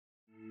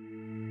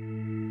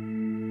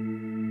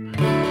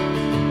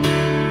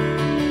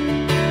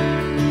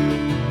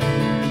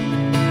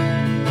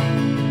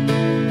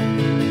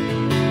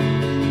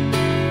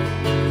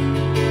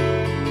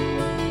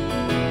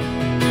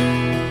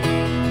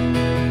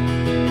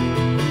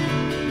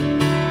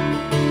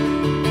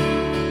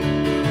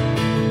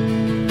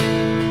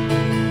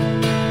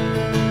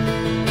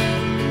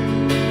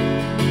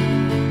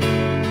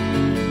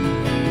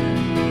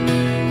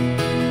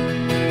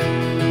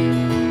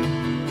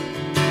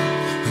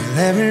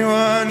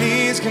Everyone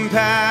needs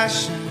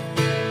compassion,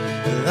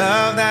 a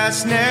love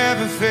that's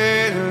never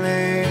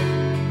failing.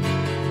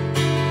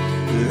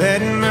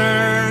 Let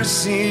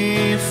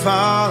mercy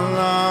fall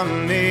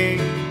on me.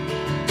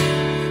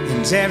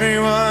 And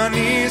everyone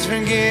needs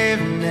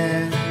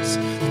forgiveness,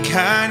 the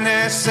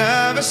kindness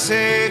of a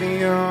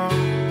Savior,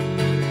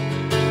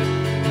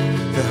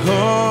 the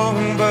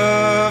hope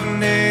of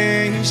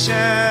nations.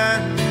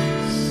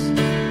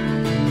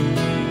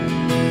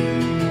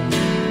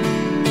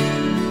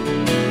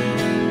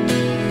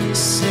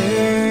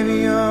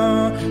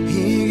 Savior,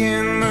 He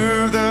can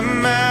move the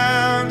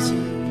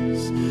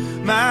mountains.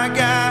 My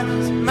God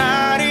is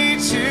mighty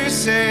to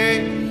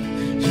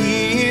save.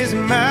 He is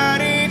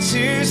mighty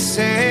to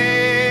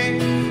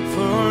save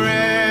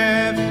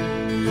forever.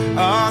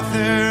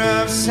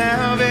 Author of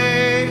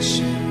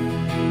salvation,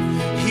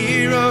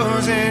 He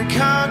rose and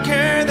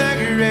conquered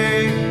the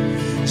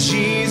grave.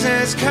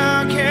 Jesus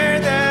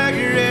conquered the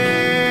grave.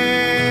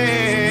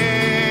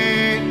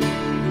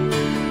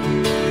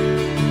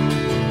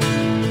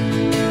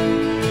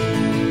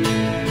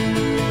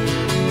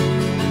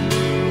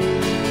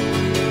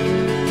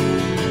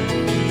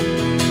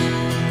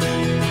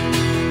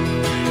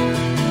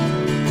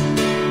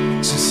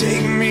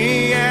 Take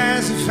me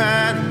as you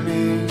find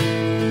me,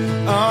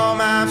 all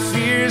my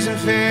fears and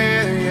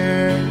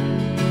failures.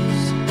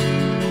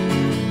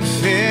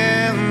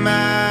 Fill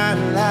my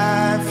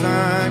life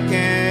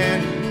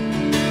again.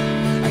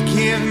 I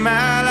give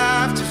my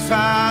life to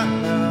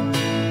follow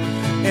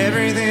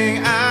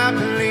everything I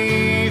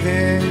believe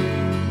in.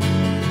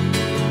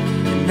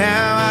 And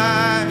now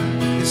I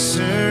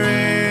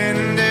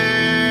surrender.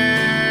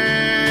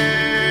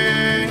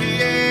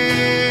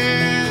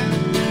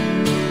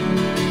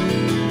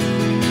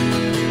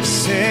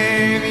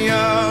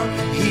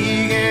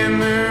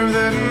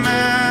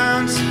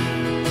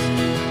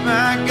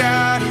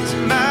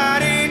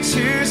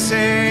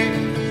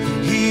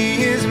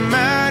 He is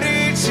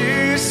mighty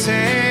to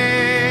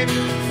save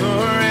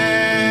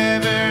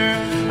forever.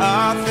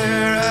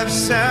 Author of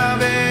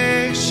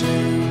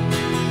salvation,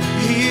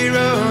 He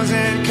rose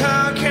and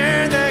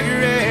conquered the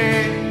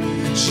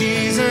grave.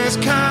 Jesus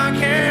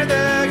conquered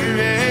the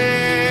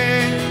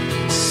grave.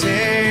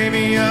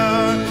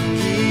 Savior,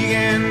 He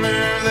can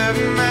move the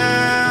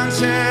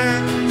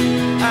mountain.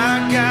 Our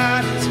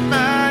God is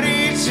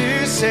mighty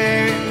to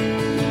save.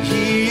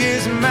 He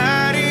is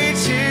mighty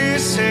to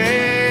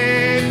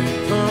save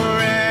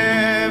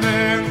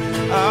forever.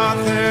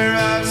 Author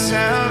of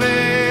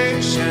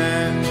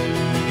salvation,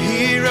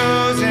 He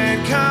rose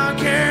and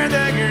conquered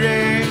the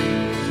grave.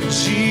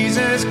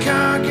 Jesus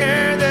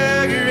conquered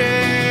the grave.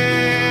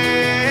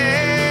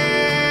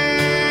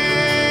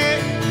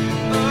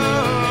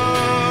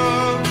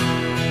 Oh.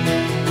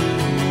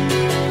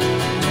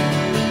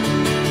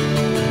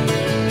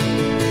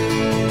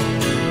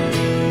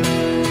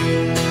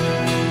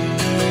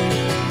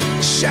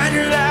 Shine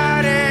your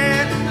light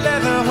and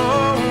let the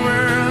whole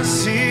world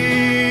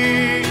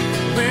see.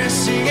 We're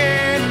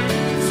singing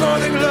for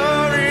the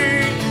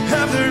glory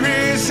of the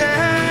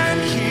risen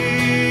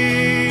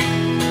King.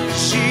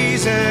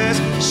 Jesus,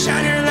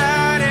 shine your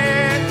light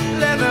and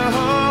let the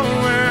whole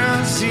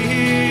world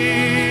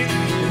see.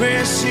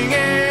 We're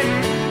singing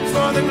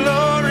for the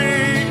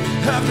glory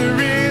of the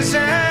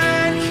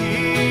risen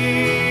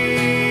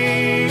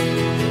King.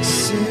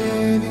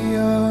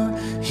 Savior,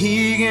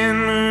 He can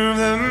move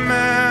the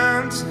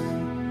mountains.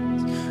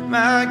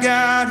 My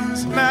God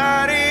is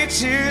mighty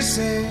to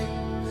save.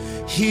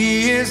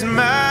 He is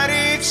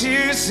mighty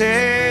to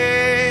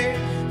save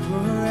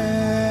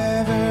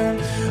forever.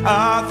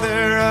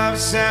 Author of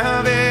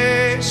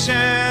salvation,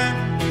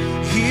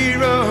 He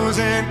rose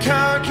and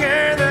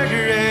conquered the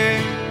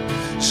grave.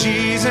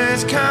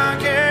 Jesus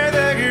conquered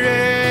the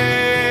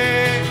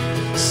grave.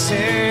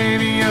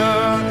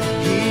 Savior,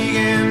 He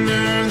can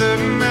move the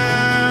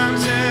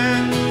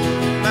mountain.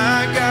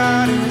 My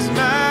God is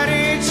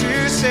mighty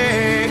to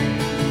save.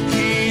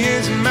 He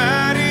is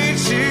mighty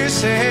to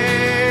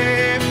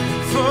save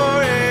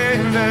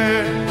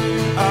forever.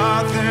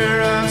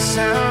 Author of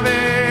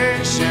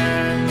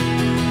salvation,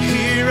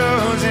 He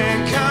rose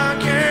and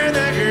conquered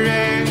the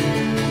grave.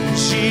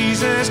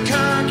 Jesus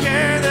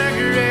conquered the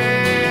grave.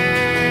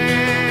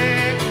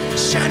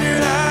 Shine your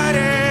light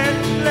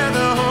and let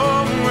the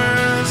whole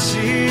world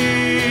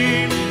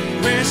see.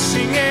 We're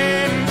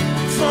singing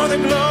for the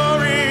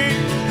glory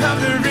of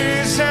the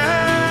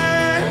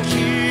risen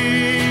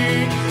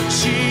King.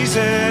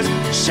 Jesus,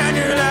 shine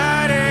your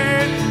light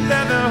and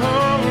let the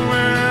whole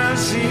world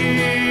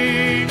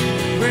see.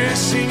 We're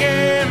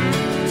singing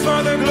for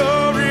the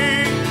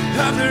glory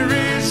of the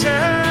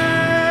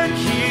risen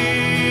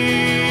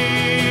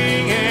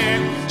King.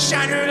 And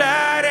shine your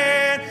light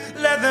and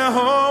let the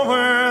whole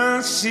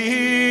world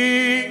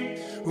see.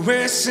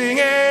 We're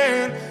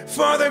singing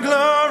for the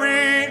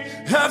glory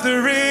of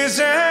the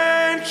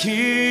risen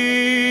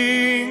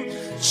King.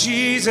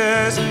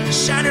 Jesus,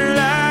 shine your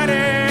light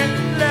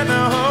and let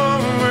the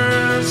whole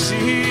world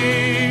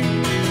see.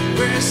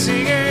 We're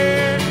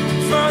singing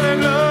for the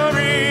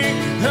glory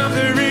of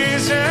the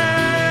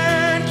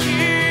risen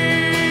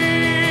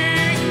King.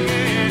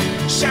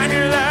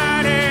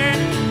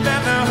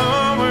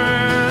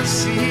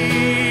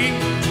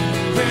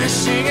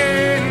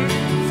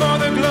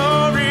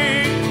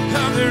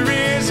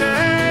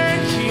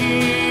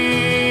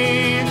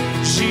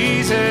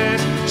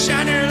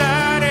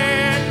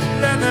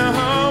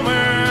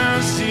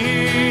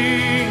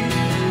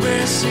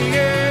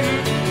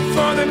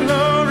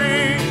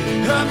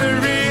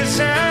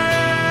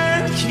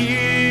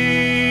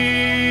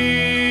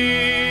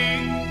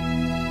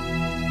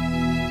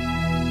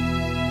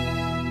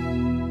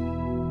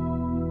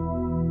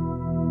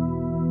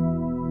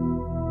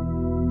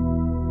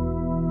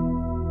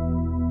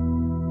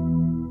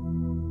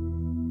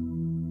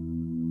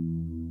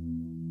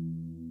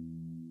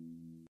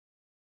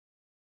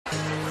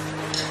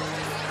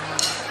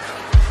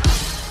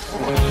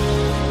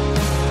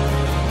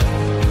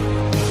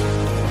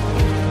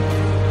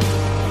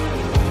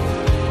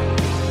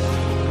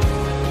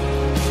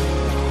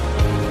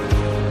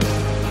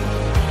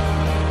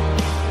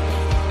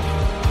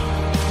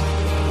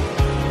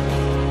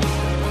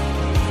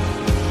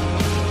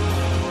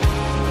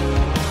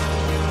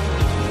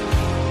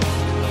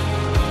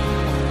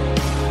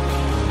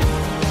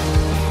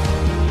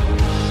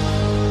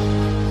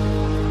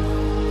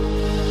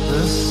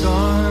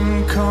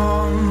 sun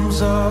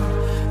comes up,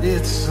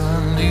 it's a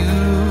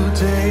new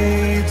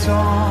day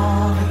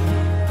dawning.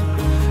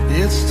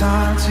 It's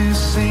time to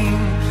sing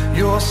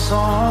your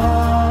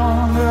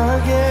song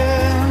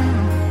again.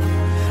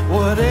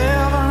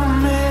 Whatever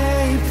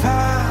may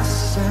pass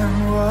and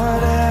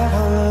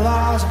whatever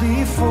lies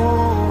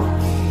before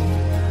me,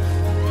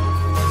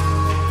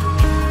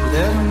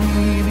 let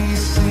me be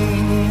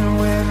singing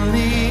when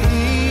the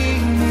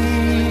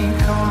evening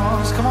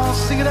comes. Come on,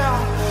 sing it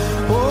out.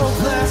 Oh,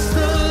 bless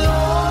the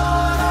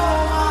Lord, oh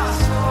my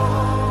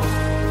soul.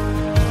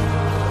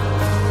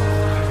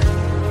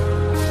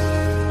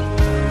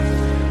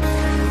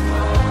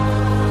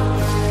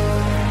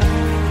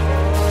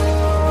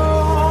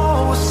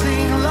 Oh, we'll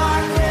sing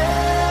like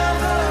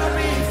never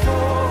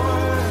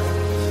before.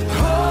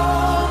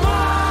 Oh,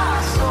 my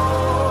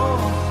soul,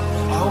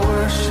 I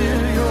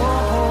worship your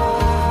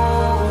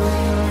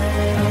holy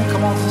name.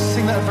 Come on, let's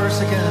sing that verse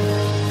again.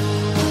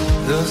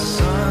 The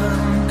sun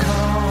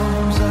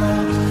comes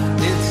up,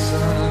 it's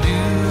a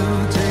new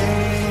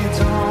day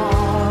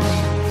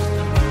dawning.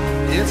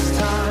 It's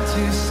time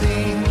to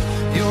sing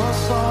your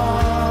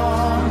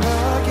song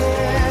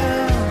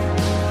again.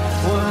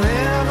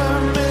 Whatever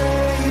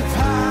may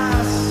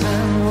pass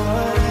and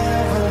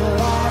whatever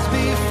lies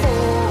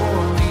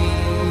before me,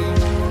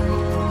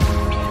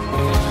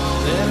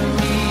 let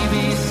me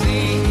be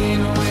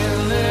singing when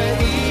the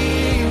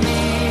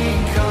evening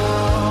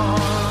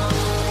comes.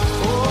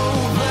 Oh,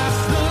 bless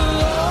the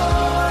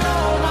Lord,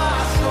 oh my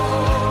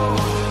soul,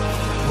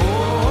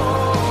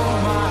 oh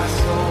my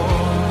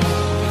soul,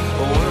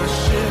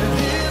 worship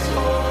His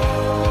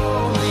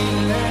holy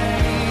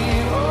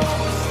name. Oh,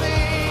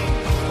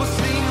 we'll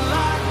sing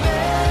like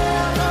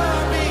never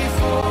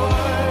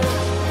before.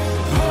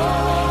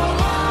 Oh,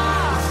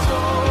 my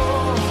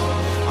soul,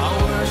 I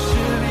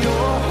worship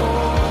your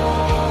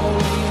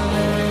holy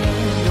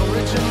name. You're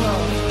rich in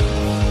love.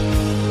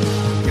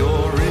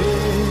 You're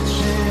rich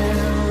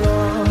in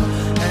love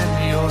and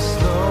you're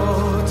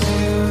slow to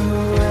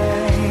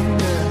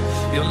anger.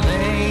 Your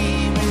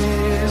name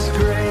is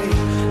great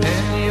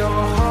and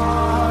your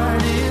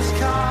heart is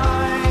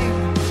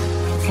kind.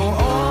 For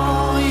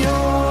all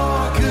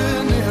your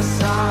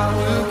goodness I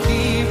will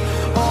keep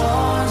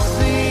on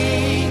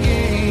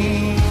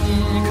singing.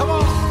 Come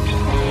on.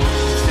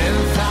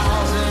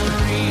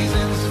 10,000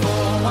 reasons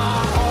for my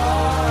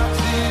heart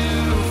to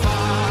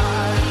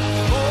find.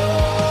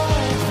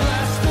 Oh,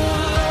 bless the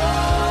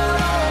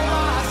Lord, oh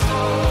my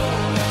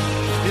soul.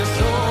 Yes,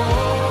 oh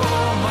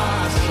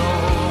my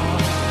soul,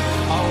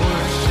 I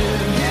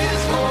worship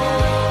His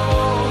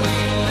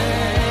holy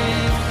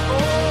name. Oh,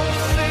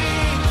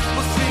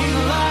 we'll sing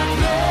like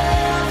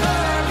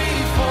never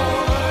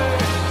before.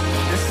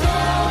 Yes, oh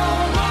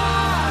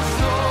my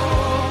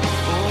soul,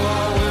 oh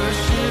I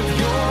worship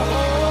your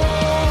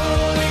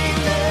holy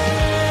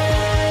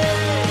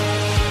name.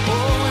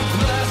 Oh, and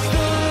bless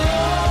the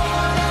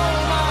Lord, oh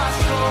my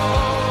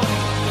soul.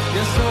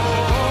 Yes, oh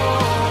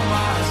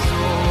my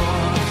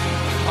soul,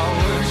 I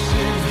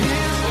worship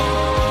His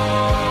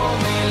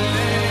holy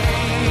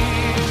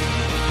name.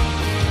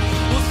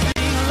 We'll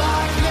sing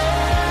like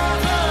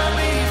never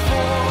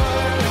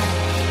before.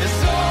 Yes,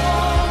 oh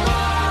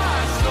my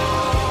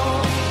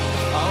soul,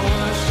 I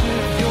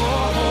worship your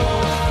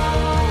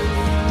holy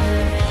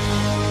name.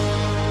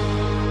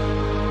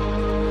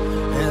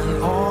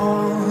 And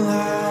on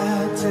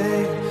that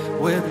day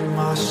when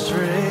my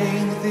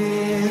strength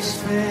is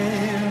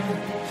failed,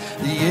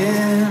 the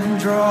end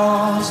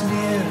draws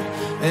near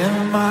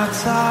and my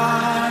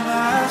time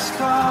has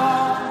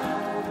come.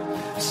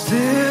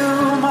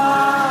 Still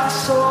my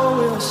soul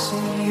will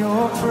sing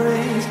your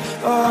praise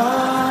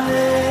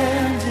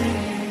unending.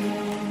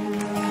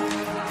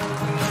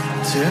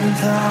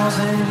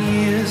 10,000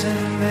 years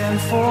and then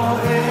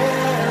forevermore.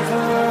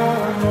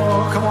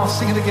 Come on,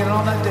 sing it again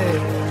on that day.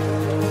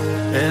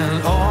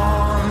 And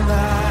on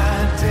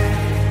that day,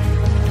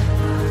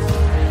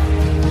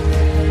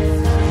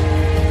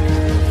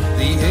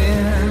 the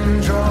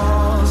end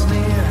draws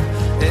near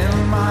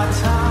and my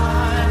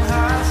time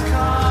has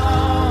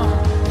come.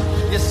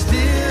 Yet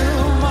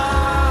still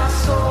my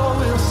soul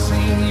will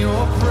sing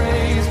your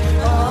praise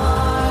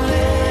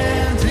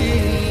unending.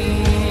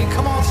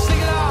 Come on, sing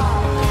it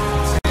out.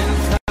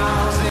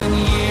 10,000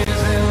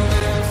 years and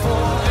then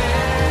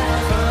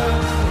forevermore.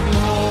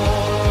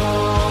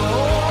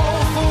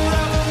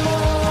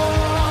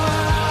 Forevermore.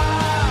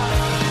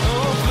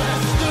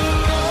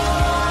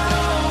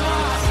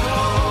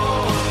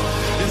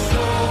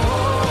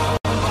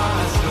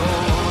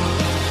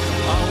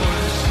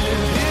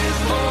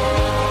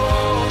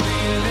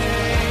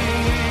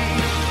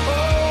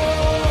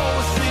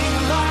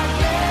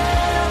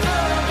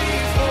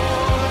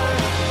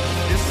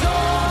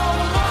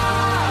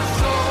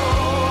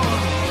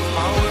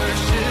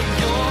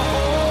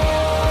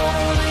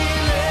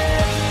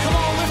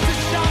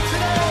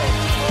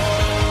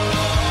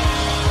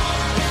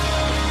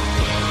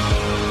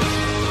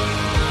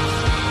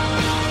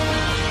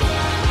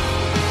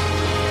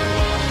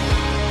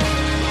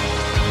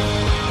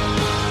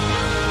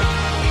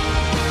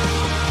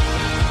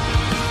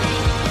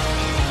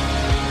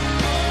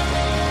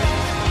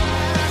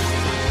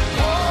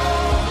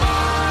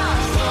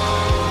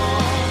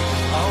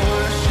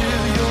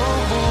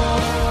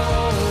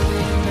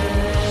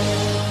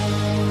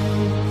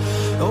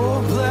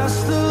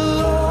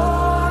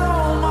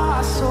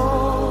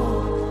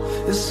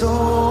 Yes,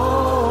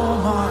 oh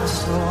my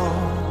soul,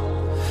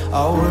 I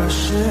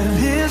worship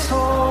His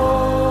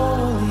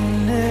holy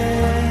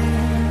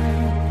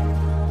name.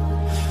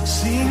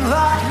 Sing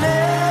like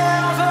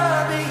never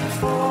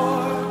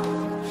before.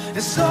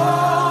 Yes,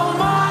 oh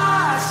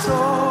my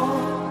soul,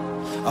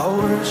 I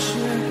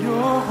worship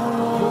Your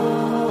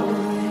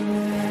holy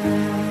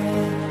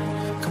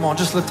name. Come on,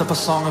 just lift up a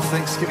song of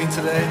thanksgiving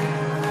today.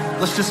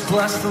 Let's just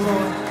bless the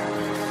Lord.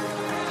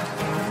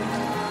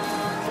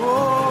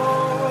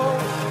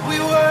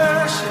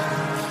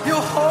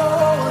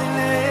 Holy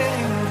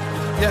name.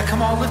 Yeah,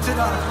 come on, lift it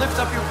up. Lift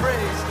up your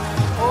praise.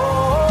 Oh,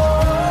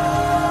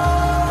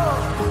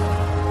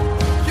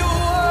 you're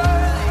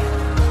worthy.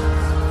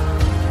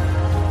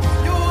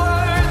 You're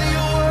worthy,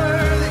 you're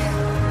worthy.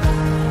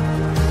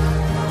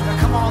 Yeah,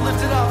 come on,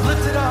 lift it up,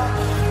 lift it up.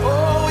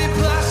 Oh, we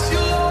bless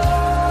you,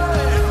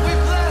 Lord. We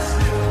bless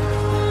you.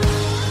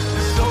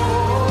 So,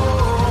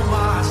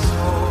 my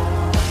soul,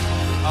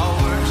 I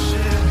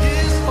worship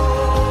His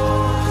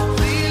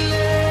holy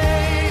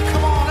name.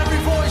 Come on,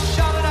 every voice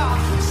shout it out.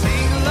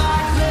 Sing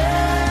like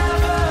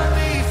never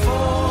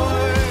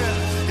before.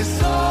 It's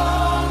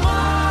all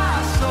my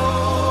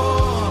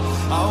soul.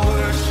 I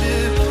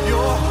worship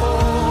Your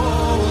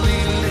holy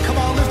name. Come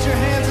on, lift your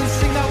hands and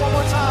sing that one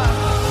more time.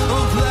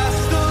 Oh, bless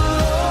the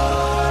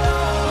Lord,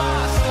 oh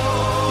my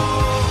soul.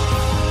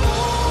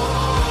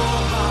 Oh,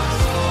 my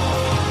soul.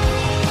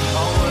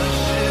 I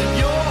worship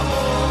Your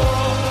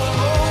holy.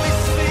 Oh, we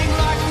sing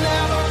like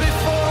never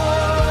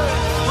before.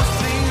 We'll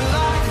sing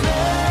like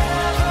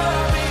never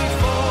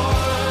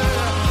before.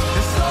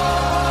 It's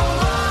all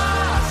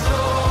my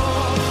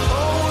soul.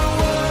 Oh, we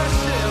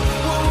worship,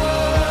 we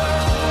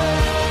worship.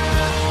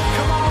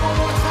 Come on, one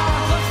more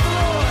time, bless the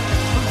Lord.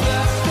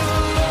 Bless the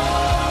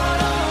Lord,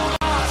 oh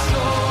my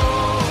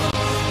soul.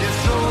 Yes,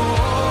 oh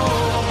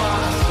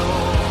my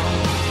soul.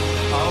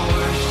 I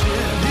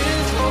worship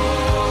His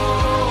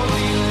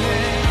holy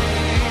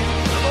name.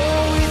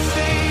 Oh, we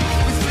sing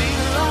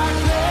like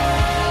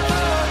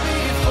never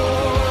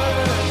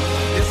before.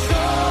 It's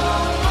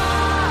all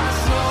my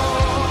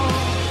soul.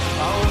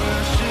 I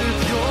worship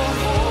Your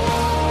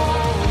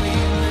holy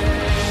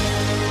name.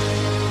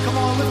 Come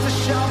on, lift a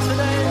shout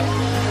today.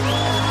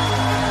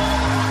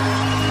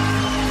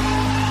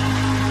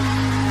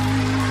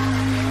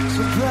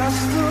 So bless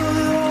the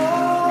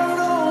Lord,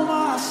 oh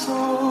my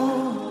soul.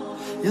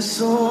 Yes,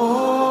 oh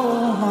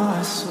my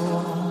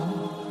soul.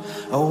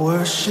 I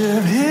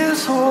worship His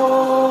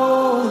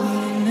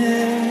holy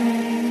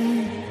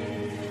name.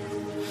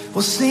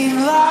 We'll sing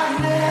like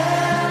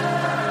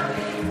never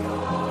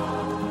before.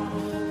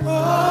 Oh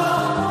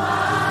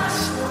my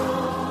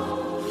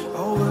soul, I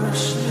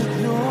worship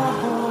Your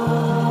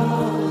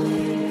holy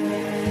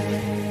name.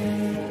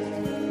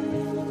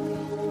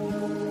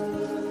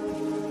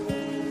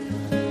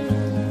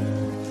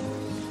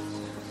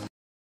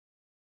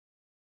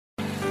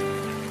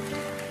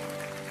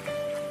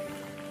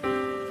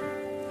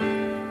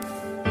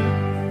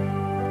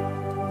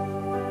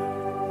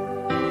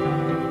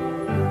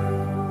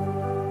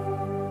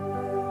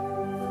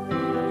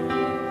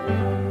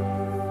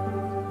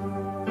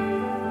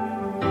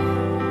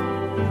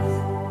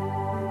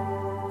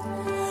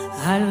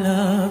 I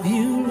love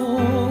You,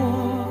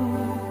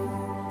 Lord,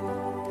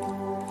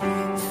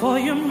 for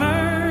Your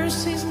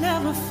mercies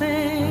never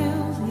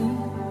fail me.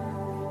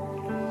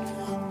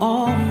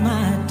 All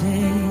my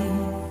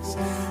days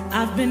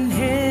I've been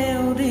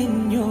held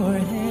in Your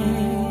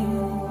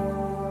hand.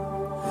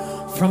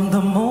 From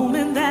the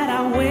moment that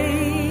I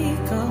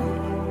wake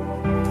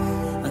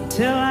up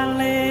until I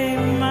lay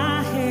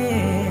my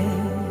head,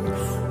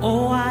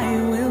 oh, I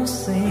will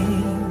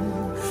sing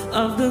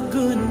of the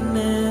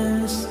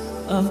goodness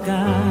of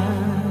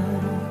God.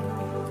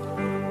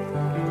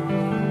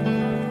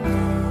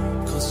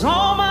 'Cause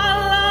all my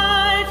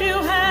life You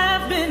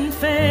have been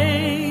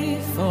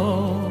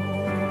faithful,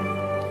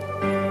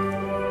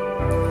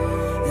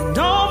 and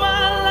all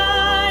my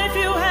life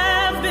You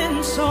have been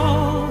so,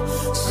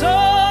 so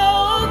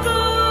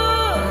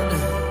good.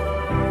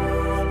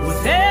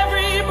 With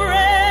every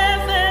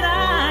breath that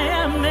I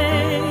am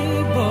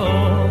able,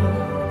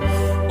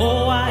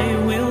 oh, I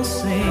will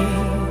sing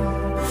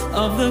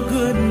of the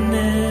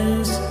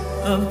goodness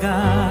of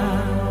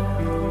God.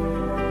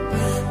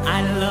 I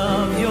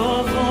love Your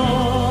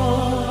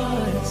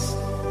voice.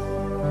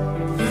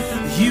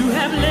 You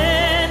have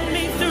led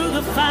me through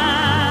the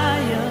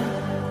fire,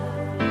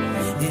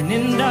 and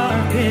in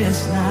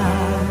darkest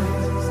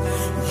nights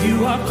You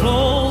are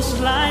close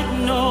like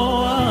no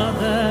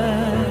other.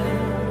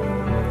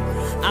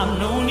 I've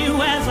known You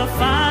as a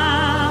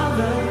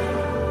father,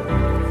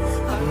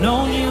 I've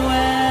known You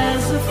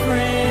as a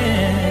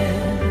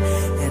friend,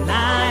 and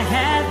I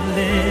have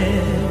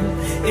lived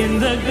in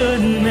the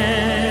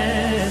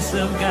goodness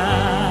of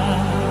God.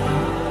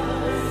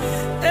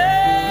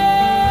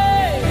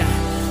 Hey,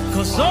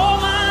 'cause all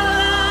my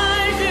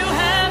life You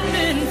have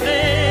been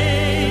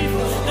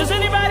faithful. Does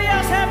anybody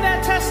else have that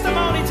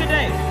testimony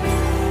today?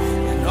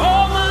 And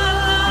all my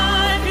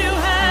life You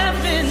have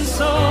been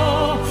so,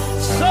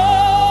 so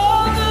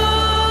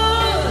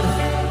good.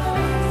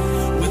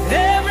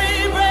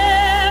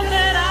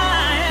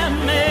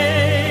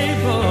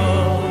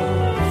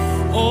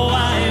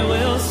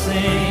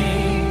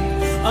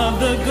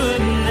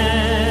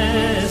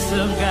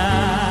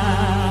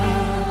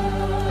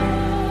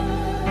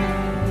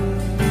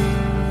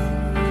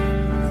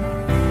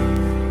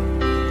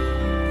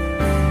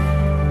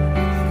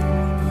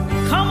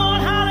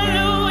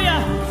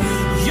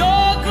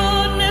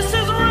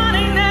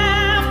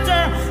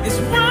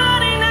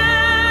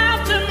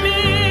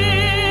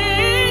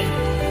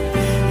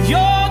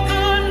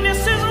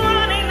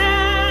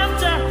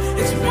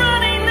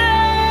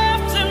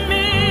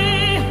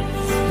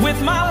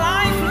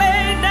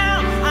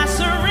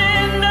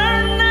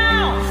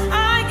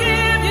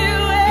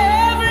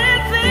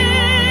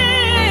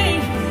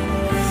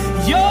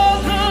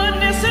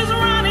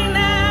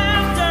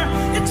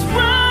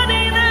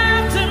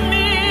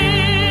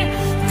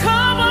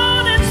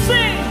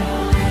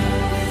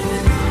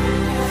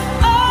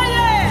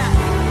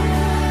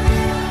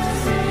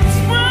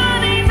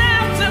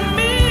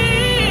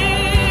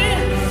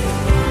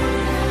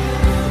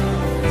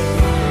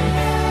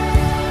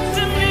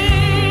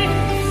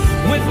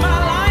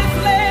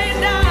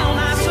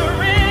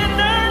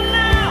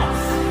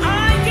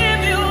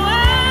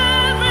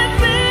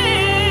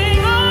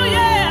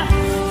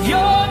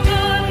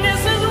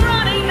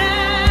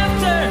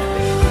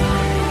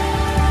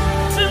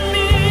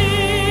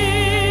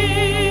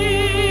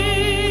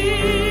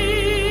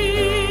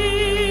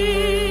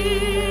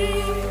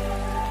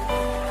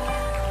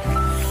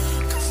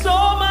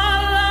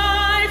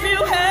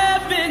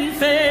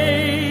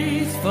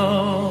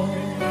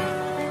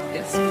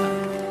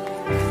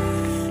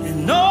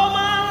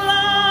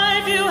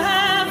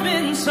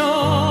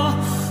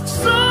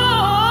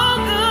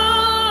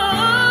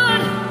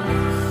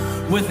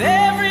 with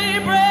every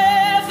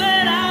breath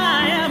that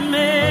I am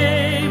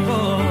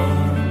able.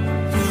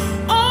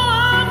 Oh,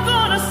 I'm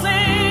gonna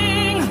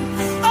sing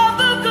of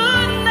the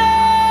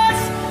goodness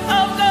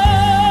of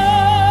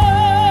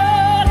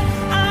God.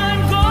 I'm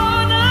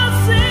gonna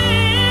sing.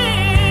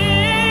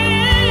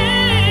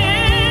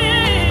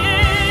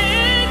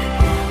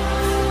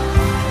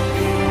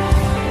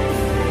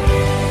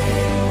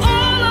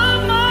 All of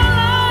my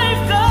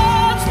life,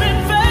 God's been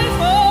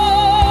faithful.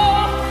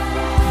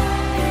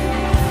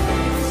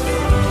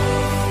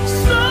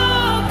 So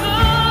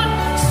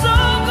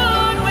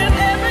good with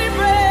every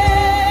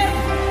breath.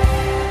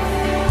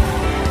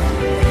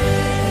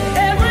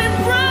 Every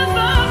breath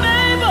I'm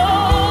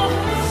able,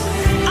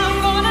 I'm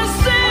gonna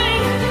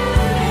sing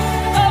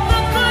of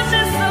the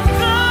goodness of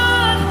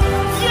God.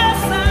 Yes,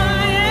 I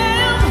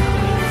am.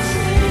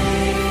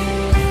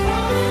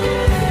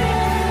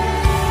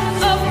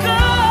 Of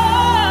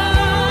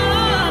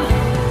God,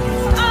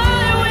 I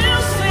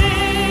will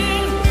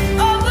sing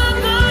of the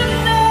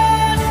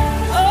goodness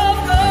of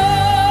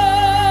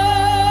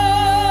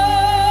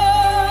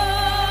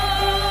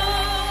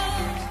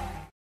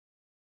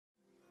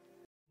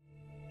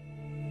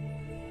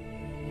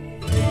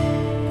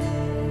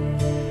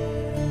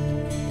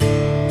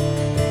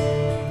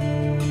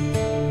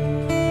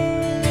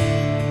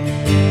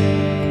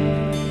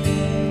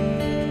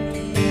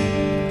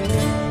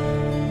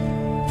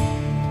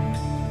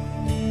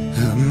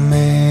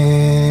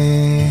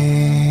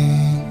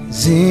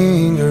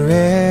Amazing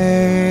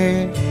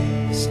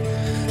grace,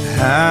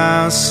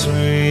 how sweet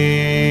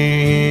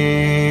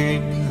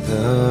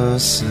the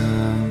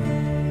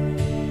sound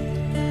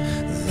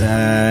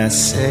that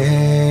saved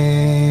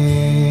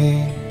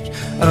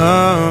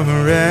a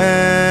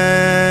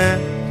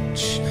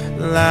wretch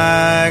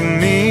like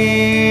me.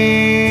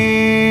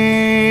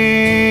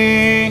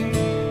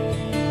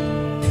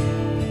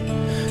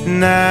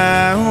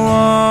 Now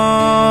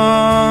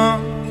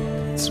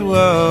once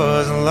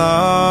was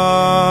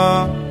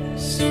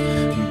lost,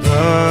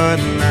 but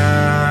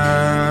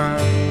now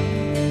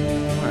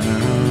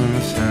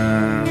I'm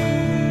found.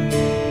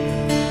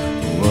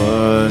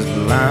 Was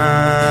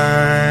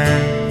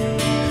blind,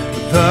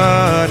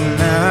 but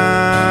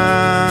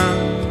now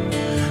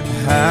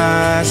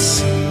I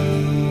see.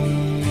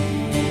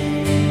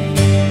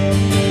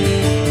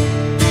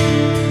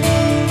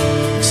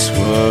 This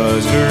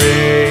was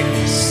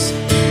grace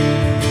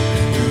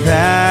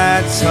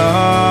that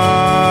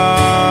taught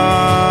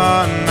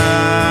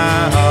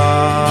my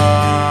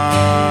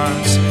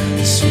heart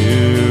to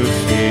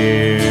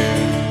fear,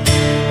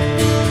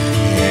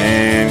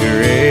 and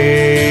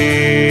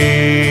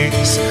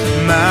grace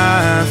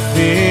my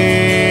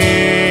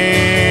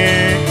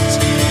fears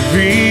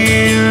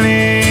relieved.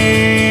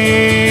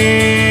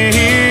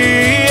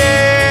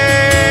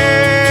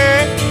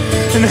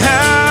 And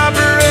how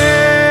precious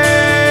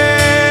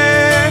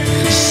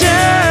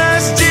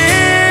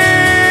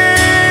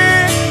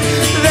did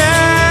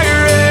that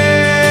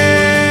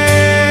grace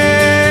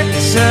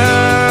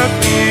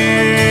appear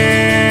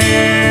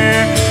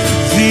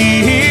the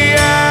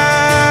hour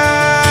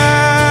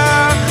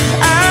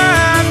I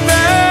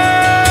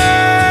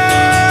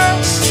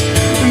first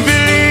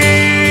believed.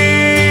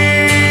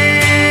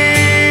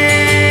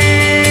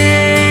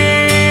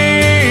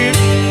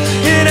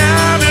 And I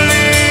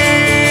believe,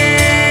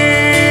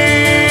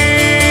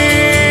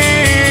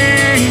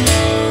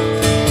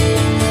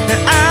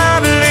 and I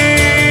believe,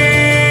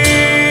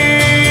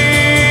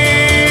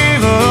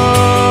 oh.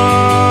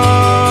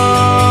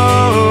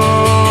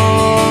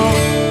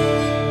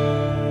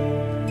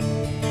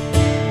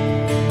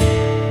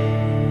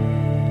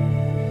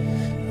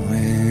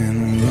 When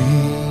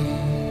we've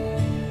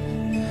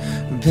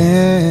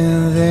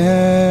been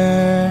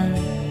there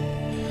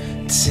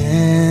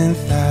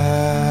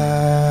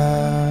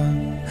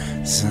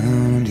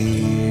 10,000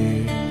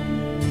 years,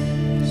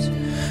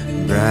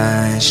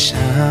 bright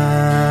shining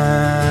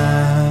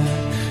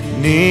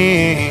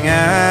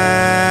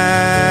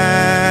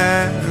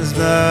as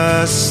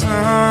the sun,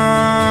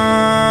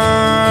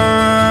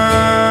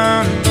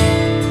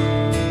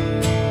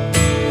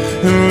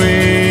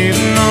 we've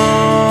no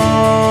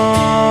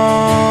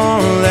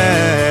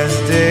less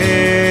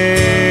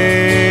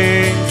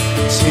days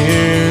to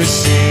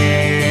sing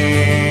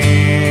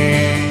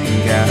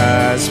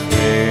God's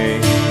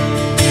praise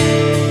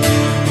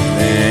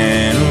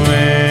than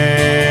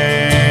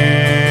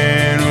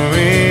when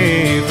we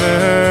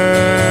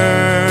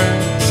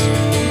first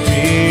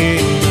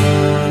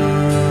begun.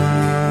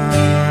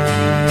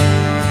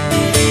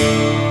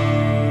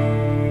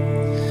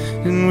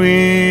 And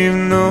we've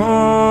no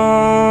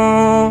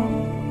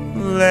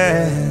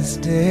less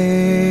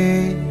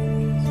days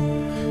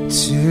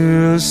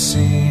to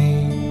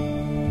sing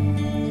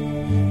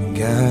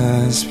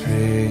God's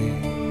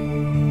praise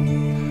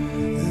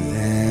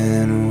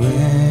than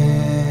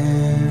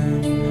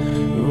when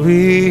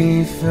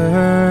we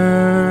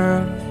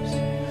first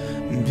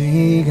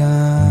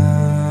begun.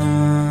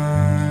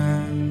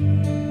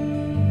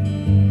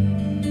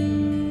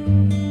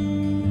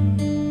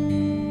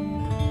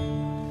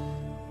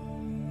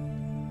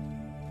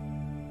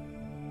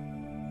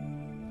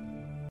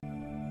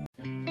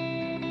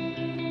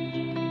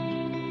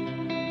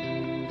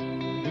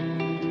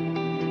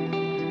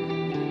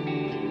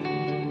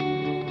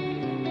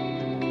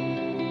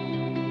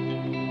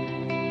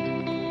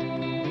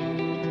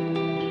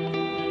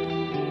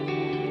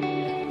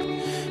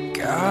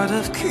 God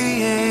of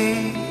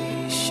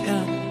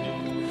creation,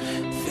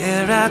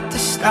 there at the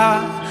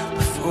start,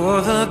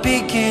 before the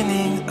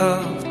beginning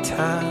of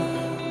time.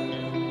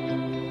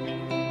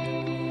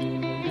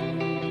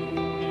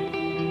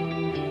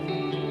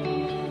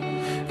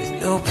 With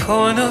no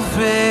point of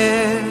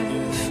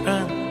reference,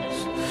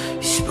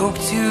 you spoke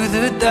to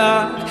the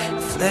dark,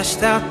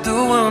 fleshed out the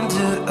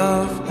wonder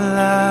of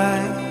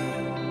life.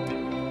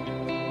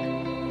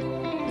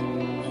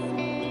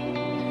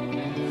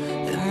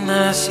 And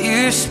as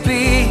you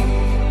speak,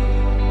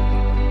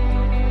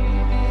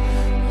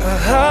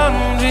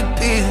 100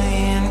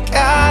 billion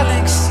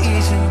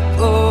galaxies are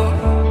born.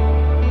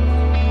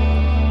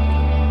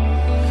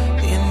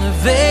 In the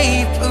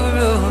vapor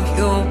of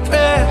your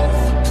breath,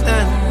 the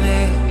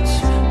planets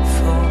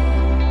form.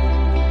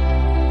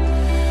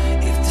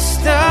 If the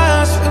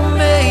stars were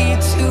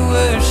made to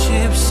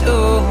worship, so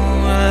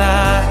will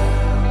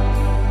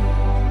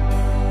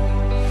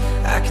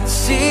I can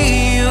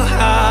see your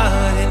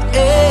heart in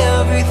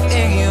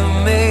everything you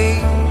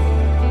made.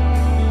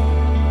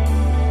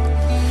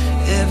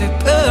 Every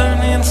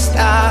burning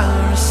star,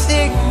 a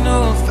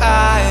signal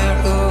fire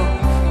of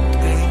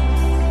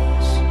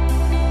grace.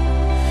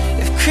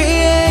 If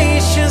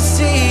creation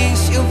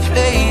sings your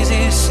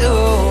praises, so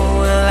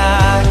will I.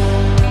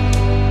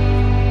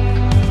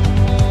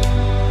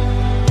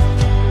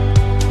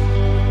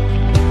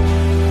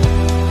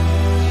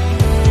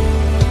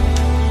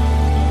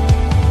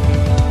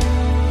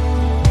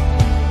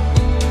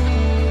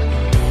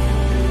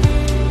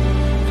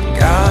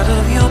 God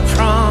of your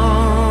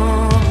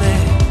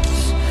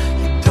promise,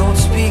 you don't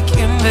speak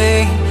in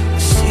vain, a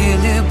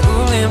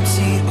syllable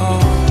empty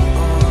of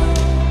void.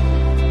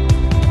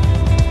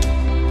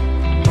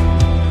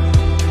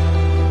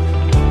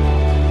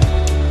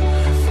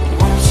 For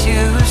once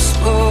you have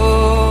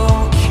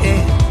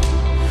spoken,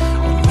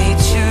 when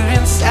nature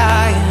and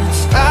science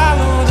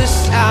follow the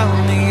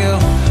sound of your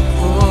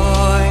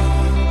voice.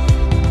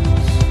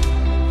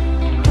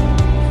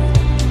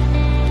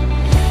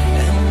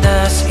 And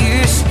as you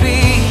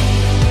speak,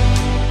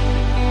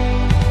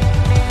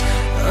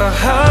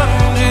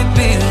 100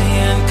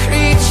 billion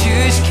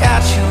creatures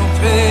catch your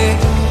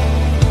breath,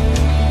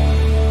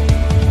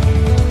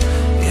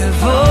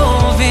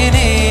 evolving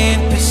in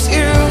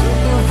pursuit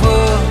of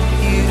what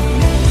you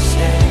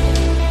said.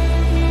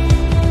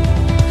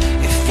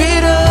 If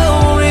it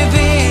all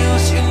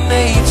reveals your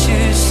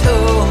nature, so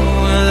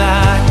will I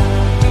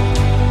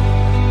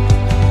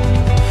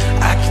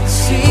can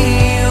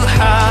see your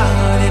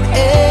heart in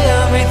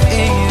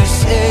everything you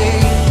say.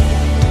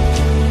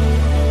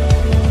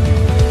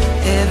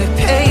 Every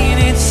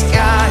painted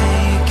sky,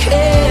 you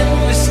can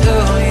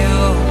bestow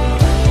your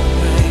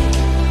grace.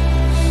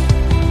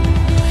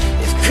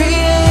 If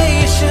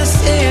creation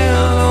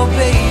still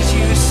obeys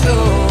you, so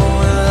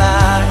will I.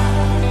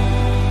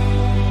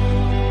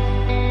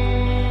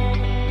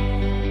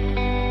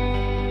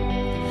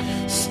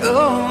 So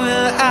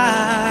will I.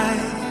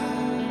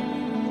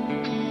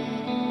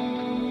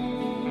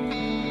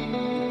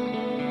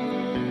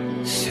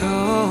 So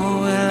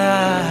will I.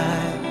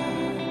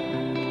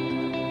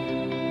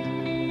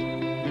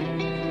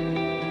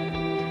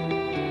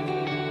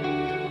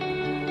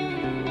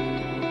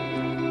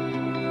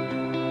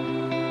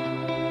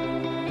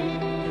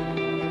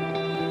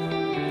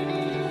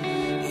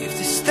 If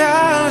the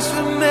stars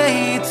were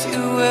made to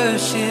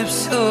worship,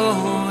 so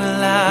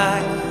will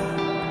I.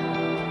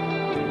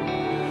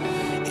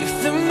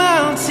 If the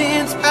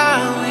mountains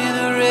bow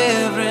in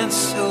reverence,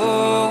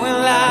 so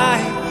will I.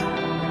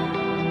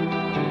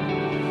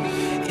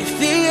 If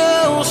the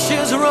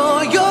oceans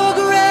roar your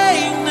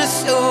greatness,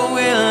 so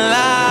will I.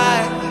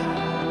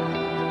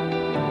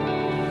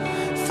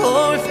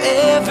 For if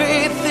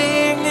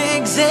everything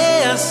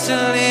exists to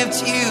lift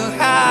you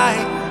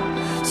high,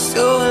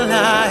 so will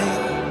I.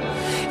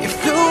 If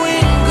the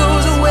wind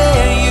goes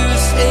where you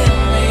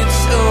send it,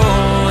 so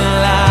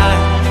will I.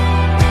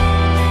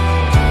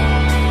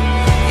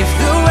 If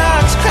the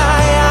rocks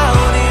cry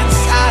out in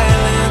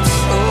silence,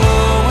 so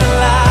will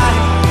I.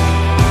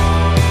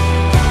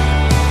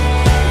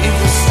 If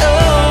the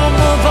sum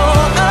of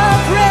all our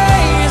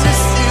praises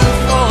still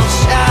falls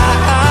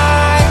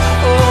shy,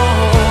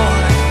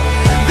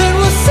 then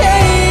we'll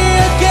say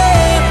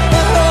again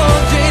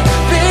 100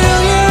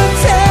 billion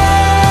times.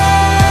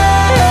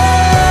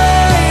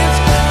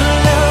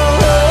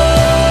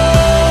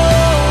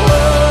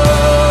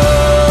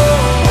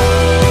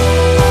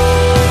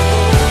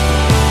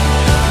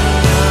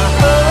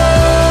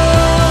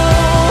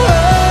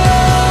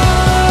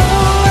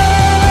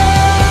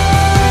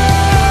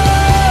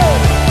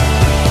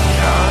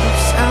 God of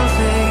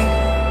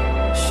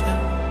salvation,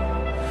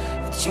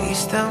 you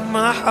chased out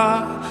my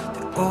heart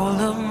through all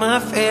of my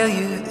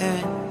failure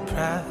and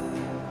pride.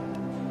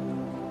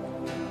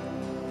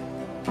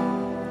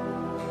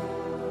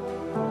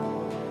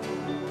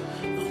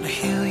 On the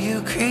hill you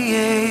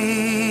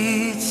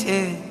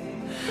created,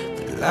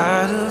 the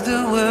light of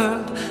the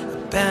world,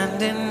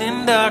 abandoned in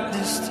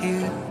darkness to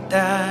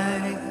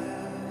die.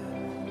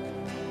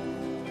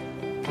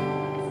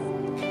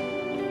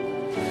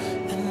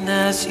 And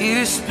as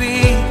you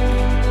speak.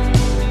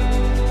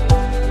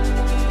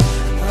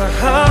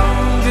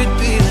 100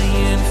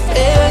 billion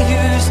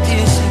failures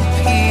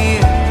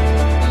disappear.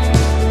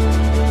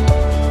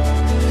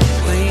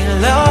 When you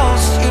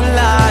lost your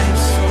life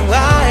so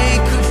I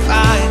could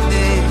find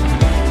it.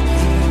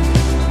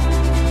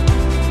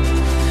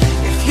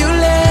 If you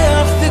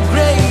left the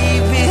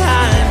grave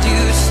behind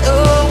you, so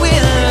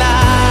will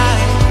I.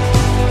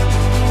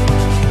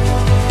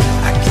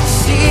 I can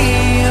see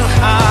your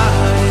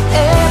heart in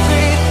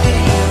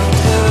everything you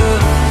do.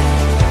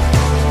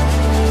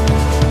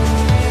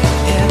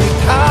 Every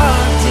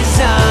part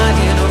designed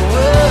in a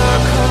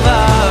work of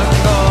art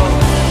called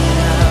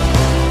now.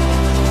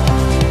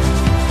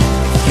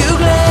 If you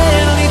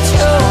gladly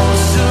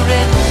chose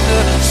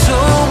surrender, so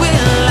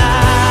will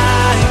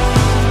I.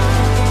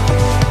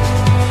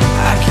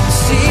 I can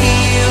see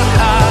your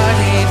heart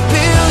 8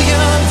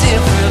 billion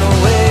different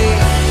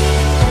ways.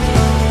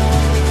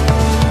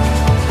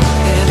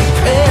 And the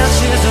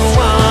precious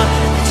one,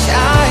 the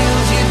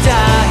child you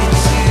died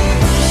to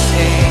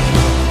save.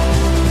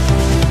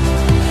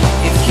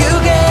 If you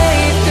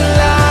gave your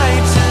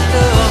life to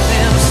love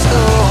them, so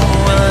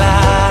will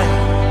I.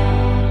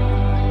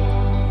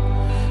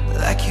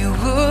 Like you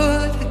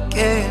would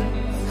again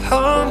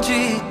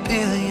 100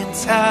 billion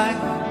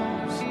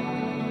times.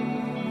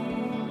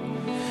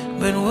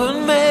 But what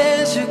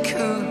measure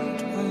could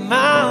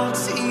amount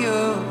to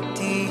your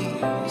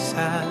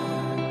desire?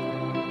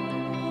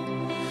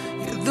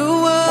 You're the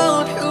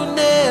one who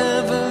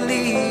never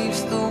leaves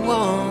the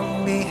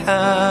one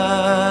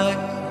behind.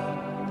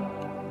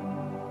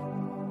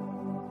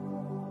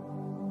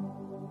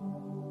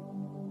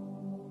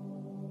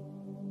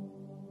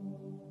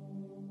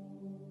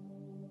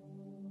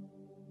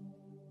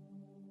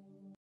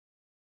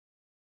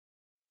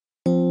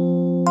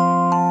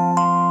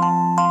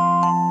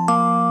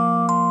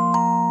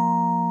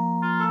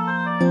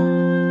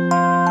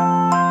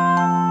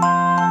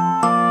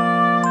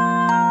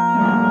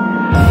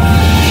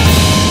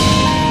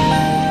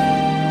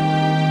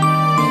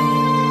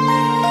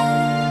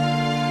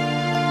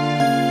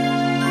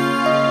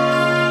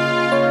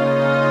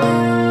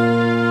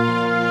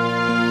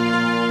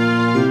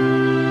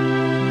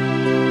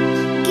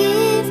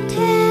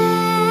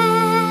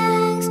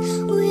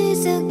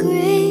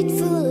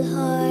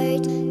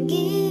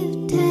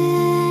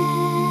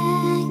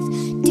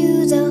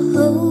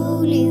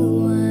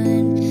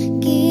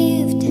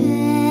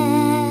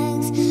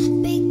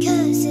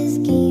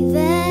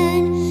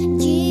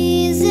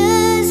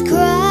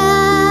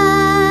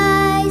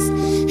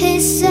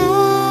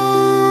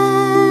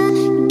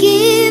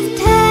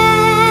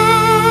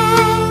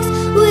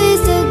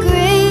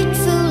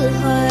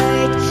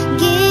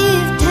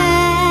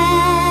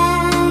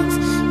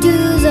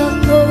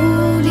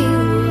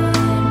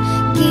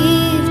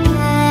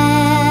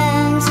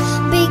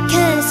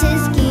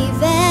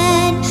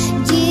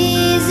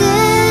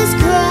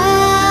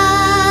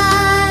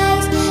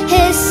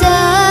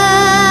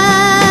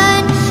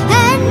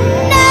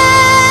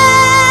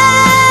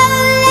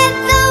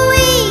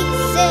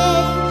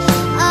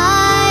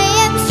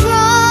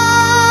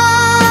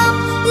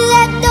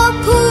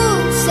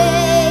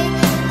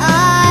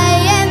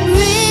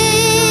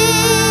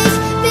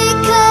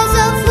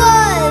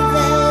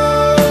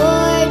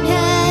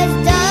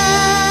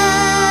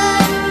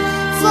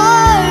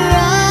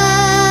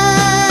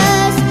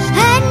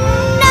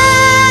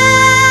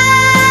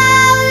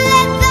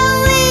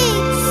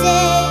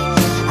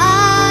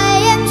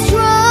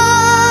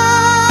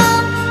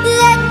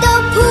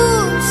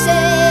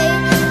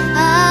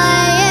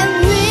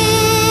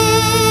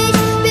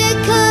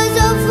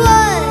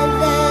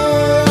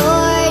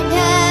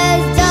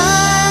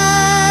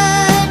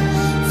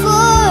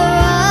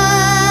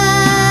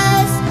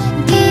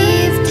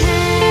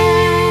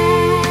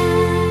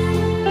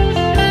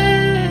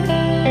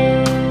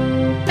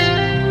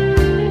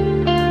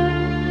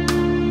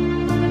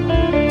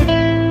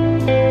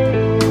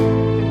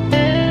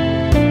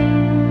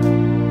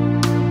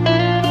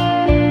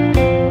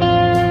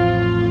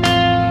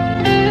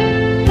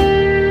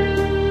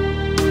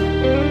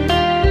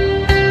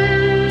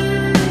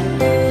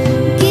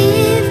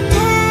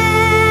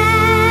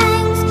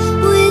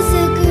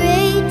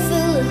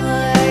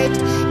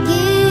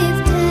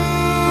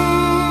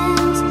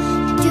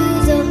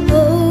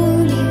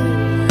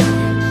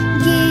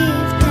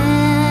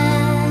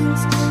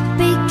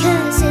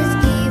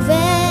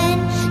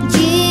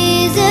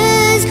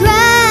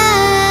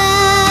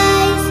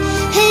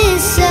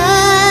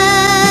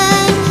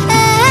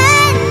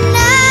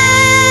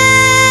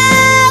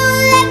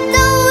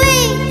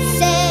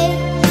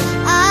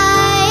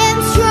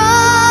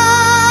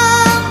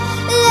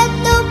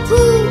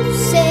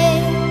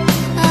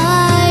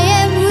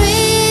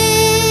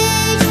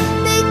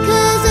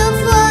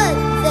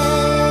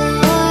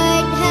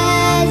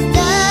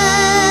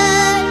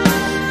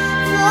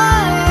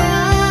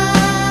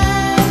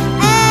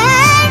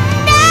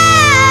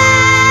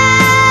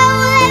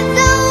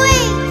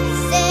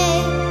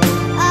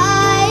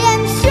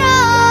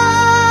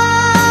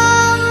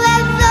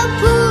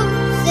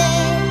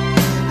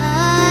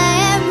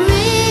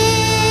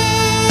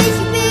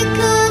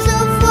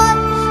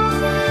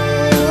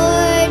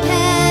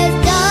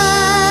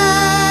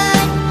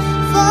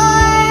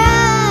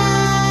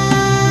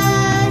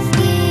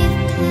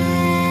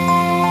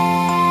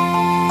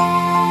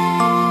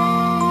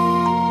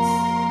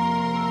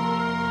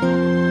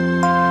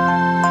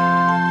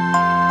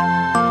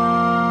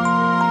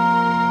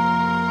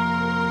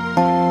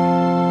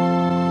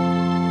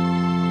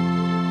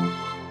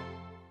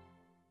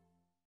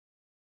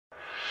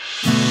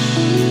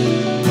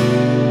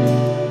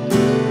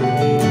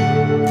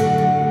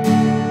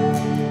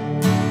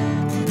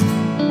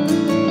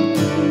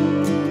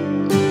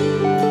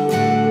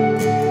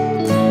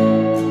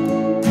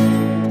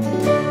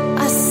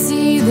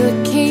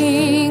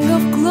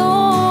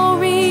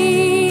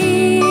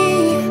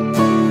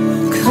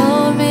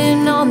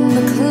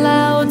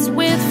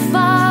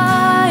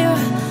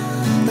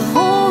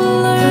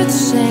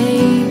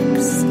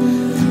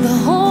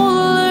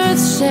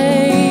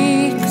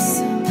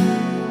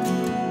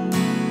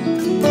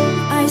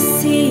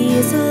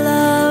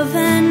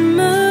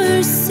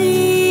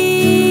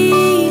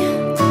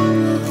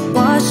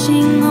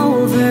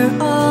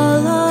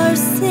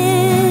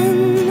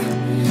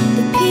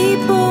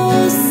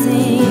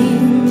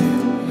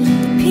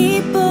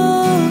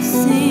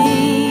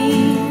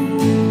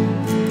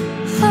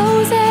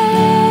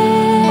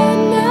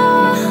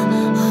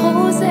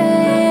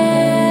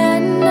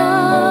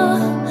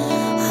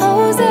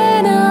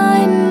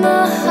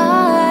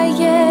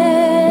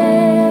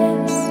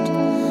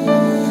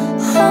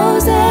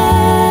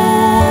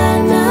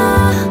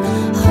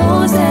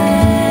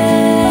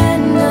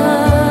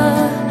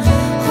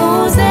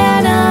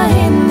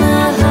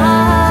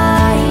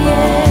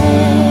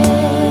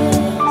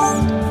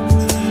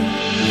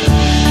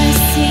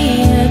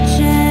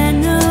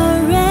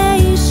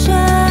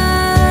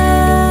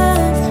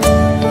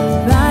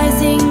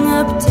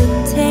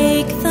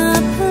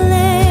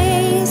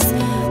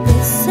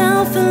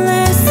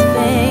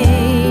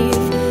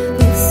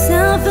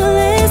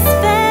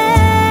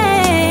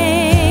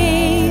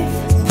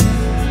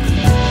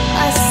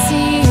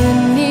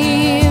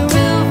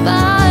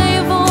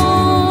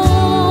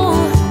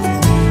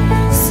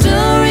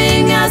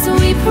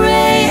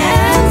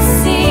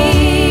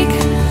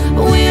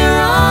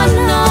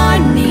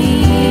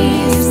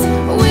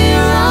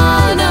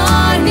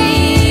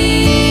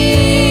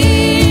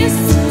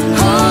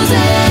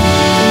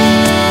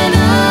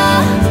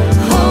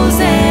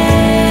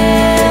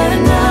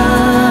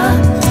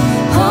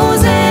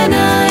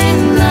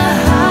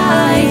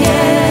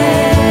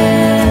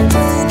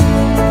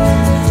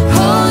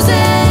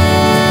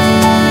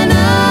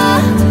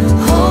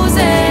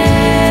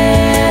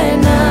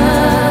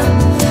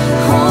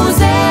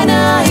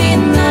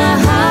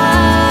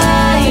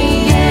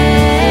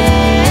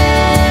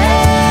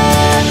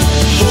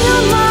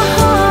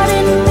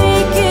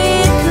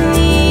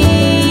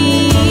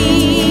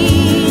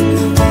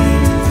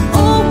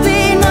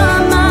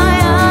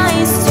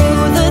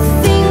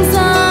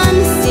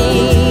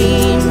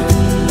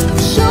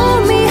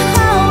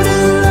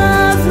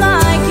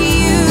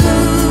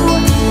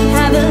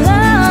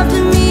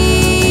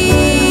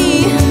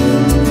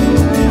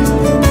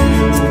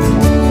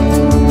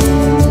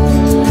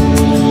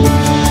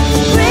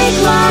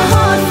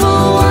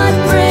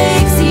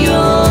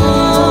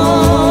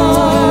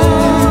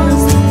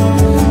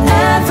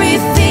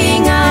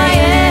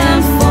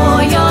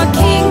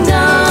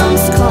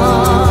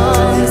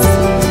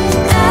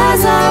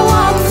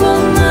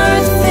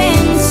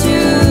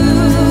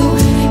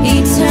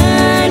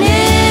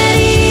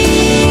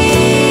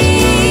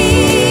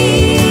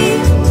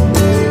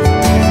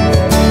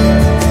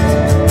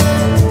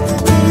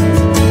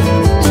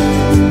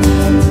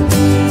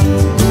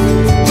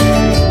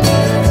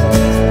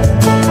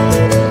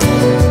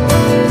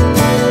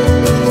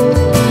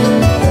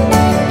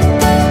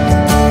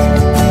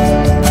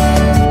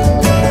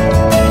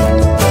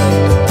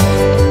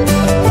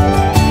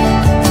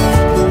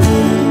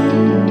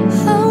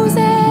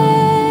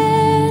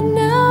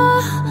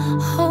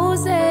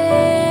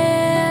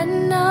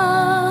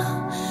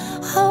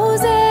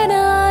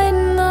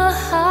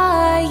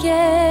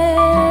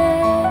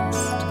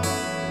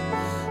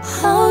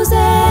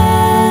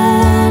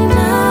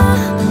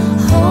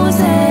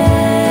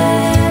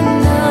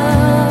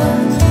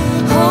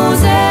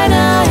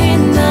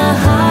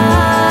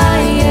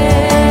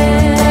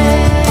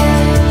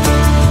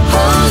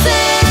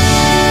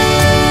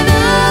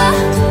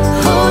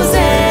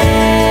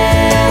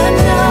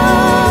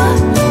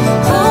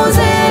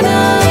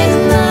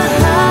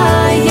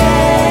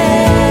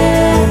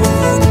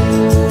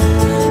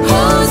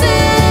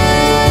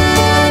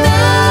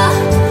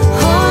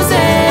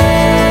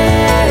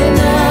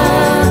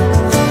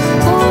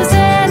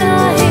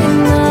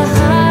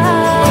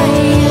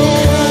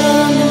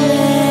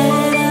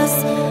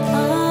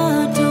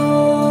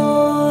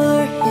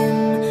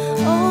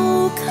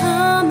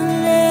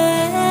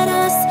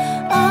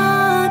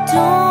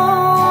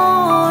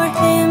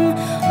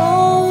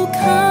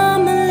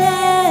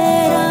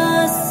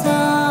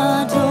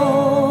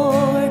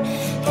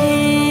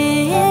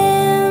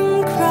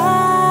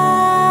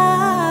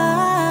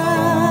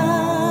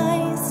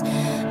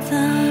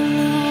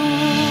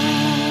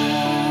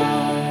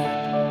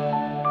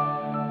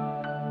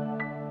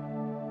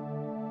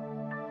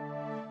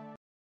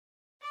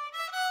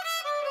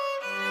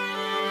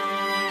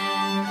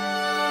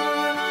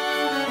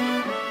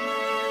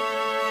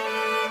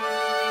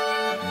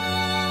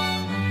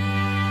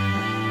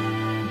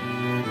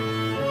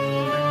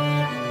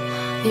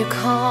 You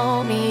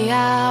call me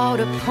out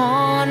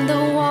upon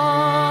the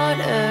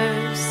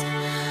waters,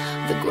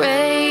 the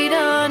great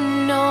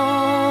unknown,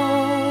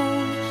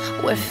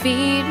 where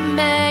feet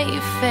may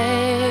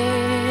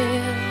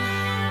fail.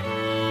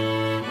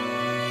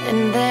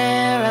 And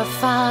there I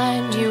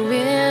find you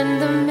in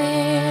the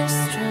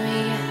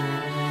mystery,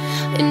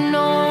 in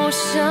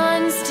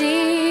oceans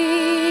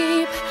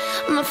deep,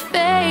 my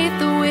faith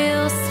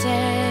will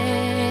stand.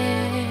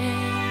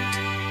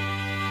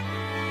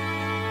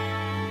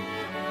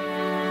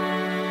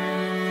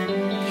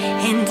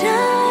 And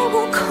I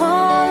will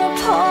call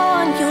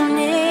upon your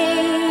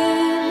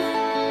name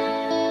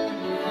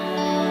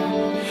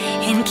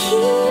and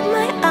keep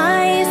my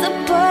eyes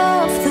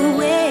above the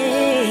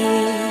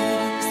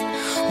waves.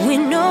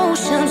 When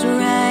oceans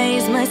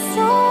rise, my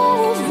soul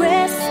will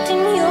rest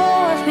in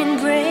your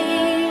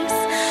embrace.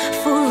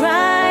 For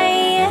I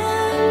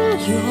am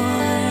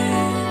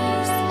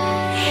yours,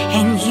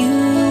 and you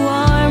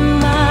are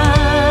mine.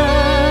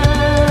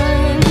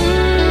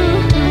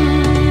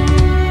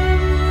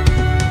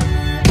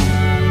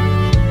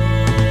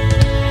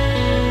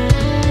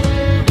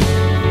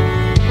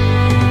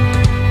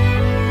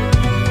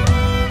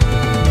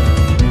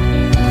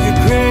 Your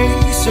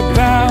grace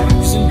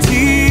abounds in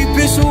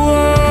deepest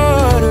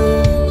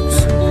waters.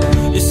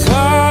 Your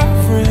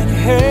sovereign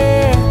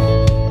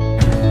hand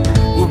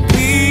will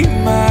be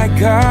my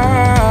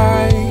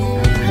guide.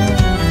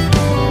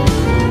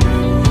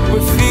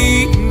 Where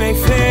feet may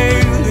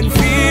fail and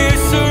fear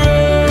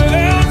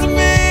surrounds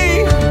me,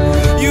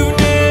 you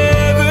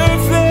never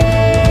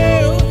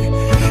failed,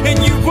 and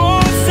you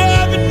won't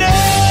stop now.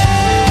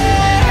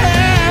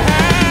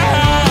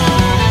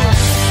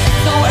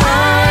 So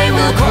I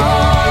will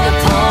call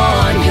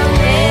upon your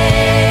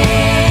name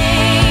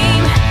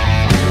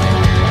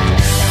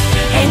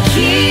and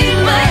keep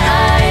my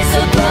eyes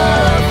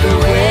above the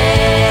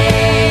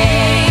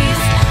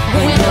waves.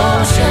 When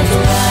oceans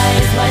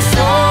rise, my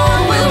soul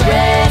will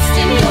rest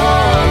in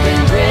your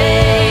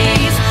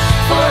embrace.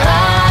 For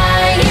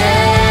I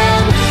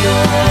am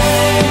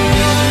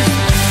yours,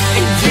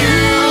 and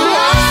you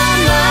are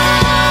mine.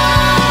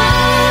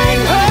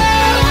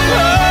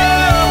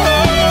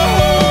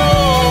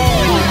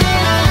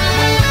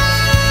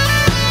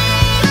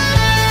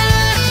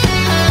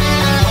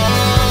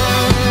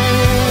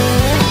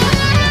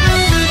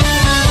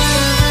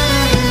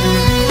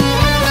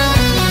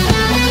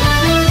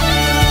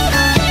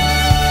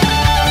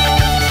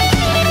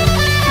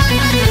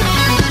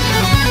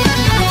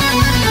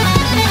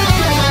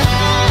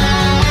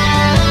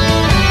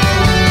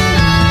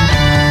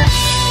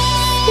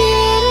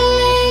 Spirit,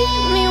 lead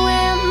me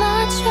where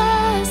my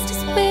trust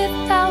is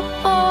without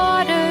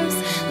borders.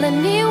 Let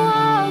me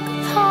walk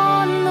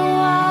upon the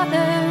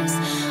waters,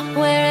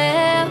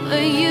 wherever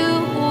you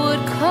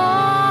would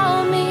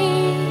call me.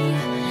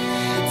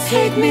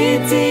 Take me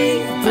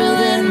deeper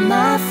than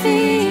my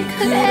feet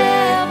could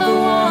ever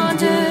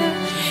wander,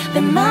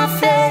 that my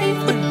faith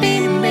would be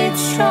made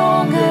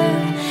stronger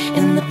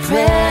in the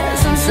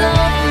presence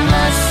of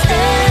my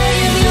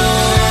Savior.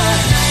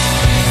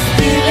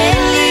 Spirit,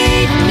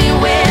 lead me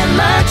where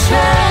my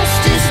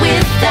trust is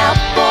without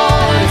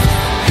borders.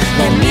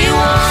 Let me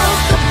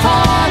walk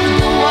upon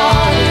the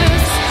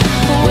waters,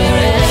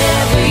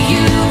 wherever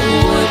you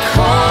would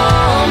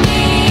call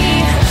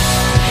me.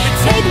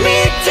 Take me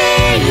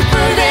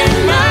deeper than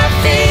my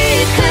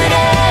feet could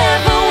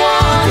ever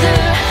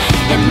wander,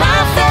 and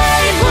my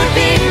faith would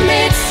be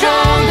made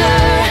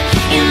stronger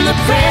in the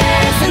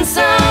presence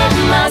of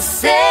my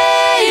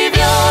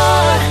Savior.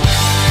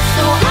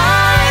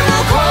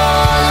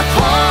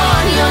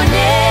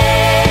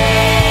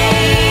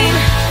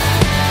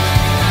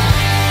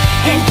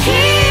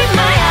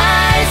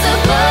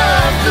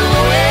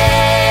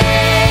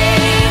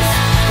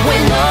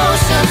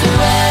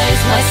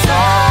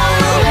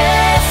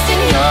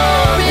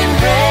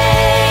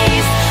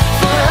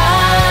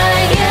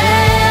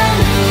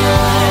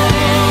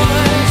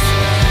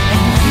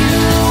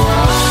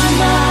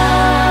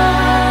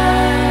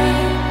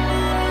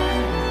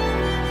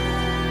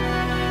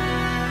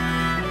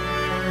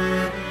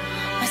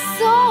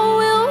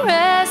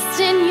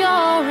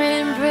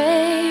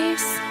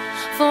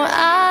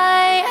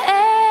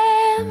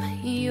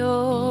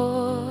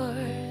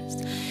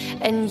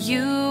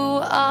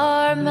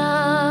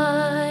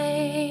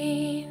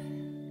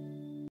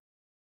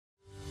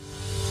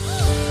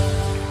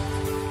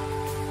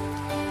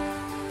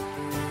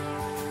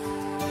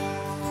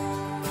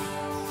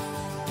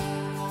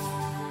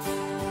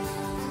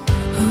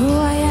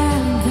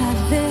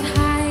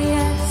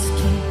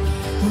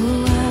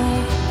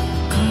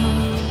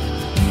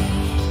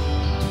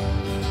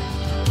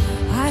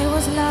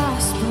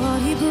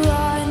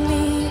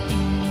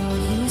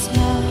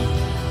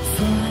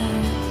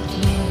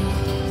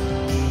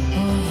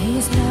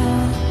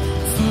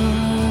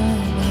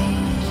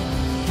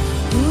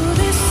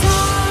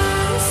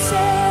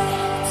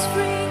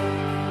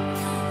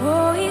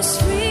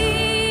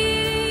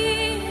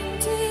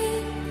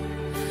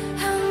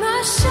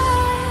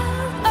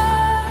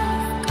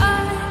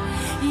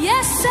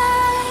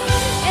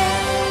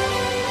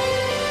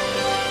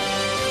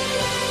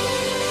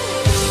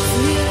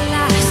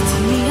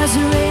 as a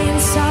rain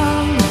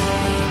song,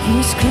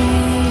 His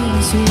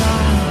grace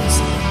was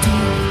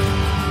deep.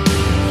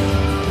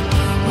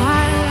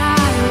 While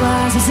I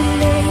was a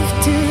slave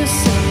to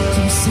sin,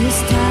 Jesus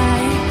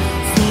died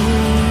for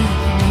me.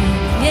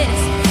 Yes,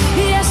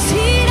 yes,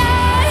 He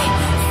died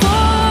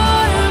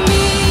for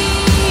me.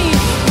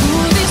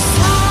 Oh, this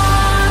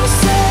song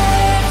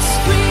sets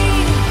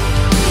free.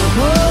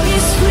 Oh,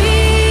 He's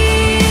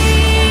free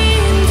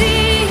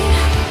indeed.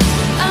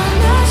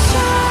 I'm a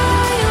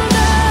child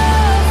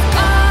of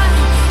God.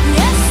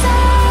 Yes, I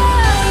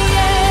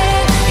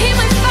am. In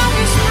my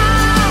Father's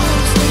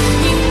house,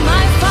 in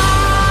my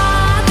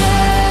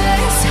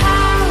Father's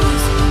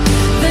house,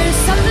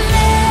 there's a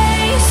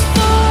place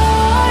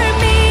for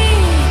me.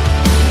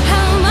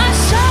 I'm a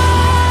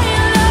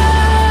child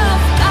of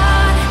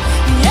God.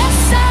 Yes,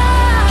 I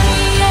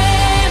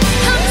am.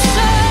 I'm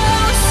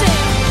chosen.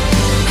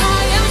 I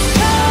am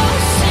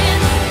chosen,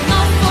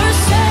 not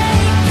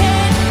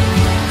forsaken.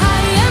 I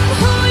am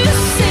who you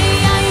say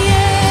I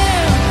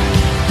am.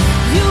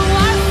 You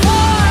are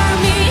for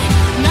me,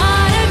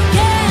 not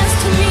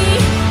against me.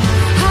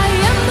 I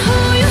am who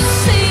you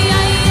say I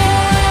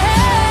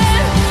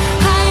am.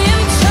 I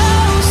am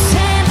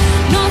chosen,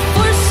 not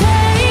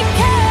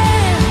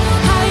forsaken.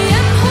 I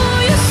am who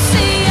you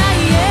say I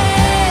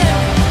am.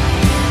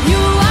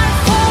 You are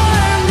for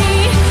me,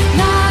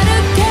 not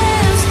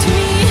against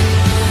me.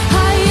 I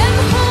am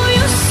who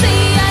you say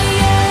I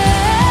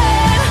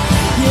am.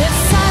 Yes,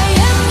 I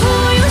am who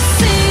you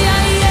say I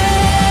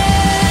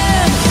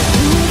am.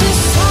 The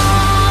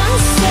song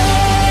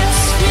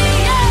sets me,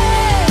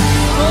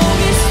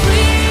 oh, it's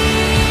free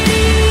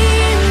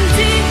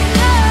indeed.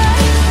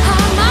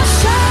 I'm a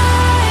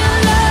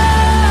child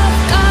of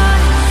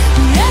God.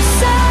 Yes,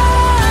 I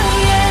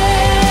am.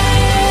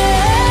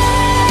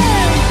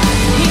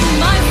 In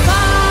my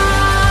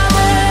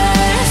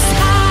Father's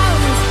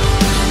house,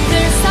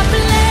 there's a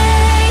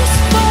place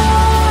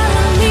for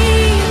me.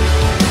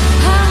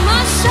 I'm a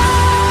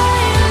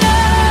child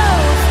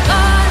of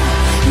God.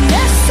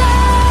 Yes, I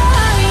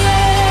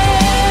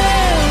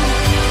am.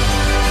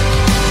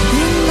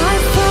 In my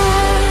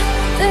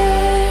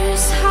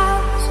Father's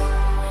house,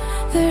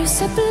 there's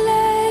a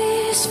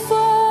place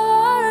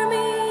for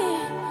me.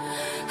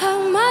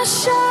 I'm a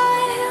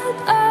child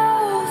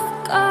of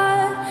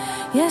God.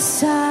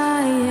 Yes, I am.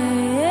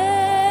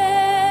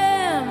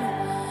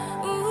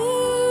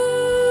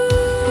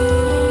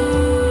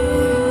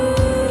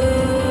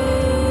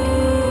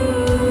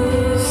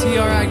 See,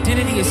 our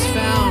identity is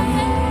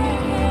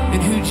found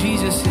in who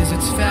Jesus is.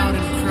 It's found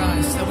in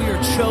Christ. That we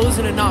are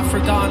chosen and not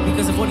forgotten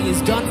because of what He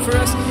has done for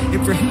us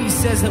and for who He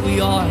says that we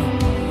are.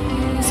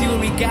 See, when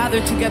we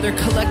gather together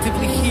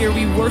collectively here,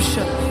 we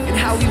worship. And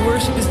how we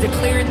worship is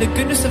declaring the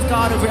goodness of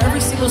God over every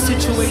single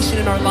situation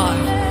in our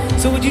life.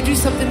 So would you do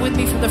something with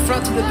me from the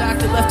front to the back,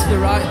 the left to the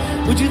right?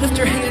 Would you lift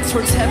your hands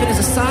towards heaven as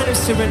a sign of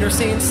surrender,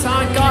 saying,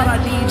 "Son, God, I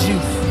need you,"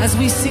 as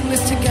we sing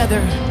this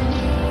together. I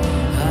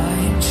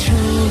am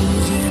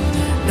chosen,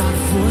 not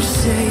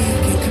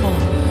forsaken. Come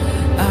on.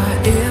 I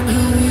am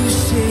who you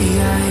say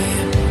I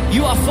am.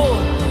 You are for.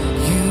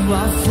 You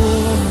are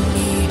for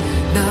me,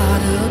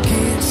 not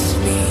against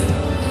me.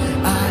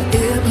 I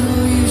am who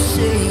you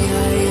say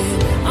I am.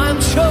 I'm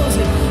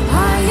chosen. I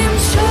am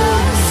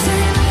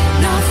chosen,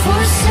 not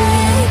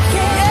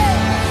forsaken.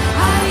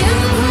 I am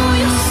who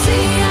you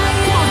say I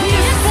am. He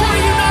is for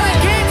you, not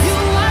against. You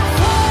are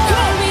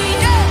for me,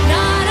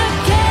 not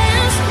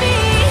against me.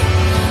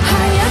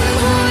 I am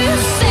who you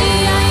say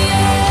I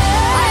am.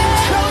 I am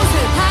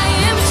chosen. I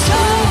am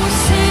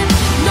chosen,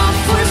 not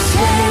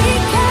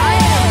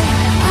forsaken.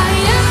 I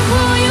am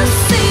who you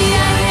say I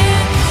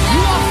am.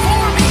 You are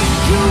for me.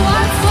 You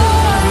are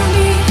for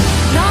me,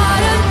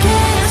 not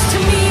against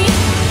me.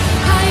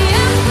 I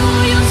am who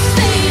you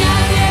say I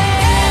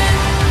am.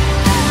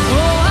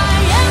 Oh, I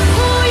am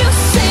who you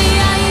say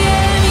I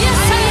am.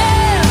 Yes, I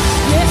am.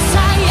 Yes, I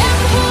am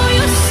who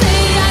you say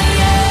I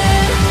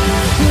am.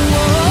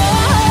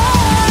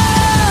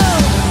 Whoa,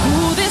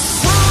 this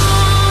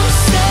song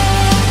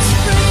sets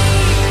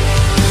free.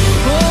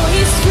 Oh,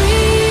 He's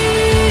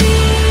free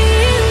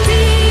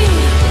indeed.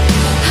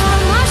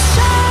 I'm a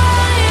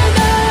child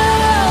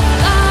of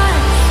God.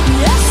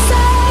 Yes, I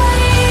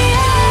am.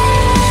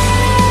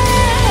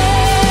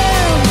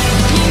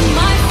 In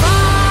my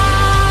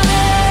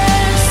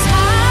Father's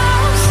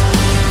house,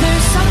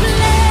 there's a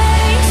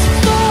place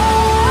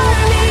for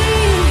me.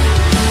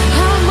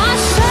 I'm a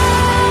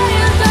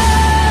child of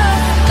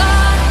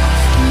God.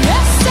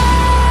 Yes, I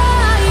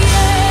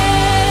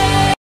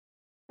am.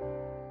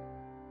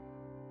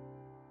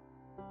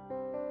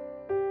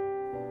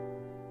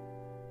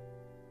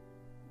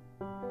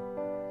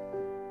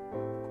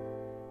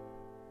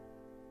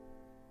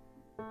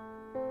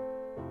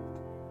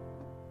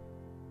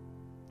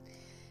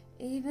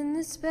 Even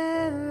the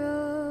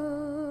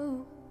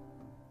sparrow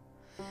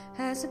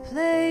has a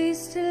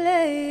place to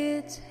lay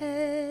its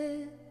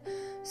head.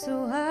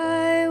 So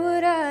why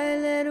would I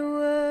let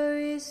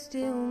worry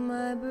steal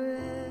my breath?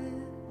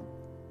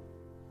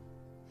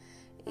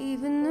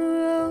 Even the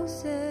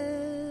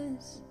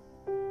roses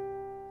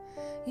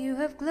you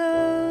have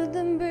clothed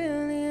them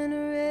brilliant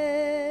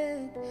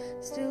red,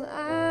 still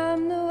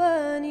I'm the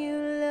one you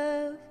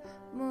love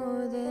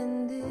more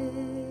than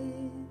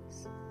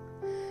this.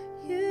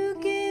 You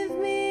give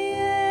me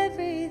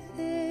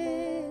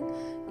everything,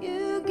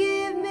 you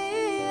give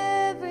me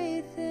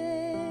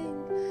everything,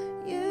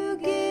 you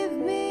give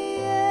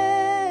me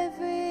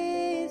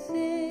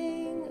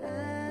everything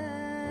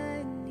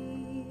I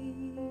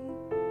need.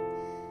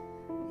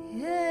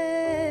 Yeah.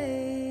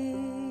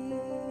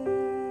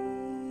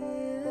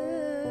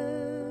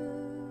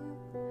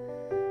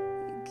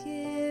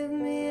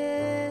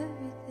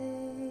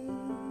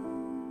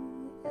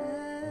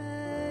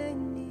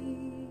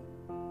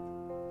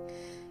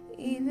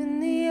 Even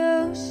the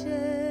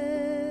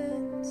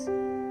oceans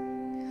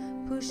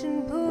push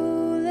and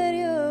pull at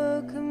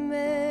your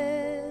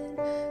command,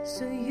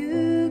 so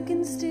you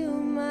can still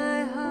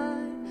my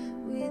heart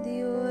with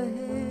your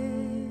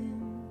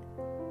hand.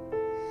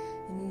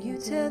 And you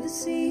tell the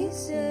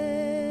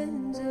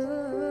seasons,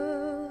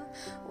 oh,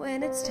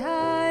 when it's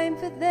time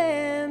for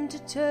them to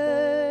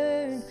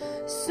turn,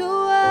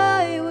 so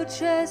I will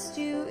trust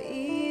you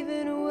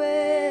even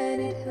when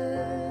it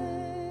hurts.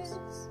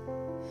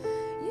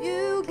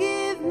 You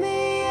give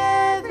me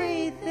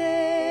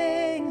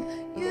everything,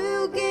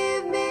 you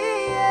give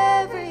me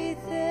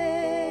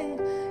everything,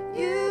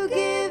 you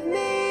give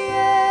me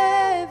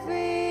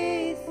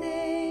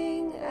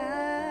everything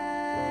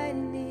I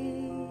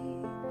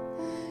need.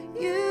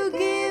 You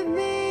give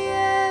me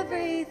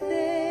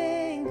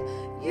everything,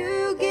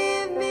 you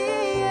give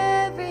me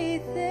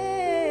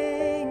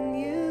everything,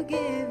 you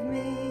give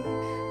me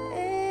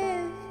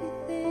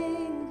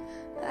everything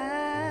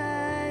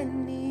I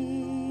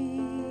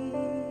need.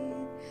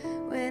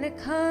 When I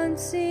can't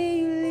see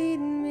you lead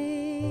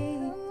me,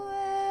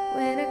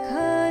 when I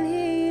can't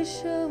hear you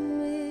show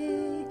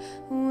me,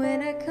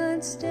 when I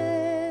can't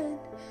stand,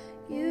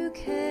 you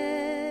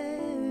carry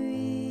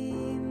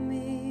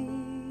me.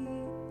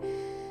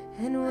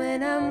 And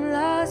when I'm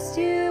lost,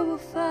 you will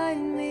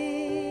find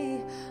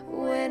me.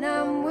 When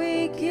I'm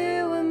weak,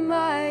 you are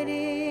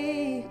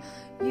mighty.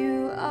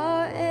 You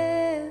are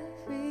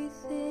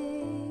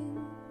everything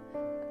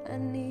I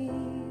need.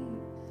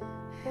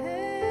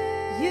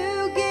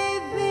 You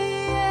give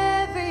me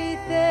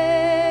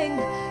everything,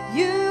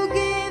 you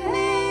give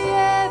me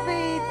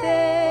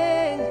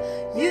everything,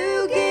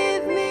 you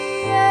give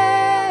me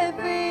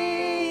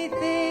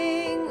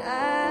everything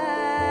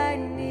I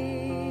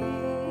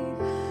need.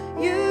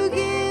 You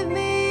give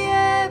me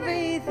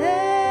everything,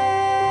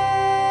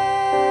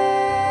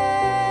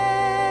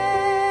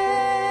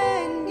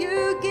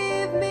 you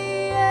give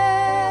me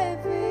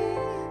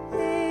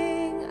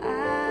everything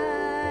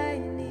I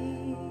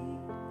need.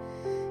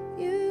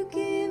 You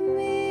give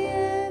me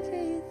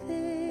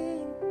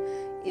everything,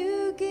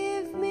 you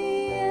give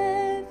me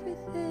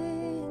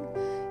everything,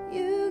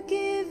 you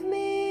give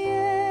me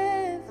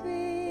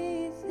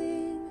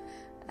everything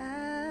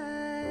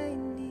I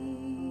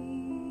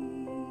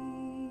need.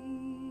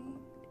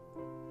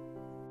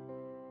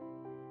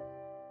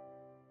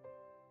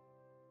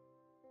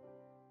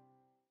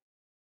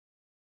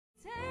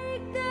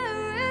 Take the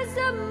rest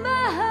of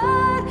my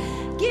heart,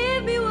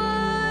 give me what I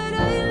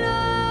love.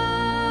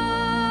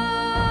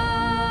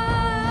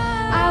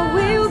 I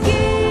will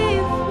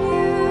give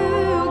you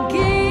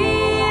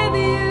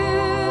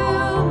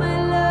my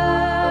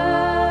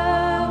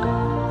love.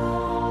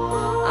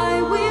 I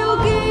will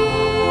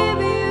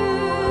give you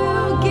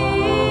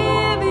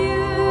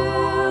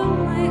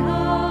my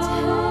heart,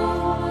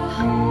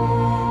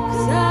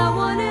 'cause I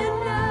wanna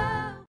know.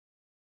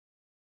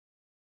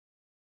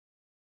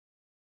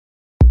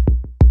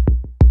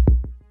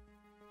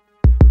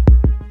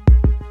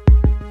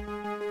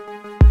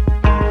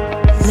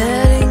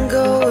 Letting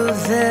go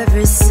of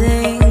every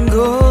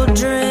single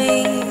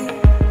dream,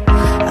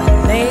 I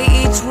lay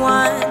each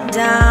one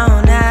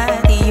down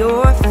at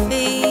your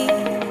feet.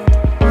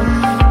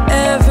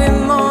 Every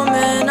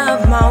moment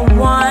of my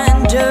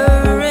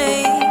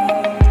wandering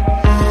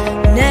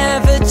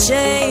never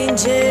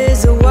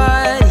changes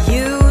what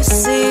you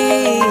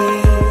see.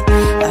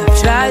 I've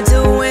tried to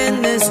win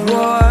this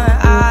war,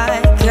 I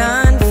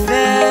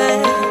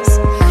confess.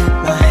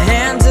 My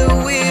hands are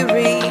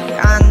weary,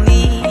 I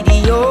need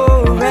your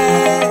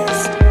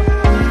rest.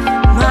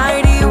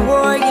 Mighty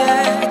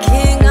warrior,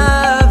 king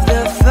of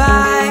the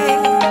fight.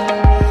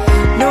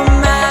 No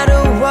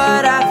matter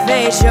what I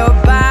face, you're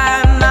by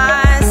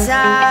my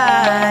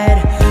side.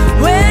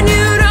 When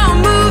you don't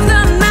move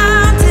the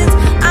mountains,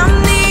 I'm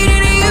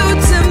needing you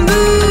to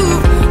move.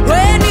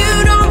 When you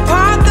don't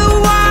part the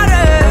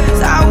waters,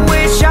 I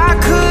wish I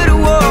could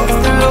walk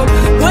through.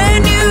 When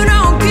you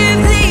don't give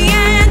the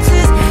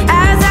answers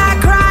as I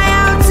cry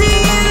out to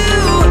you,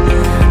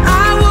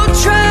 I will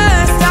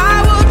trust, I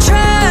will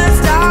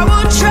trust, I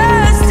will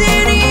trust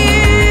in you.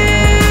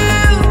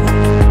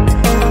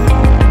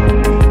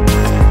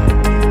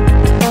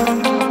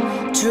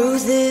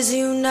 Truth is,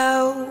 you know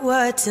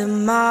what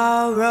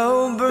tomorrow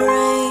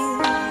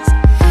brings.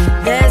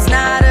 There's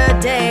not a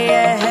day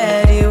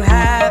ahead you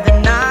have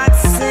not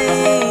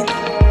seen.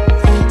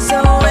 So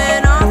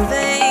in all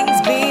things,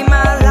 be my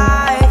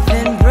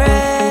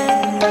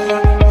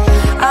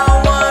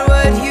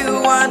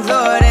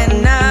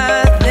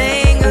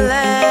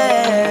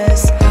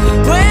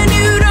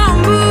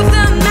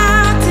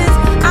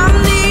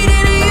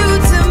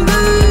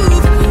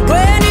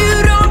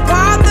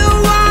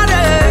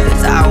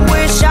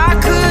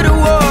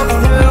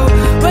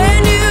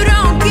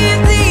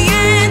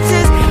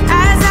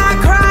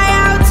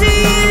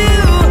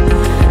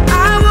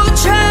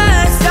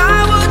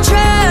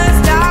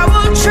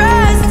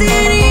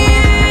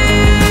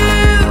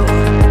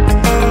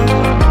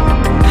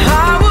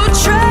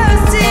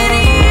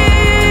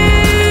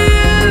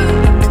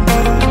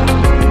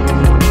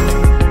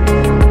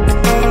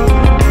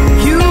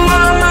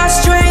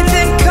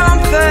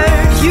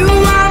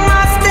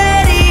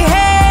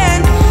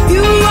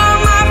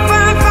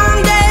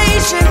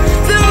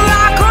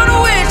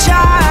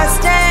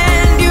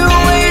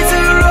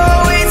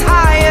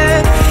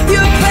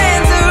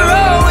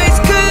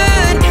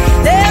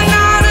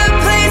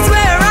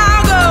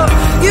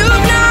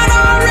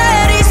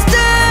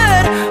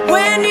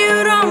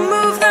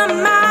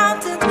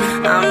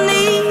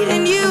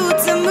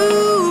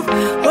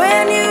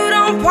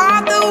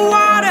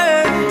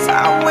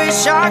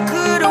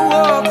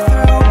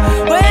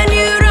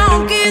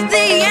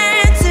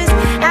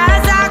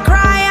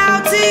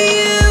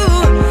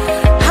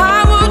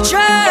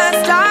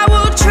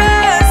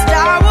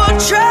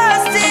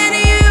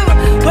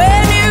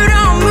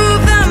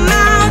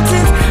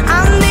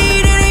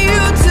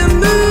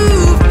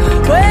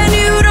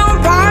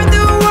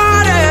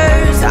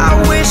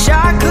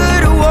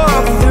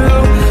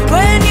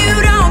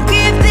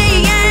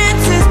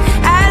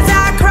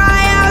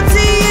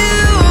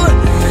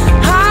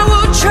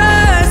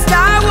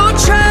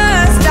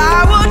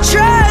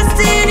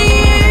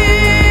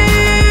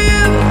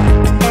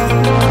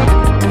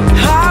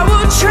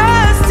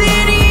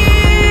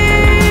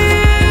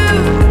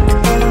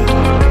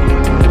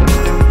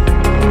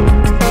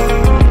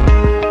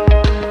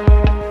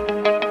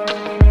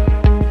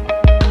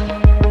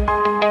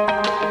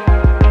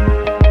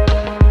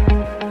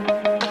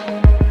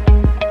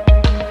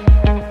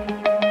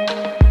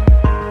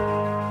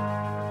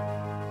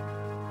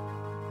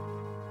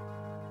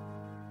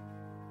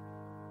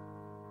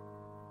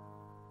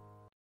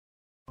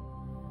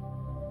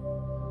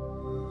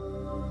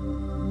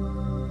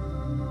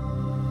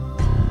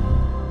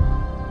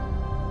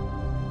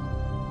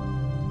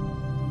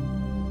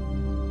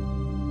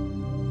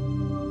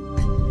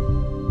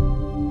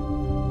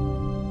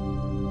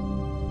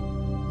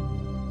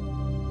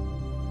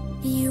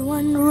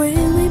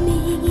unreal me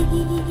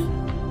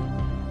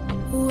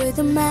with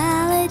a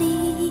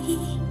melody.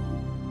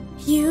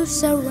 You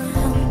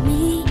surround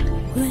me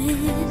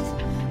with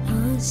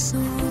a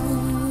song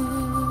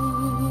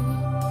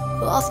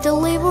of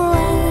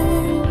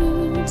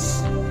deliverance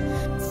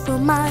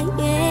from my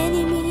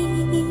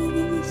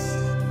enemies,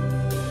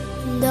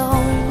 and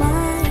all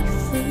my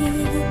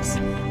fears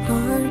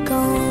are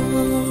gone.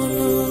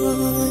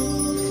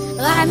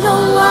 I no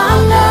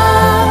longer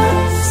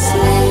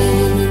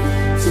slave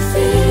to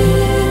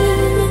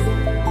fear.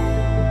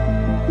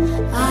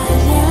 I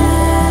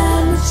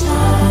am a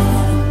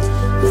child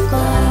of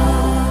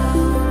God.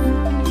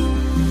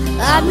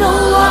 I'm no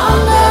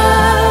longer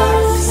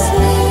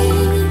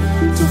slave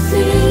to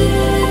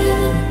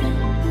fear.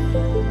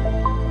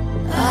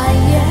 I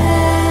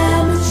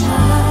am a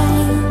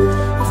child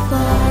of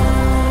God.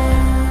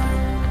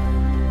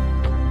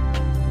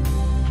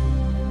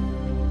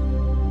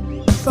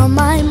 From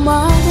my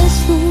mother's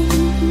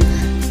womb,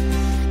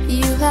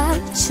 you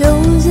have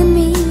chosen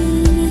me.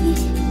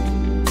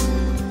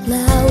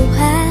 Love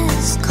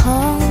has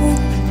called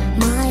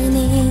my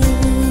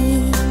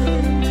name.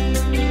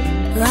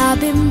 I've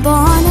been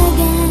born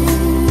again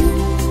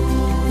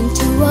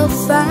into a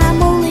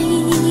family.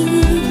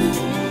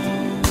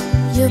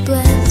 Your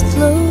breath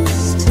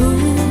flows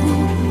through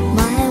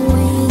my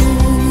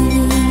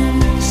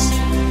wings.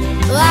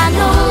 I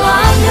no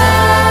longer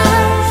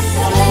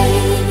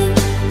slave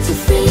to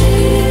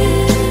fear.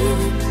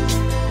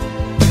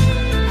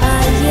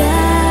 I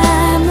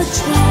am a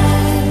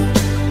child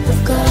of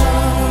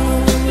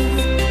God.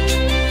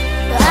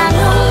 I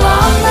no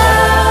longer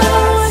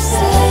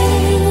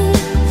slave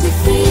to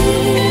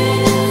fear.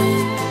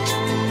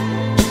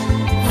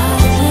 I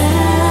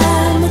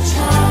am a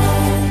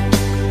child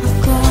of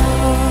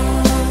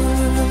God.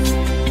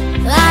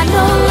 I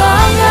no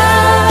longer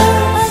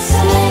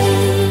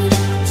slave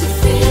to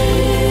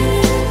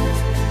fear.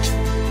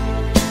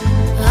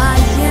 I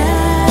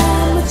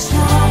am a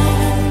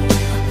child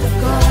of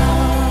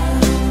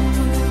God.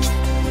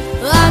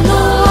 I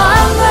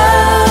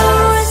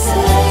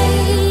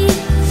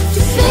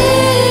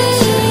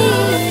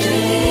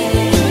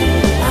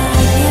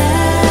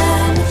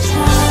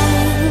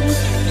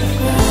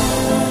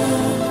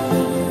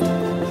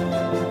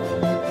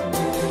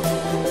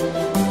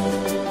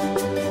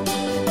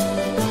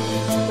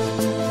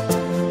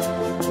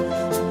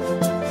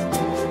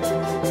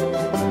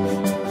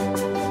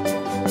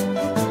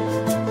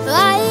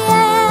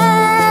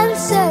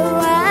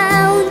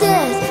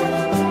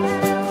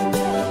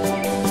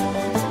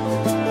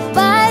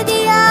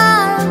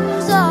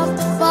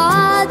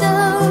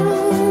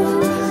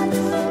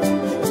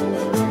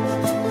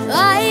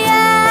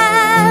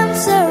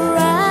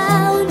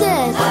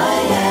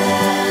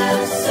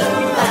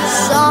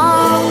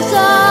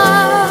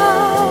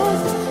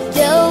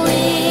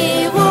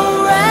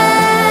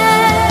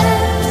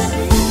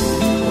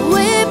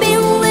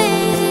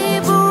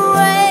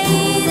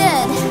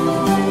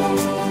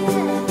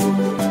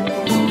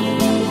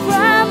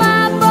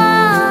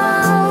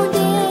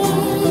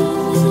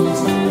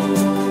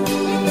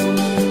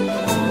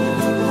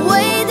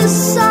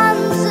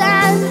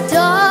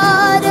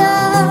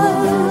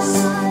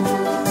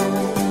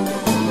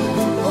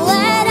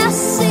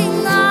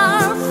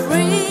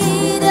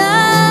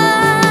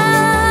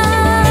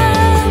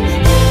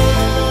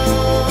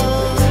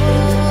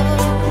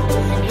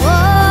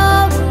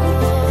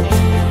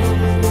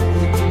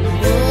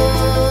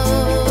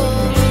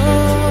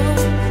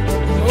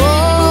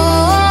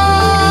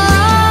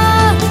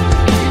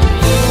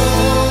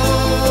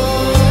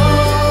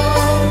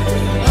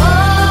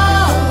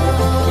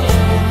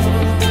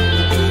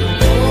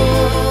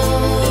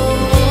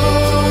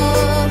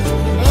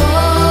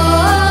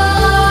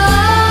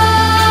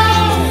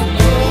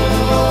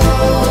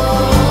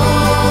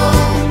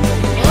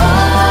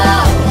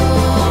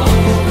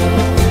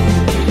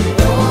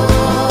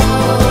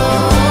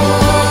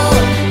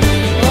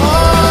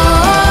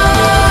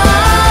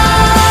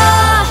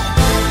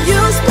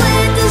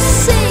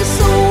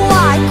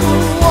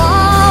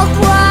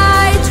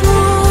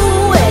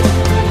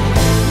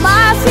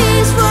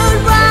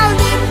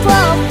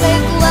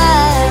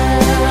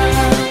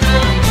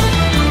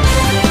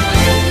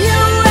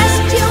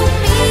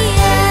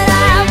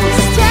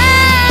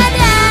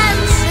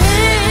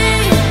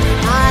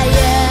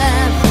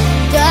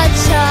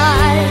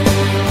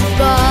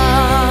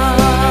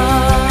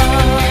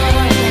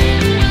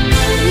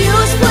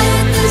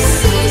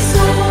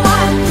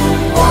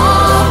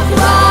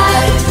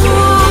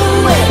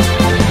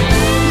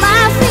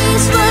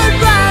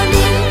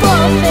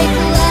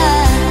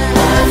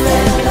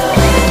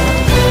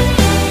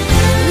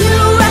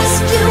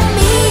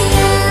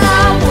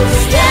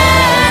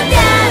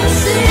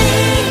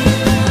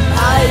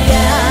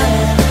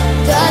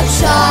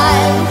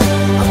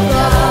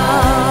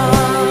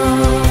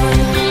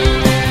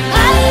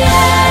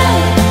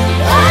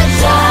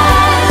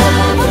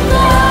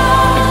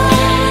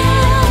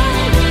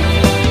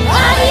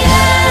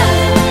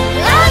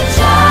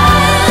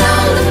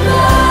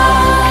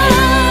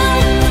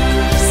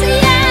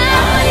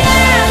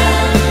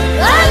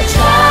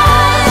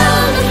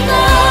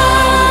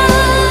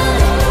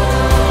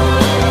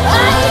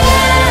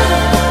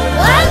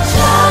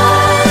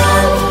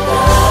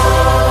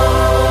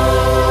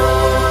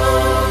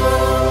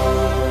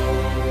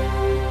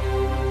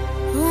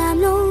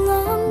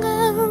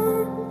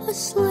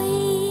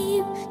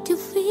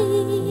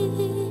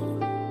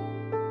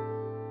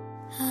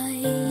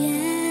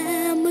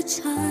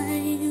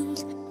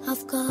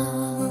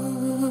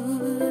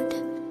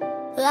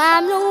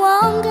I'm no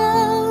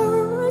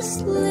longer a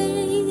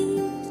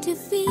slave to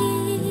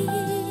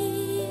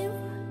fear.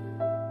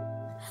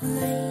 I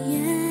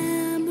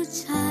am a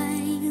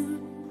child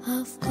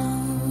of God.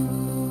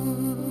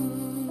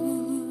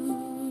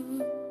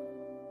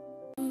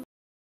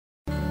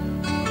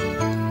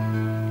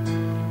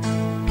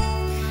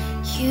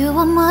 You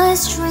are my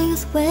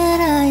strength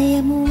when I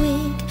am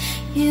weak.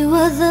 You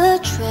are the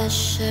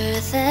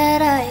treasure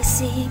that I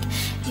seek.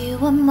 You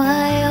are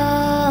my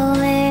all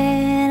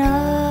in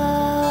all.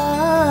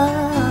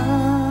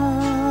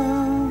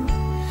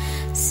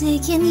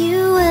 Seeking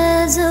you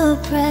as a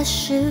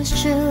precious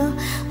jewel,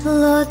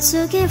 Lord,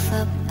 to give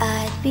up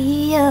I'd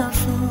be a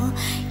fool.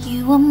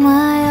 You are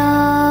my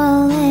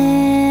all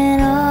in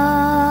all.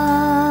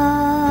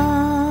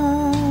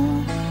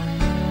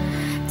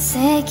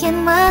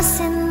 Taking my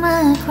sin,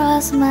 my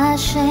cross, my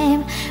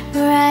shame,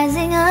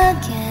 rising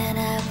again,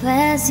 I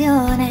bless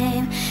your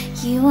name.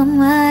 You are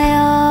my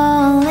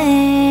all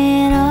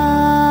in all.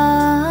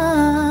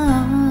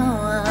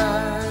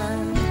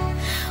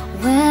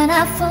 When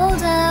I fall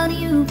down,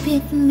 you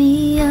pick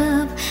me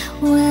up.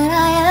 When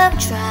I am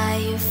dry,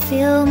 you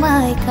fill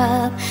my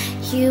cup.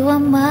 You are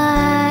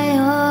my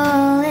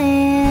all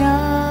in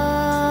all.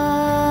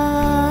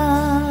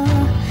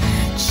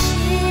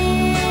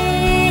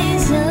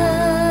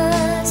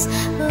 Jesus,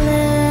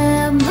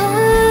 Lamb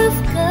of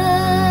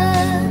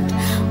God,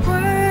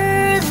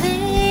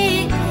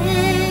 worthy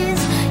is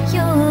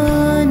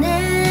your name.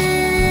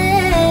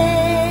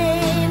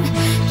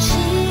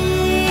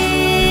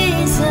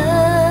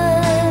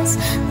 Jesus,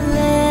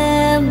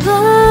 Lamb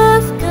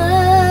of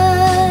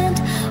God,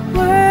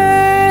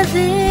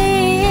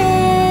 worthy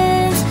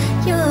is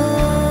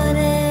your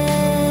name.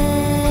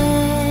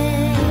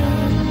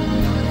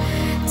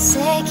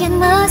 Taking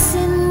my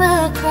sin,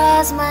 my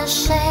cross, my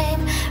shame,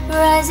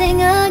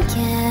 rising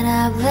again,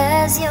 I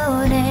bless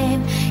your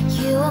name.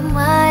 You are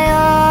my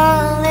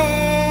all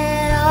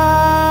in all.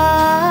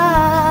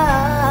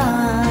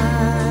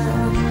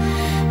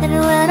 And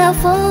when I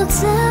fall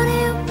down,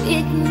 you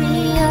pick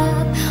me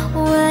up.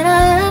 When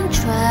I am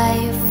dry,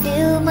 you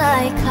fill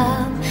my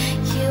cup.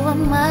 You are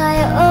my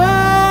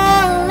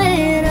all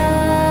in all.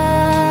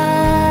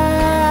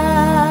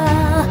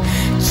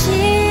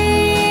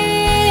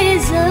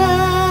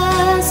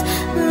 Jesus,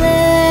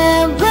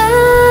 Lamb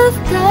of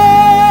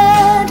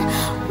God,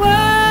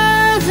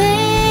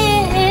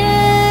 worthy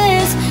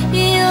is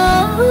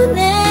your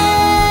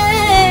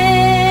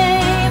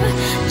name.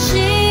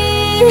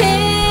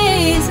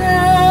 Jesus,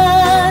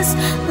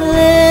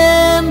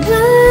 Lamb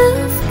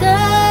of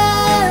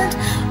God,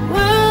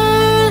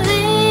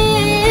 worthy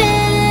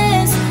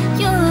is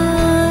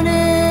your name.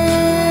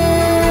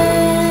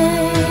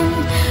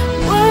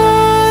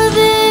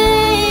 Worthy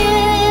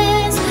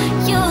is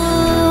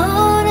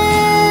your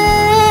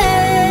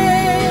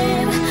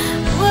name.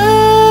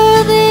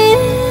 Worthy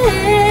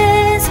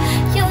is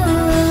your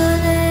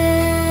name.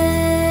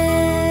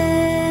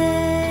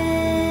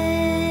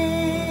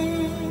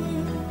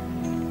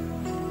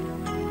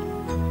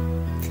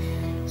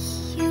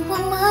 You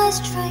are my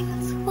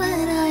strength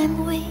when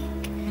I'm weak.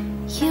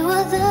 You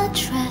are the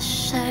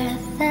treasure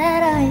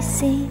that I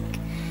seek.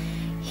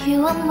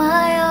 You are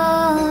my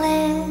all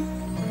in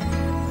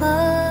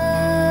all.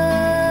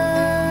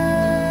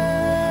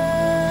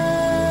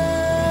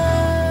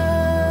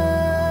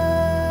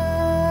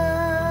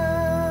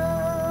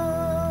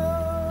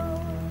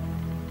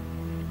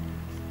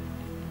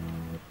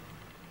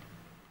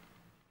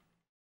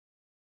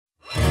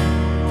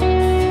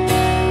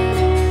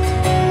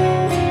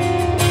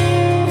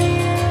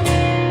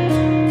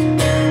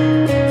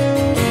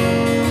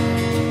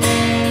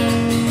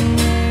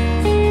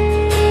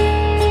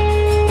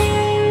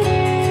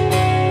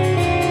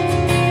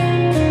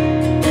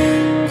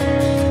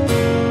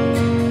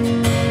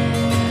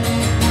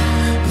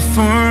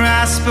 Before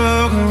I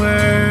spoke a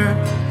word,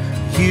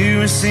 you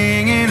were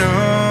singing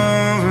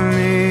over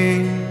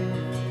me.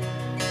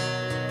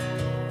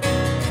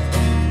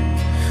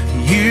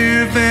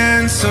 You've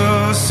been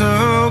so,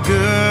 so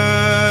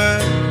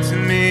good to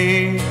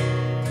me.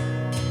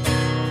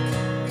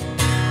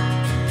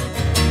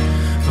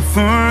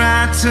 Before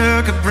I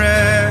took a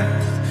breath,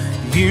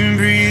 you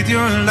breathed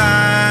your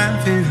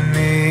life in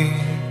me.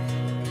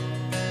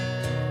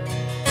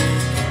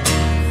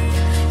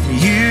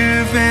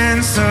 You've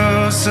been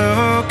so,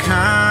 so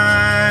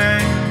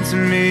kind to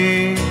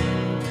me.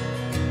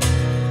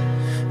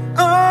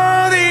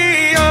 Oh,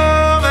 the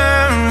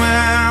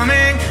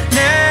overwhelming,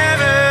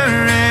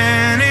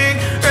 never-ending,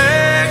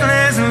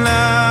 reckless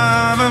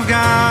love of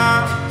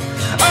God.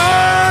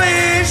 Oh,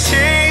 it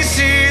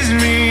chases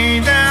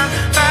me down,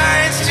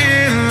 fights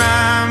till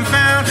I'm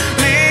found,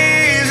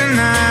 leaves the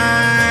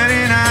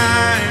 99.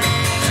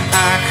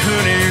 I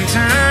couldn't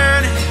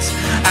turn it,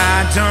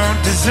 I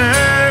don't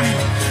deserve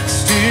it.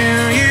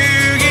 Still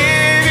you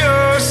give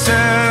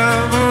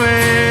yourself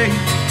away.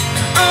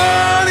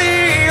 Oh,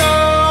 the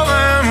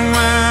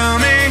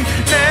overwhelming,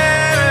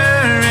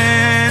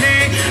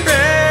 never-ending,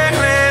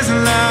 reckless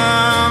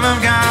love of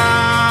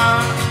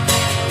God.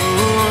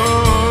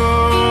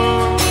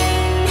 Oh.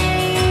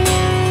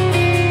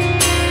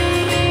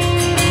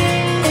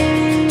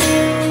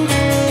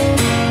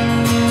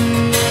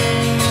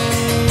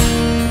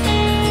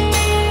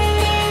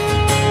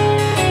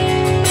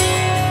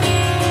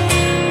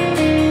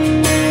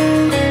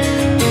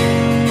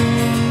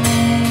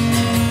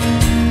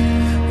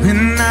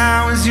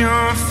 was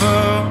your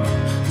foe,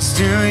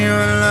 still your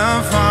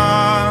love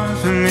fought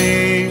for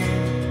me.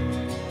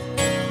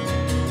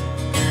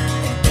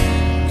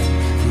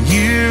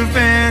 You've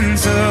been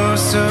so,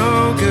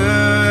 so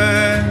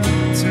good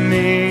to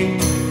me.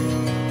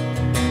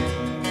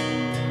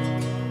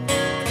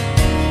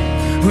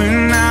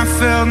 When I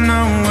felt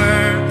no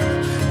worth,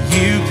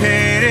 you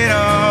paid it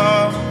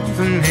all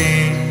for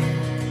me.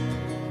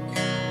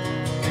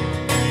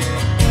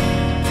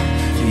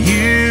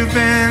 You've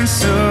been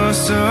so,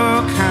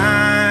 so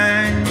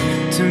kind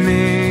to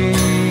me.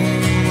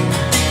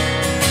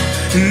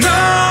 And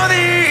all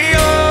the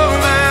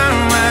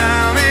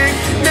overwhelming,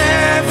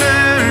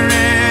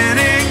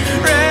 never-ending,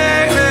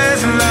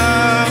 reckless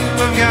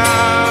love of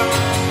God.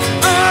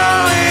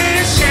 Oh,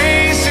 it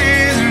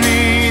chases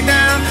me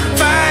down,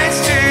 fights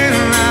till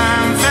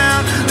I'm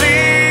found,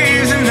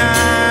 leaves a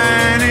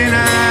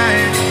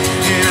 99,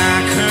 and I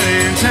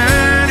couldn't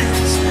turn it.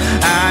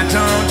 I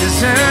don't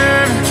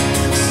deserve it.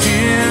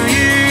 Still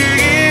you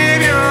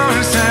give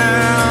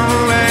yourself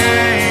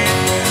away.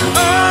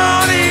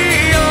 Oh, the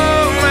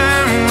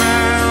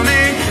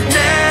overwhelming,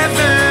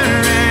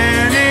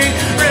 never-ending,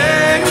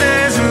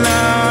 reckless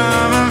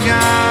love of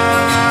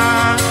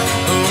God.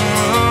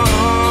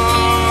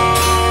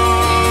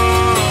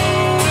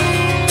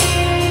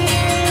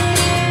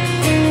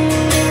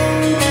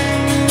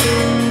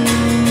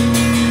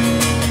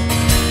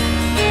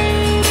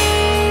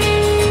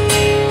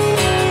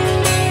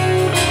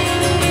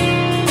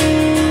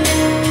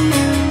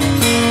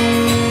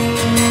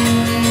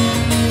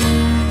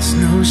 There's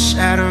no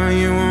shadow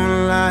you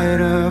won't light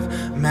up,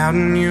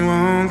 mountain you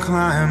won't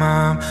climb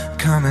up,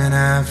 coming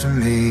after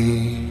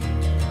me.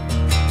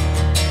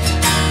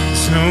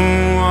 There's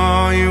no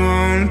wall you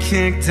won't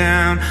kick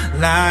down,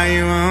 lie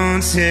you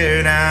won't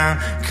tear down,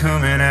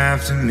 coming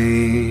after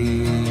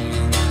me.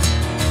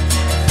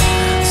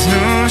 There's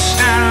no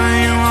shadow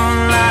you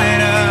won't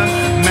light up,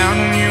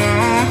 mountain you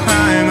won't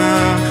climb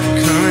up,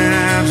 coming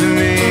after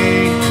me.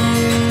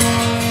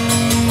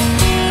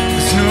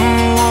 There's no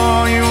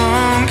wall you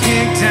won't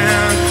kick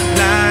down,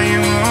 lie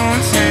you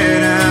won't tear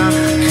down,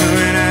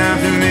 coming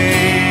after me.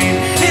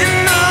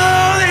 And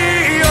all the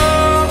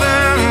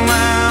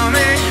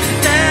overwhelming,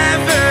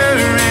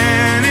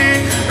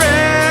 never-ending,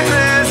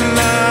 reckless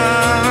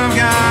love of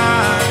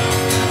God.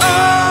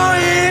 Oh,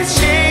 it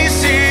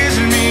chases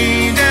me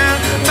down,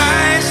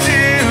 fights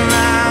till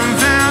I'm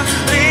found,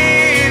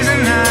 leaves a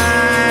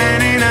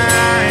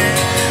 99,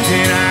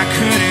 and I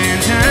couldn't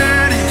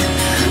turn it.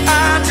 I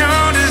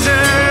don't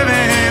deserve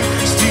it.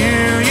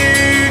 Still you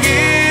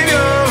give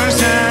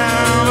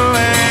yourself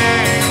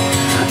away.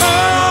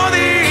 Oh,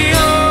 the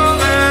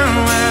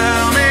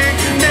overwhelming,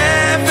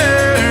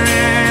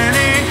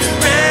 never-ending,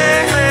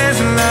 reckless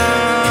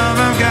love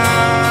of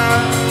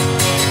God.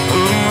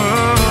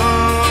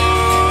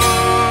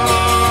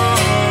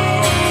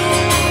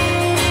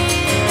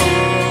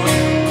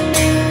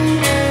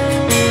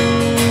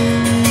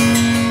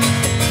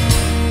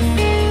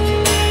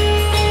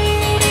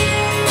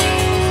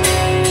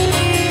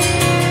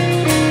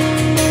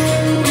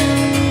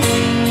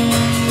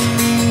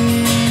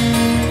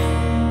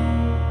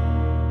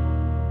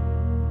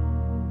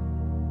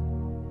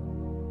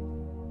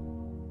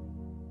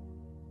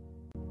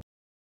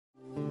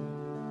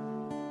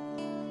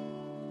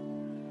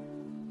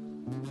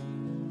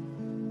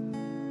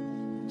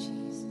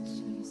 Jesus,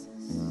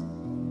 Jesus.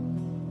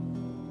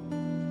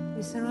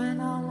 We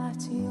surrender our life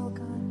to you,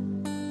 God.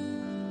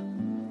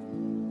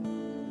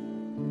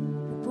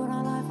 We put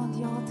our life on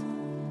the altar.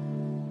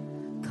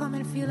 Come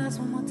and feel us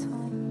one more time.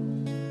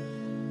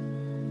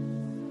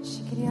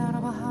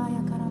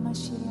 Shikiriarabahaya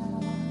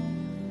karamashiriarabah.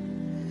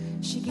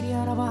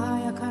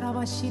 Shikiriarabahaya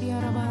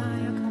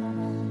karabashiriarabahaya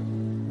karabah.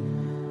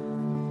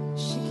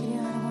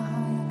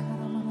 Shikiriarabahaya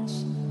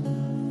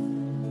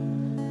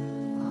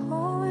karamashiriarabah.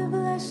 Oh, we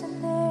bless your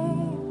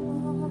name,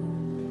 Lord.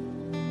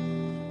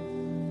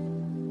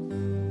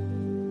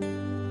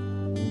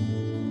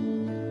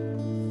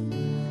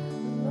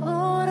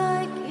 Lord, I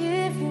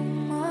give you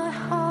my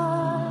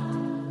heart.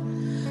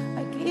 I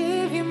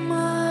give you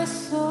my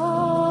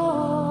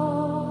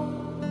soul.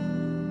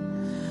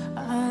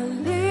 I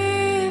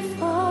live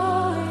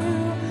for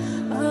you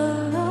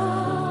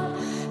alone.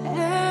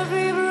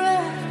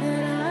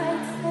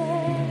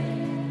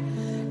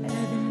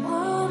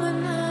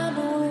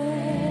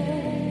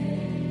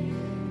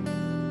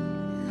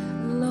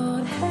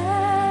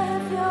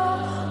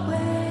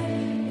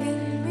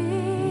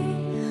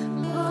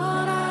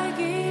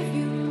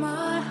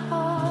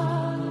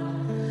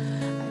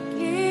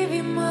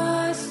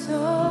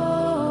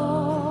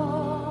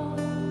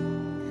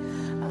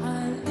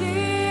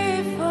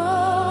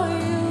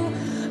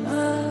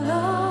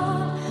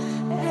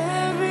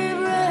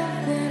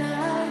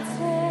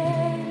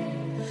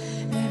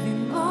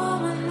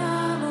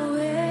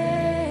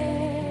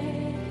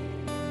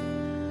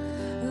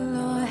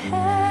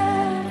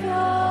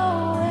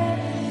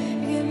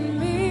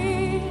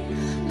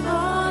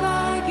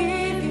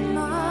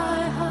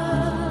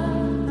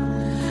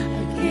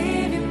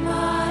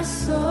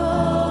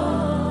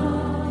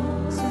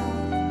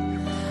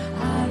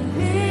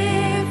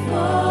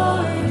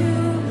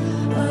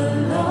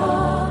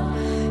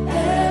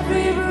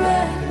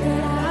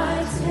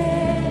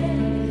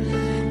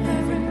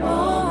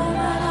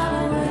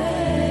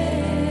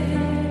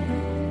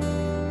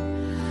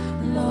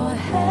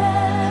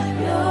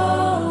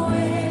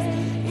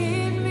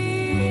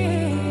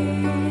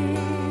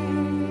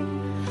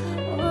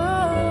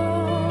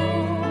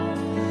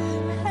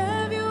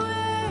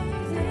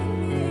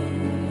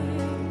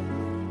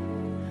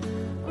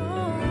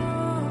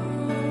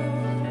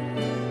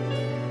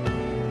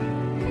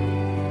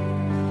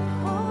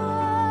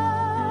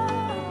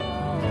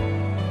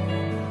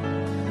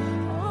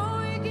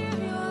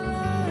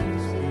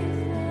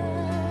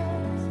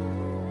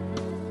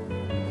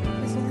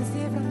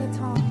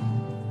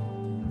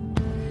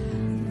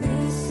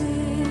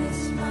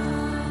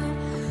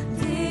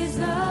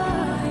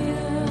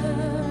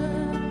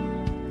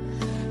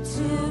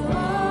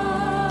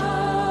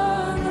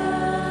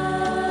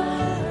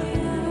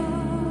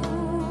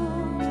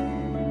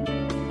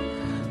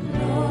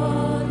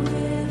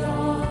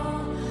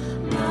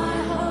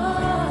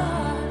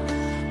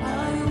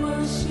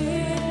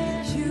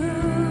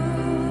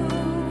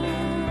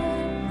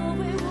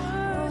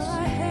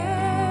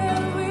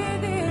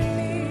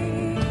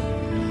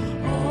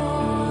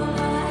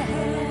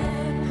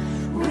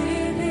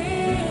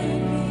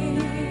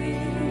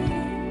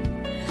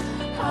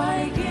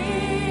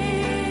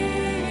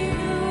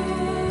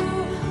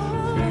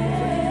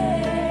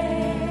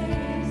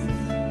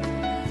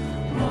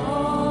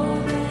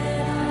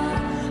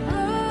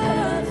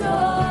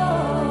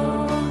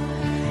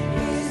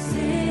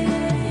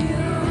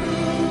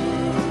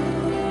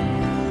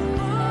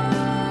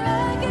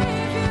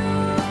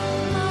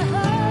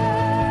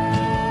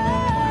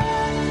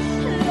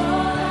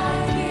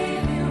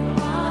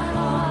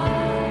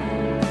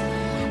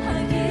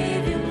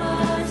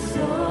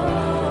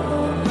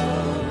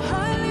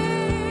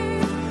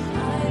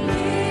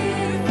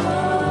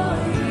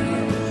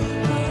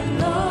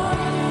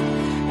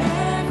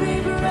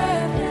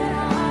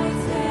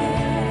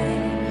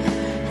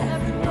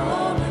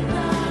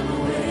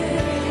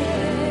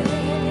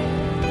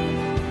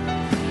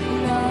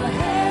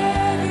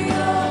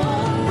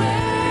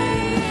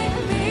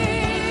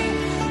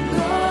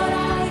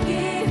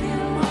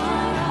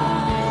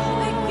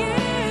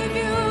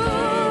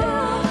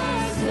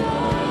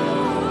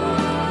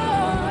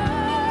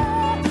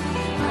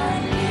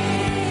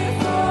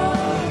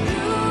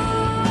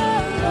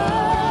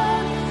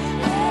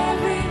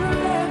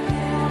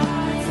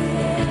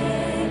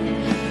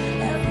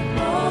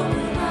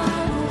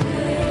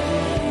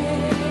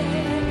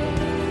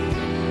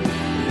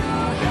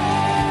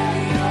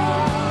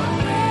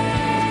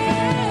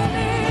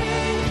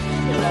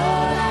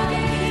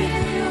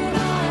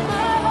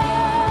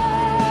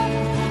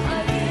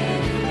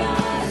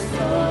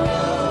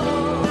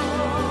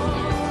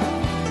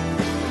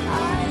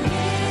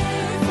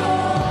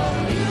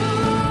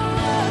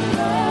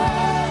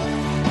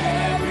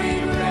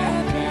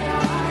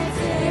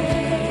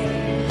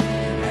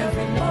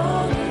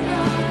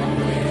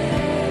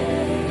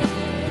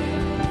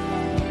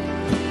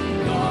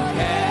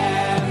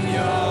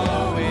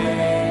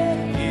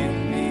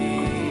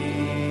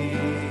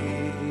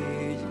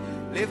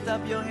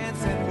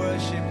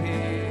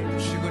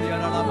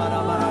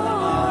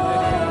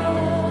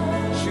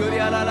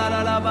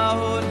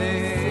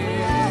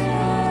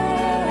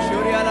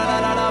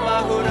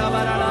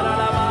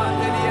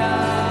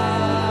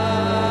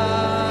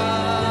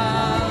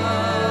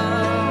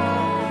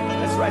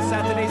 That's right,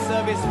 Saturday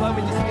service, why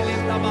we just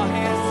lift up our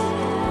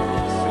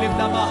hands, lift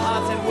up our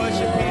hearts and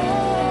worship Him.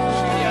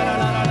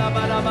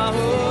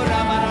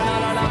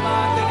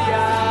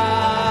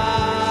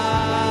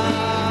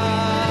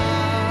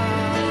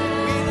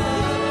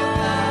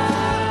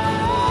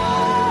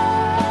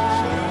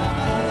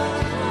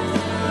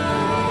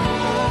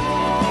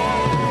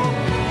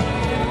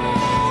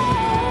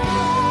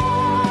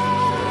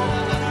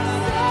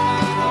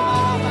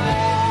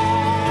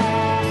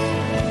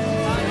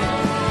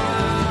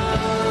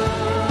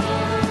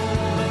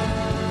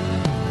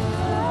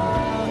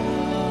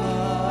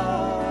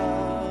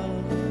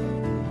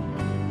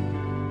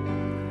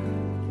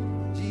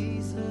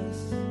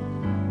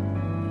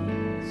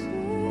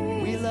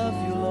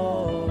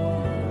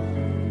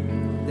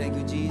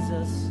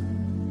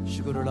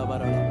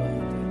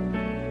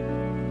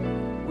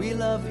 We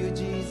love you,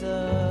 Jesus.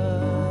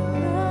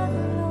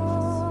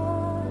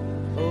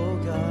 Oh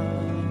God.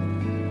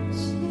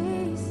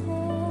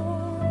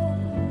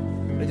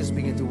 Let's just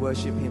begin to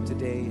worship Him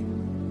today.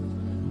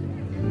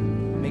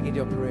 Make it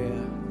your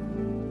prayer.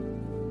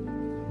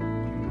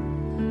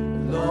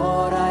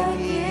 Lord, I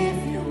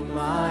give you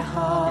my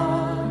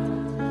heart.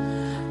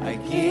 I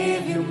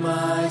give you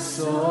my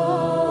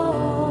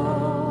soul.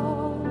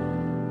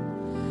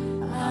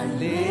 I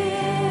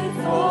live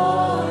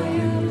for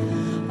you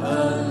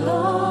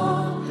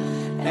alone.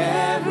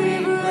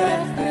 Every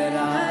breath that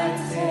I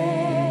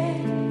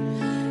take,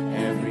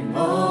 every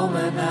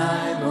moment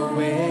I'm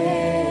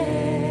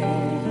awake.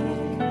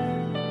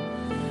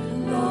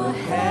 Lord,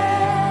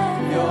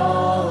 have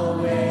your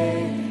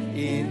way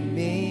in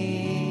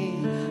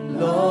me.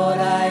 Lord,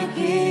 I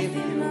give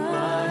you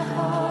my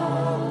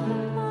heart.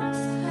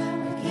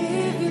 I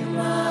give you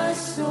my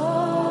soul.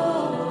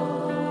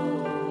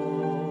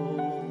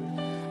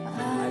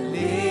 I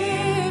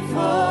live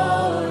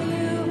for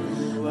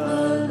you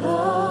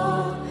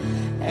alone.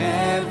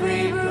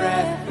 Every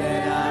breath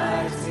that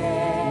I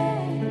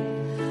take,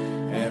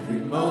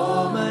 every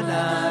moment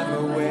I'm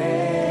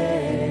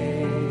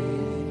awake.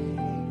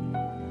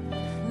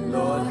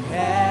 Lord,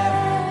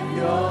 have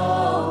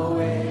your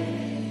way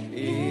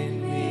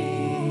in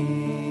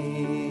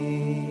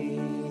me.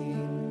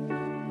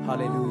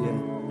 Hallelujah.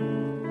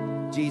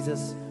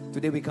 Jesus,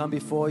 today we come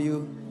before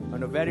you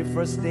on the very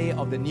first day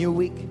of the new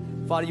week.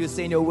 Father, you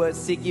say in your word,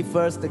 seek ye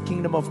first the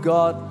kingdom of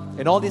God,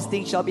 and all these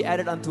things shall be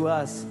added unto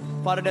us.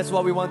 Father, that's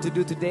what we want to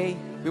do today.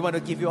 We want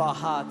to give you our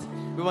heart.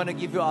 We want to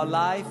give you our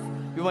life.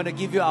 We want to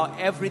give you our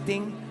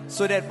everything,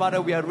 so that,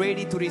 Father, we are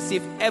ready to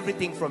receive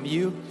everything from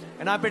you.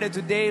 And I pray that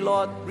today,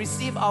 Lord,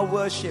 receive our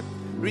worship,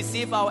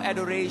 receive our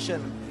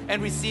adoration,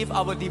 and receive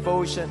our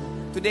devotion.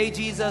 Today,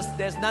 Jesus,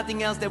 there's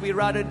nothing else that we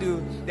rather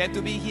do than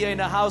to be here in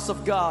the house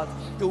of God,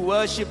 to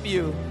worship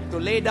you, to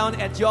lay down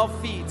at your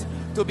feet,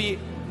 to be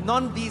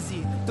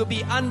non-busy, to be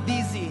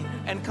unbusy,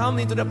 and come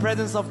into the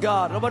presence of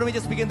God. Why don't we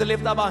just begin to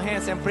lift up our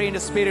hands and pray in the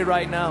Spirit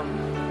right now?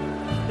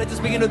 Let's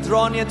just begin to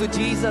draw near to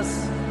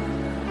Jesus.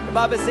 The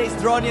Bible says,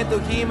 draw near to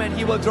Him and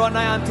He will draw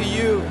nigh unto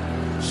you.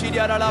 That's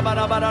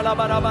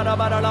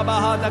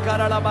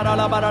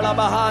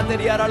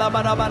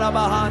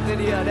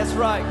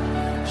right.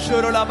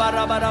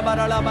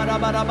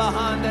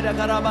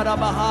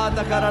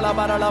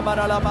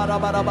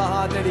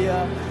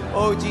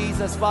 Oh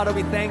Jesus, Father,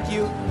 we thank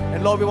you.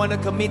 And Lord, we want to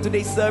commit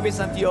today's service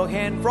unto your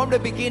hand, from the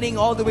beginning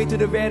all the way to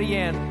the very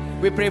end.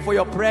 We pray for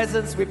your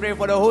presence. We pray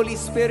for the Holy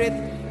Spirit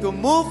to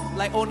move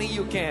like only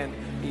you can.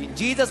 In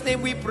Jesus'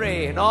 name we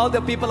pray. And all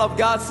the people of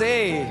God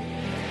say,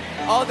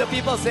 all the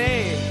people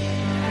say,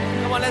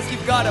 come on, let's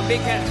give God a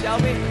big hand, shall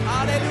we?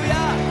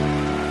 Hallelujah.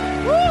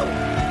 Woo!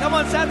 Come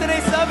on, Saturday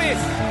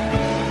service.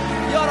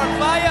 You're on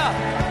fire.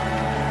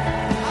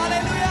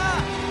 Hallelujah.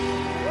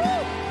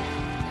 Woo!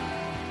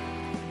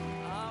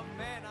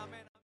 Amen,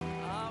 amen,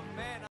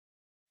 amen.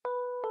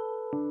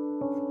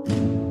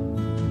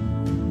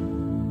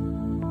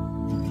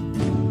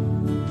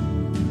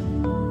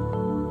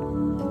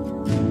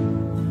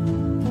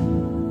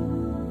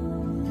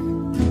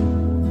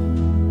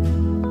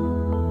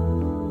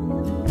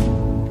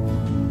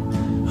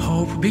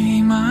 Hope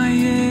be my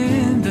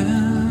anthem.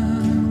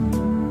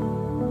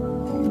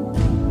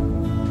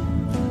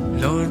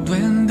 Lord,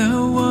 when the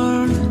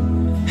world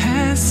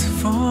has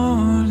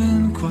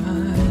fallen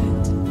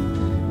quiet,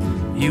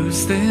 you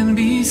stand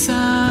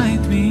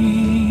beside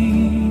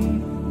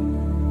me.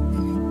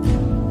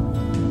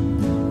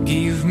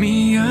 Give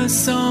me a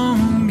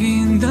song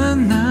in the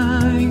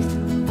night.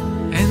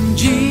 And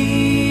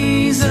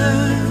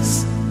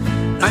Jesus,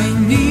 I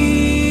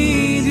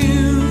need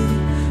you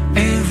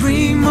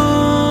every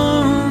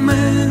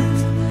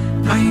moment.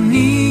 I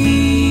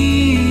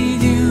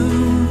need you.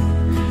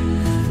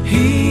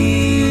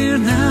 Hear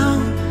now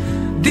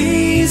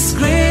this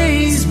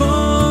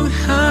graceful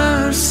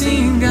heart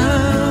sing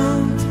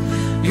out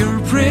your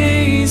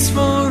praise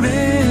forever.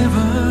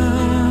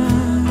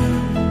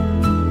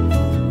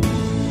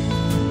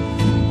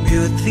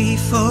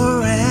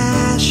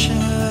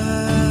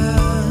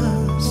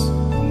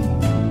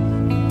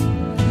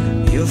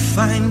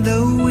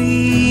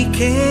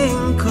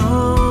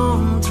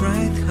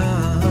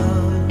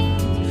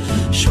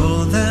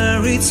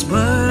 its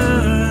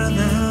burdens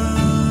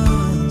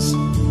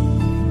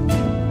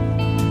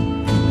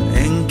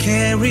and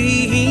carry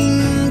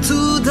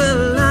into the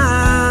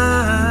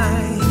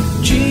light.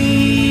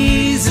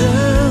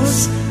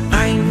 Jesus,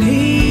 I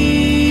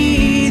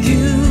need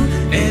you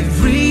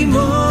every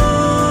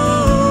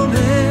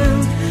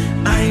moment.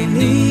 I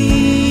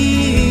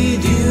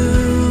need you.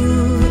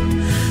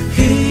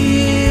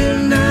 Hear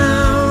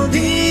now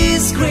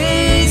this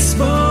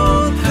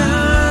graceful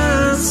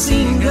heart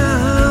sing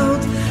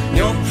out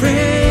your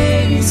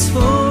praise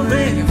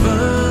forever.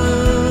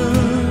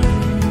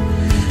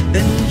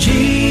 And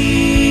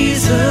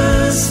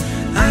Jesus,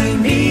 I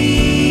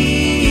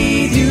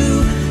need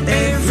you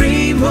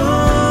every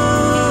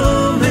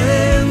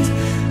moment.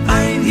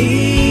 I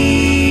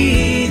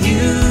need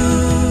you.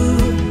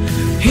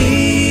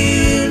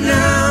 Hear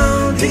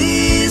now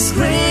this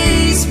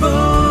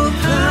graceful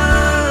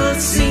heart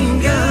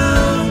sing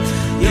out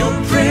your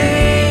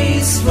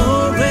praise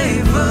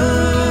forever.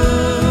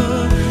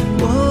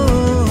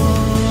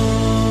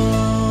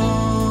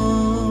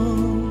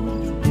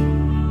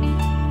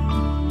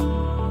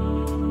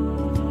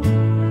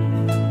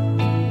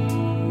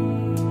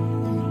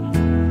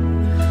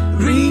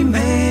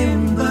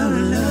 Remember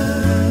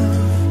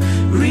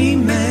love,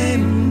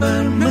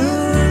 remember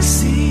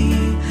mercy.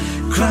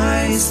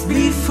 Christ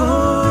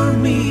before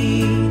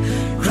me,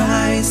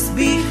 Christ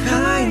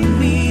behind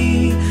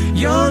me.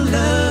 Your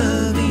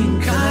loving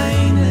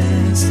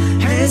kindness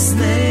has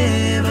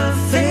never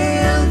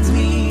failed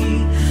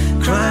me.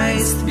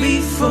 Christ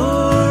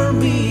before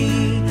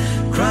me,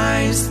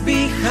 Christ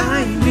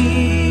behind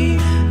me.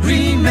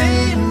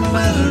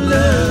 Remember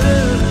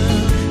love,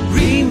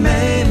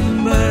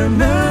 remember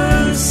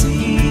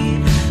mercy.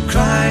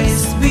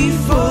 Christ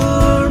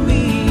before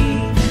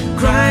me,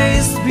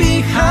 Christ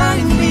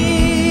behind me.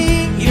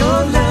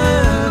 Your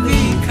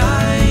loving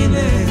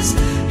kindness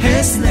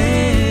has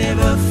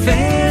never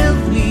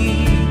failed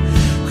me.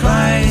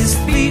 Christ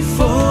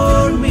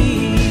before me,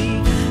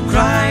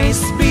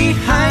 Christ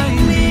behind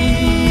me.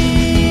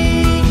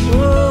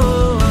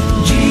 Oh,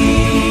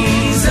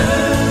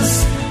 Jesus,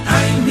 I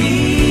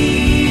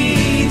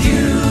need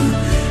you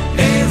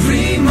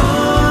every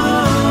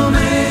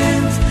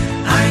moment.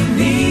 I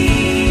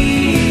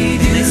need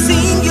you. And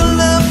sing your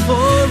love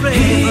forever.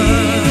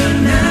 Here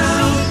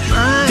now,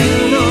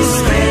 this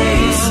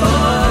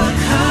graceful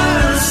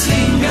heart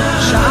sing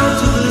out. Shout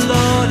to the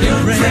Lord your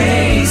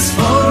praise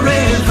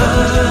forever.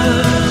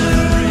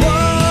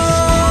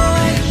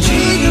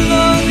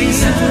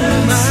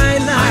 Jesus,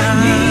 I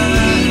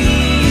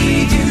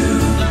need you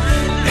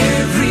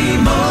every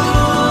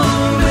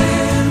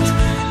moment.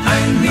 I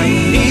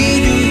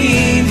need you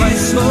in my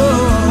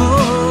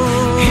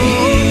soul.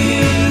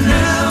 Here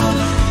now,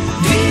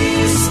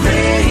 this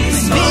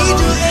graceful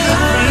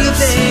heart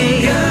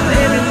sing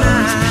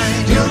out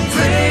your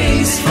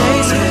praise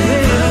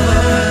forever.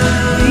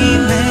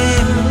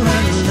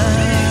 Remember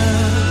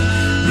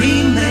love,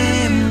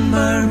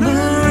 remember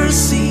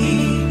mercy.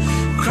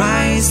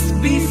 Christ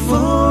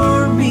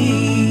before me,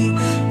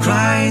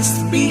 Christ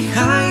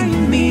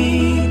behind me.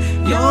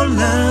 Your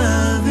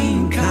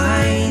loving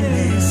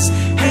kindness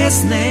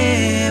has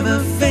never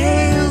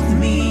failed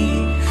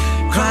me.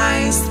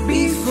 Christ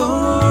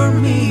before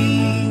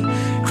me,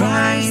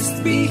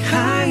 Christ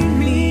behind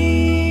me.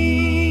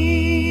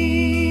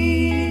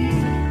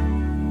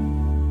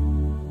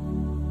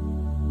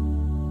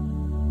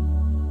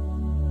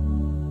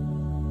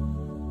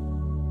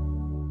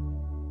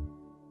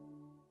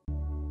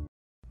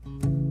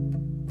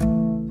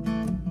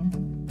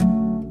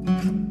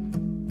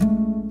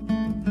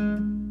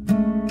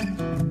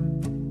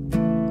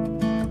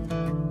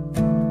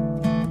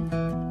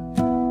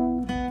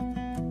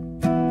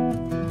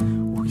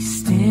 We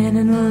stand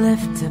and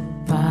lift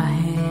up our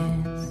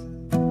hands,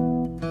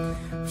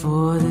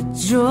 for the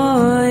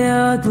joy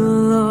of the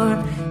Lord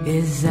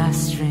is our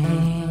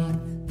strength.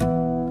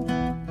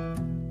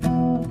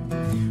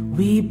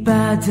 We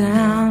bow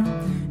down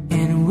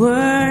and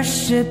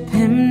worship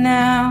Him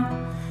now.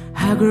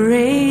 How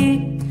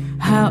great,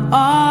 how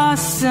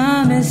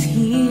awesome is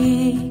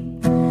He.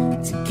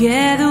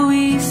 Together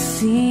we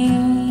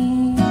sing.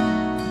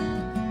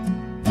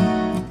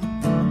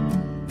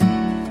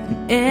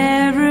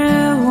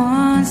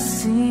 Everyone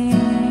sing.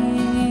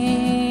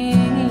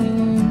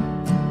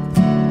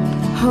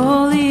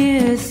 Holy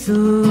is the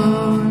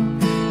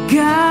Lord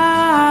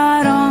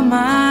God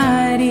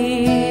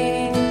Almighty.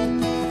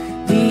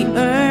 The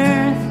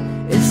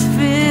earth is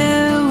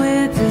filled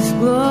with His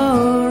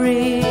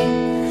glory.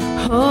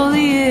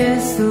 Holy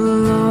is the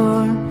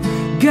Lord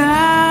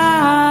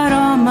God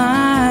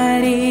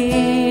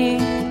Almighty.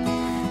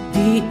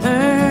 The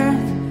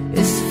earth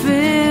is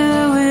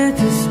filled with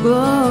His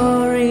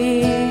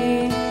glory.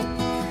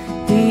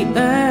 The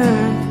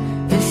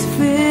earth is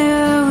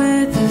filled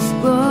with His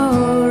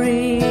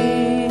glory.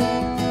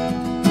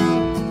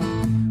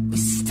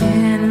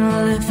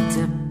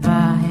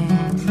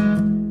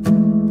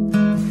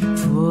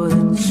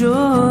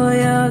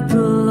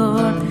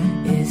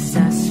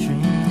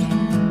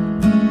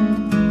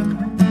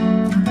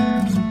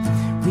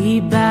 we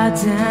bow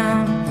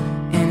down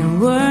and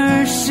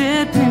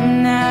worship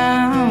Him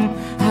now.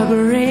 How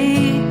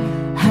great,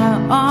 how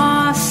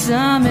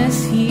awesome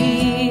is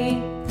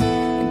He.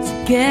 And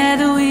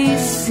together we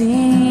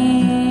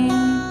sing.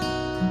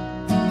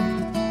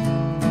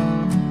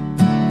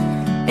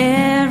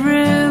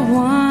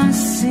 Everyone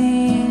sing.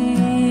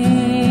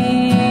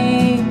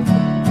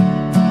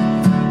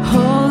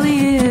 Holy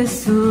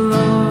is the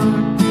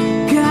Lord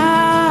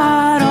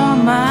God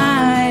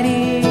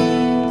Almighty.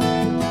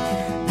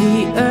 The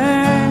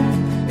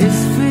earth is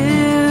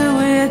filled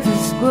with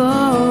His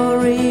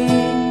glory.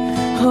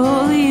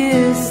 Holy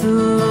is the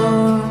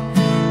Lord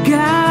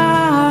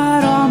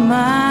God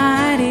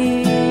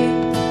Almighty.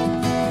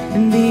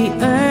 And the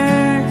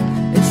earth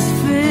is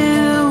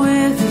filled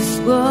with His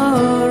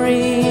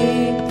glory.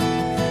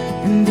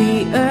 And the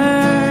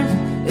earth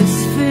is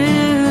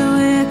filled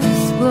with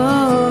His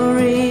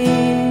glory.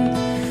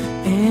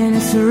 And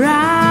it's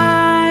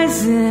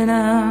rising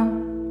up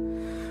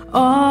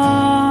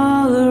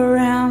all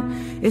around.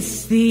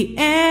 It's the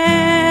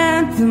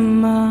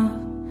anthem of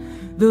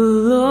the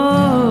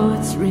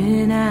Lord's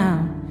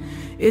renown.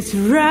 It's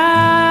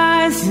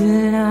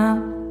rising up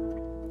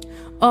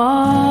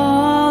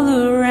all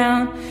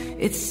around.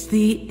 It's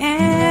the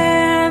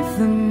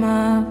anthem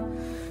of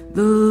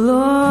the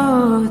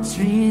Lord's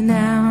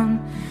renown.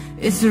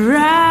 It's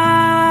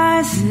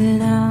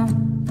rising up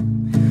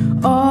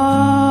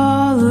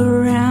all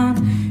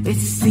around.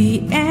 It's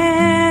the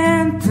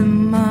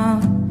anthem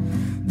of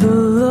the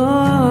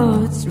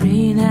Lord's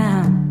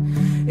renown.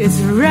 It's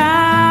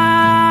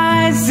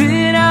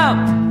rising up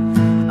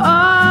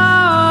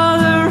all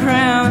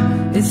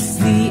around. It's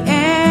the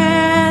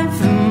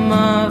anthem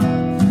of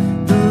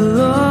the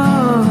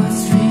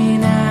Lord's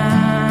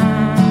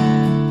renown.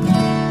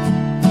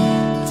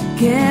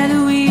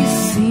 Together we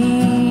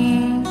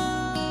sing.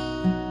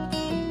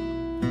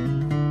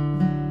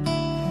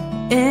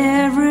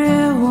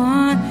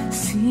 Everyone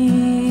sing.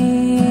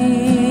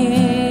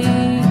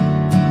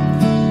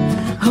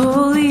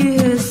 Holy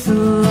is the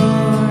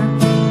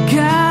Lord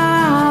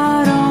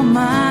God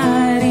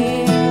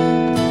Almighty.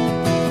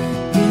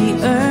 The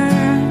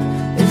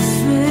earth is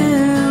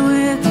filled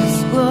with His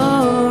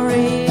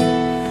glory.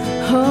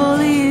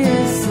 Holy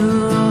is the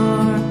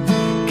Lord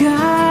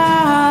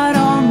God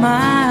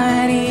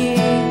Almighty.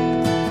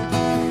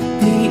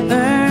 The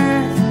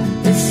earth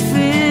is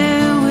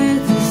filled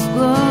with His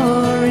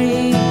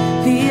glory.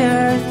 The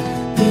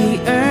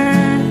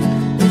earth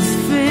is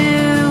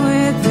filled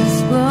with His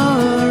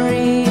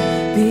glory.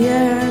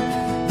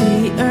 The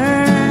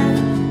earth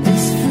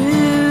is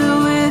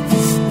filled with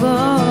His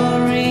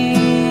glory.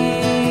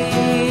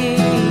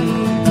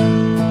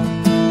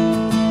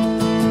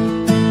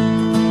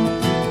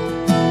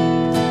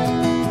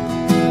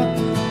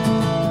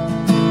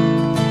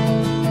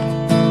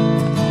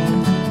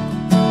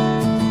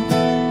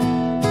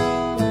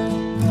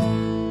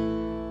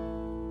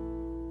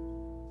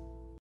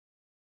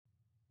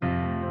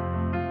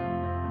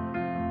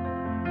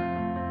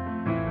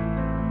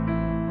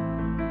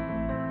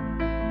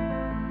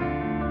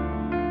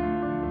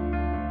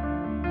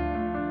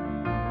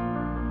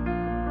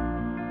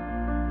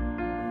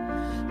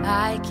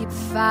 I keep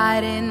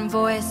fighting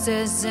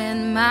voices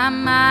in my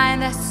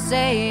mind that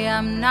say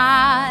I'm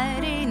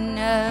not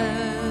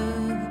enough.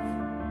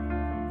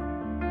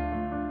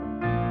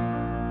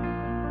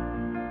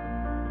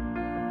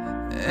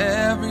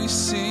 Every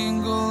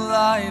single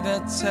lie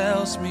that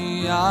tells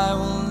me I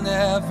will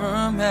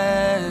never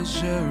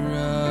measure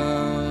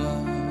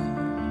up.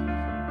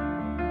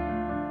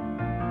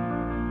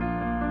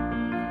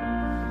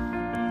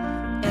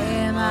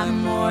 Am I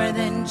more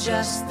than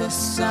just the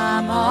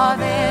sum of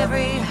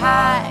every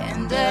high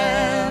and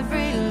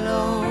every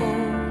low?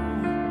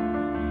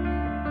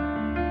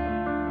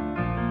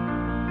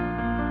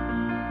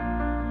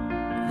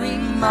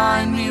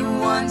 Remind me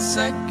once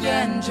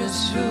again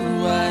just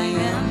who I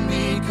am,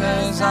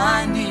 because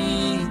I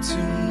need to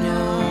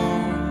know.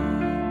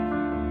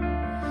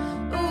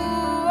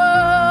 Ooh,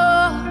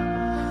 oh,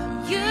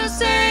 you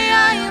say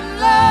I am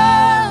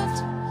loved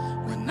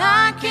when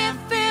I can't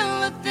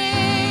feel a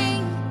thing.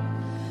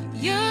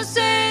 You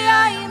say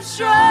I am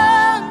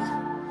strong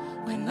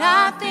when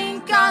I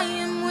think I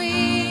am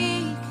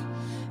weak.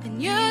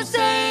 And you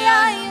say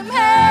I am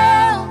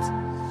held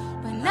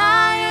when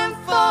I am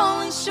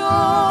falling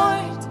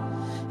short.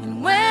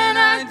 And when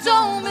I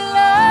don't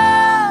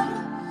belong,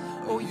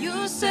 oh,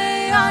 you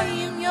say I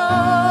am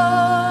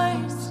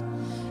yours.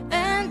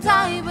 And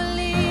I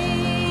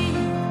believe,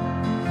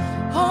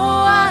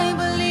 oh, I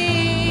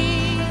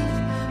believe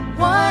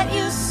what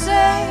you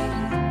say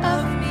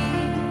of me.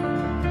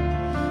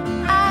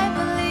 I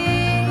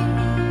believe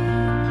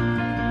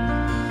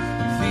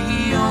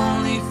The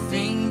only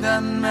thing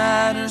that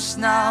matters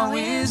now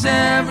is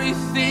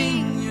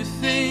everything you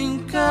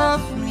think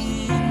of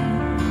me.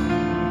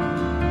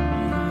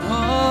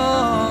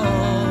 Oh,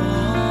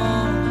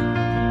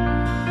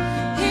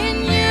 in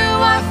you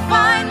I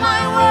find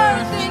my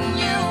worth, in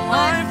you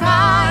I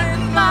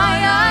find my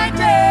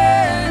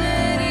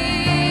identity.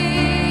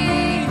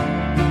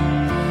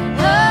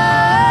 Oh,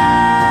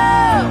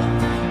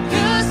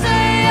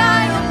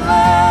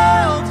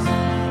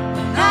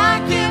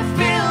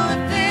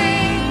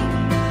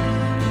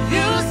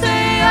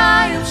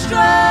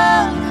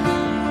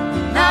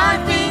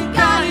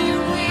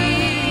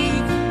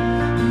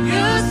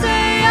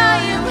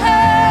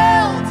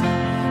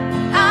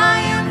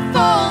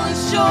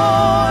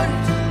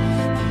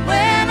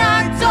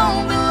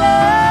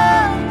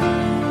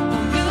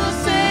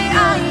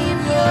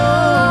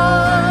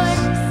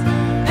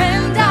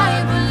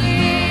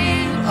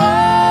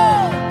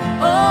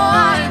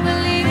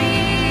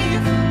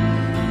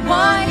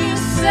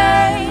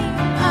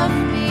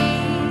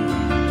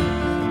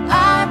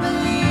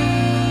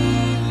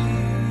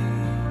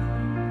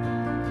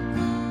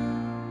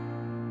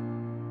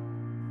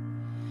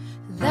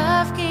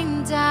 Love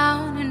came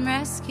down and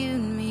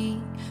rescued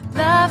me.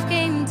 Love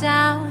came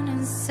down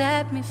and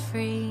set me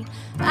free.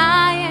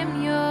 I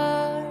am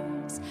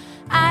yours.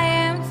 I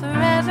am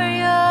forever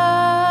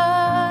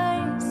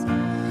yours.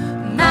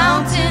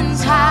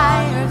 Mountains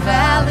high or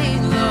valley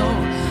low,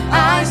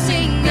 I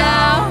sing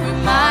out,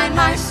 remind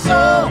my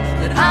soul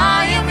that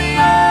I am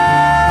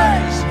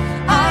yours.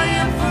 I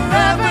am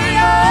forever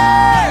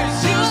yours.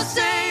 You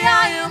say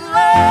I am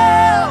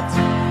loved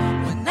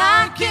when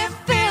I can't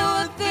feel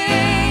a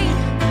thing.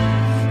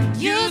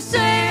 You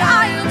say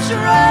I am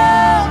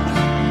strong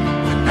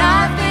when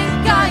I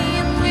think I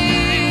am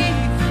weak.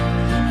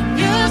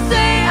 You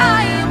say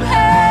I am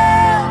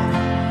held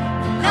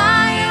when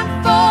I am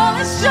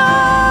falling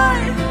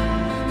short.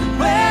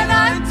 When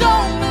I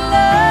don't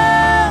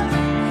belong,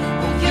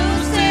 you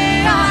say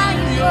I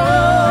am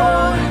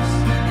yours,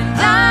 and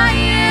I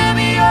am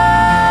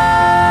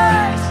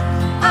yours.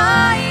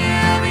 I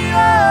am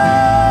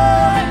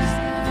yours.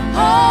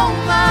 All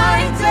my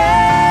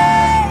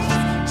days,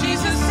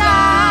 Jesus,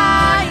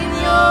 I am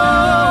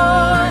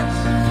yours.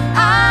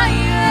 I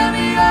am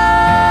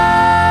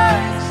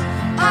yours.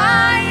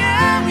 I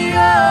am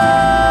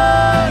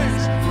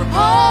yours. For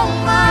all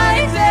my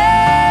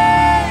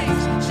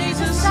days,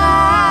 Jesus, I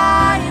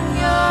am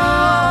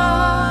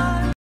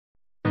yours.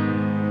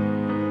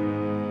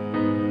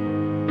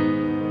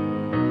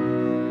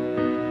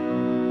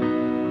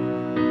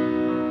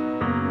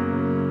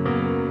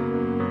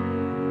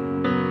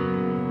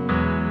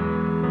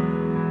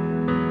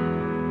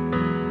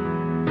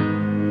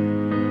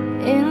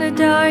 In the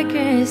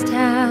darkest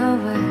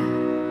hour,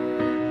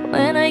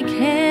 when I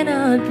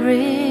cannot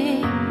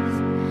breathe,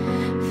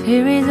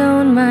 fear is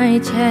on my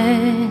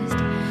chest,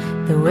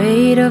 the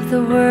weight of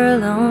the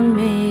world on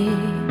me.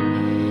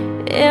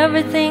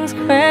 Everything's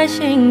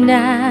crashing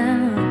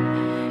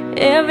down,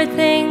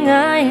 everything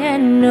I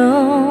had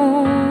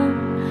known.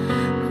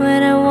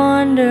 When I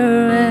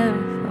wonder if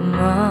I'm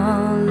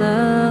all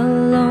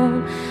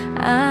alone,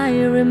 I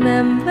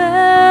remember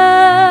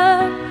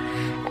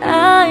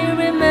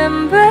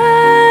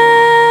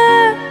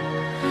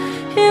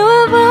you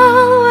have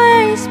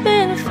always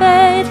been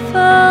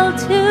faithful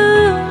to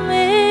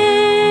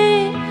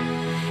me.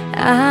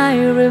 I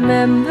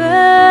remember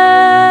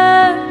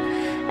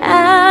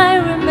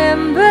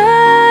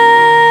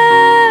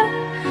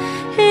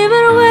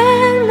even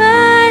when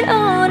my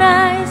own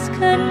eyes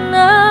could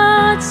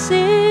not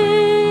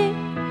see,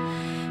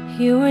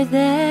 you were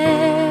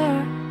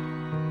there,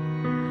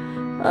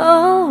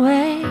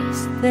 always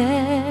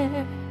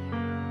there.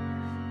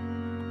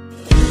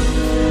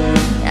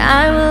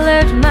 I will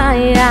lift my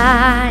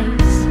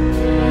eyes,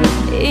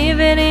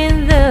 even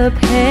in the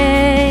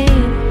pain,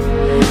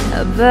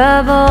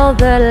 above all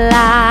the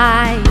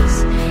lies.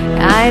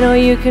 I know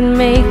you can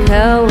make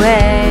a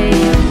way.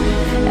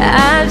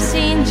 I've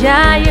seen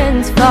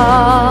giants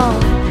fall,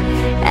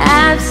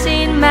 I've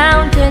seen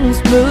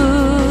mountains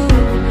move,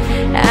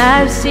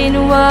 I've seen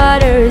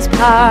waters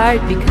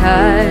part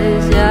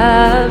because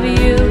of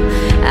you.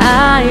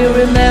 I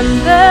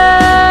remember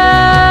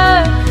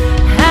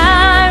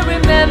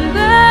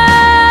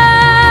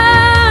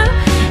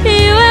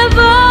you have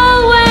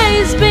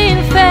always been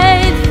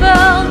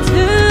faithful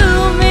to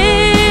me.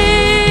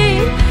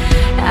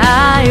 I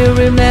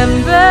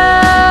remember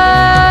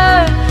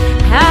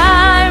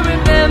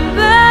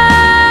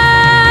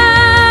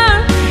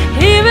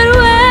even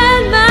when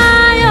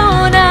my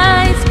own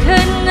eyes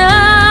could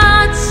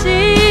not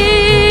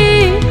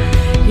see,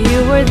 you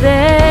were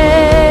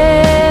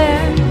there,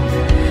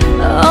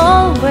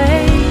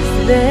 always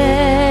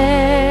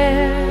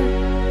there.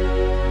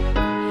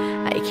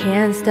 I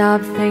can't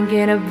stop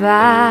thinking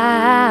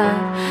about,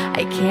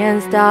 I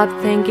can't stop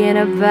thinking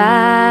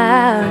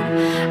about,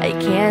 I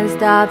can't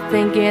stop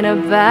thinking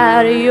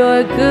about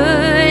your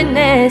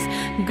goodness,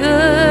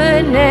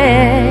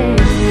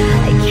 goodness.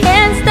 I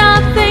can't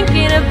stop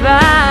thinking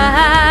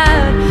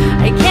about,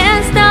 I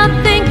can't stop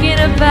thinking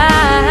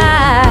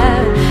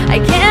about, I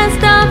can't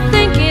stop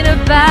thinking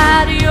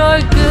about your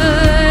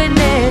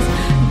goodness,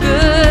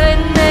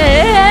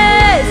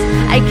 goodness.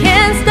 I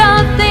can't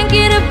stop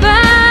thinking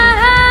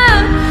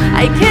about,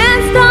 I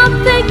can't stop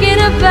thinking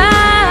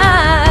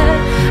about,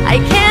 I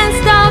can't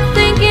stop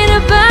thinking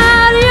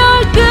about your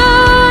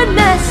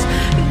goodness,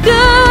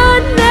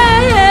 goodness.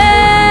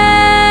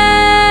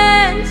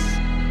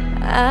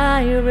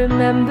 I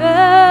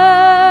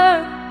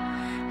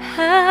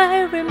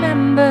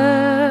remember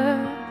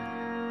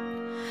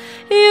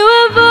you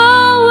have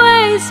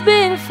always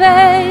been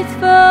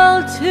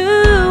faithful to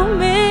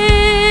me.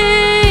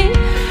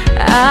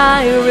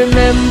 I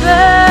remember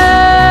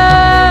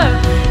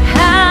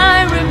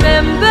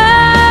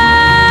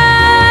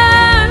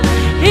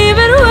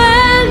even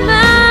when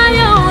my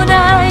own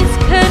eyes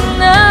could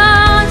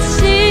not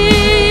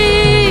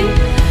see,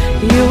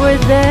 you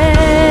were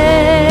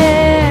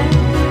there,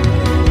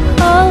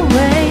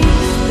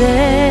 always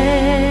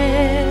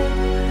there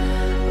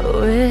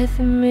with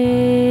me.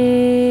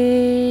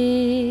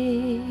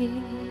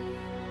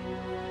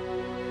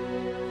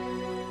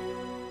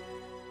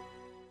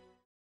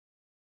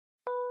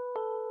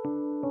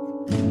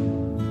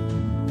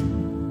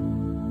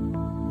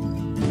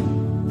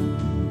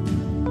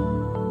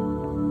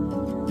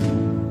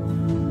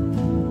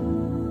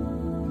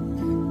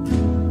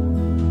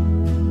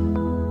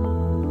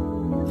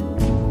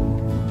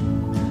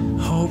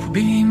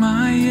 be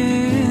my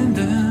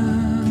anthem.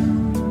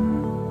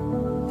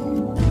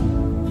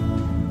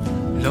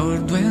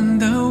 Lord, when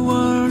the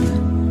world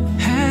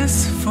has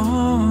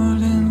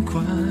fallen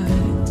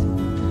quiet,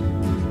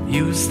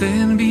 you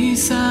stand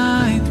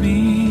beside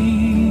me.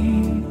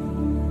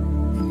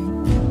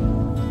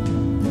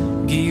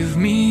 Give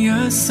me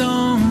a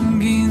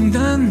song in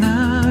the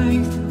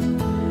night,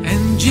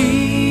 and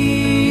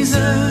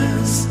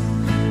Jesus,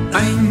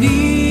 I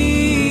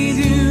need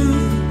you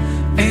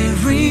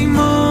every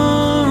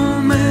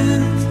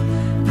moment.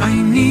 I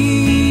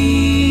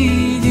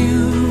need you.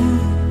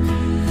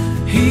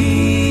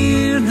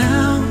 Hear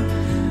now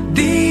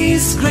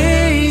this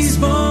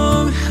graceful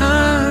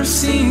heart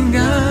sing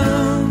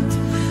out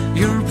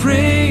your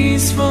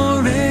praise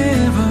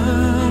forever.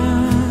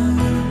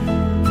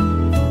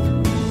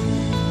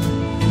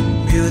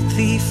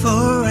 Beauty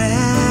for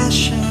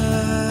ashes,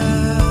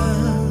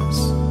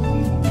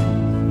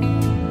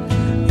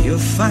 you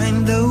find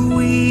the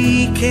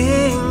weak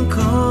and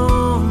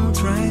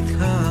contrite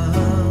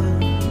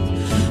heart,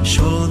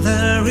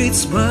 shoulder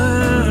its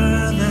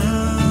burdens,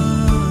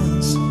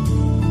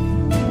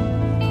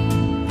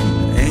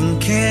 and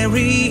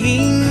carry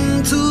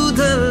into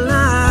the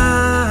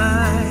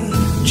light.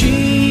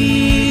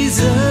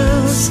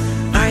 Jesus,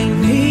 I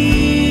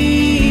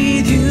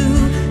need you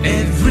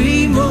every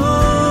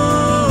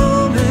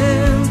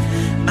moment.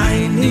 I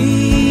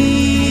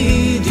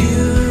need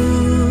you.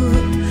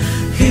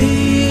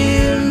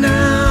 Hear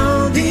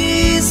now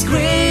this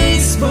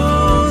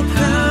graceful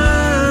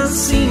heart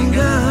sing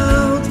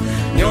out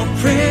your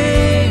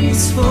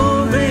praise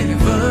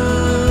forever.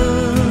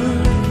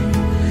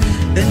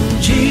 And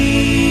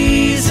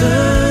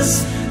Jesus,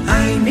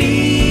 I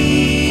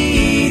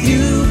need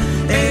you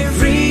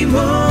every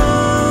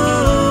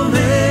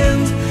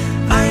moment.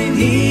 I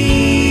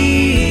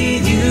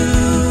need you.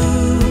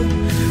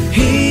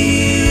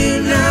 Hear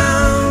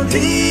now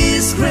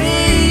this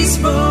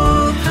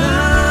graceful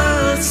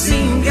heart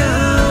sing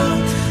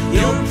out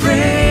your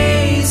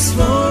praise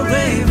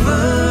forever.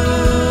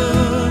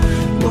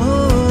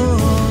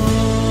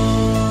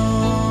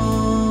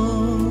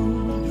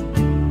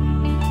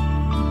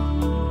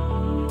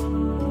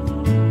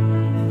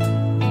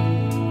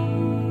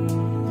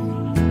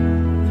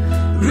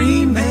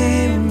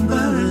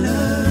 Remember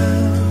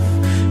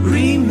love,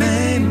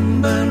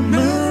 remember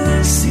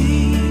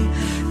mercy.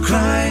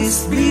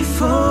 Christ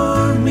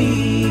before me,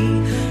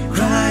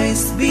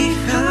 Christ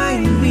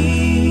behind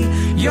me.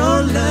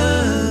 Your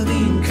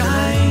loving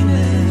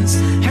kindness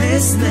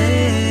has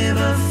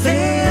never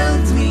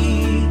failed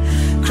me.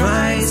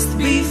 Christ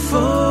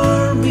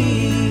before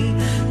me,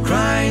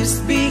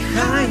 Christ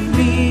behind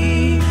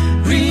me.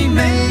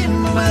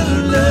 Remember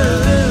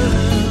love,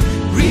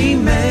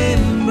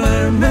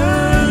 remember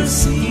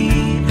mercy.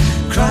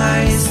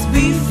 Christ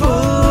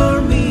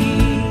before me,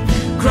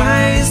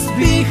 Christ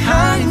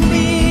behind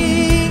me.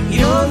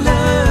 Your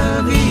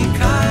loving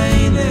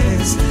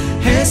kindness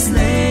has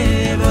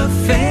never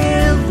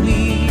failed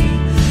me.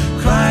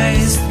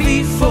 Christ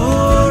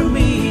before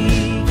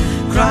me,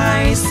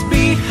 Christ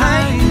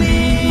behind me.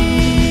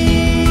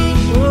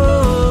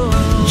 Oh,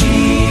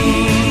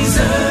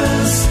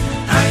 Jesus,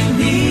 I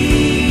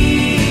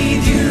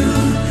need you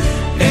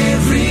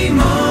every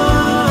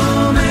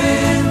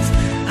moment.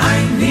 I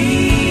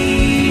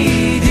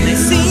need you.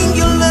 Sing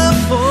your love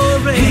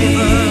forever.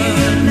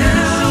 Here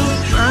now,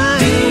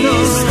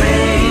 this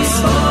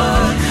graceful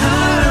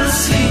heart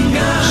sing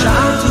out.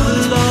 Shout to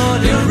the Lord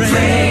your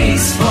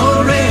praise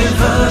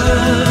forever.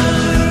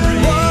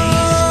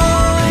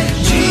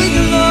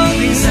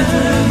 Jesus,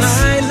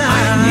 my life, I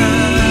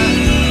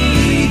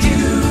need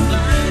you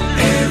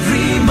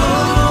every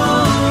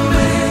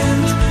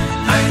moment.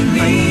 I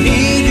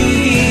need you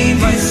in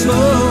my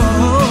soul.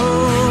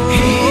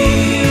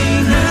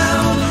 Here now,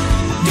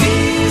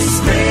 this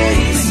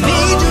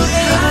graceful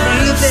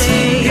heart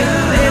sing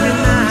out every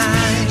night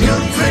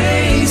your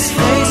praise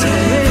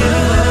forever.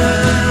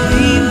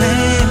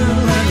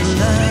 Remember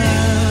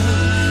love,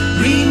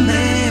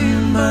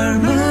 remember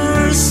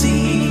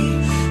mercy.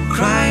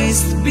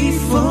 Christ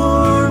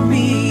before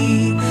me,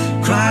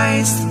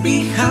 Christ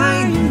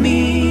behind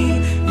me.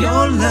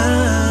 Your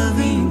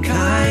loving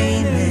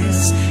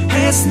kindness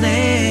has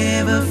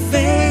never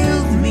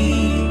failed me.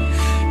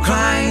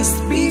 Christ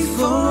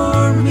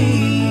before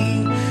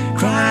me,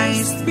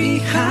 Christ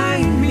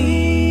behind me.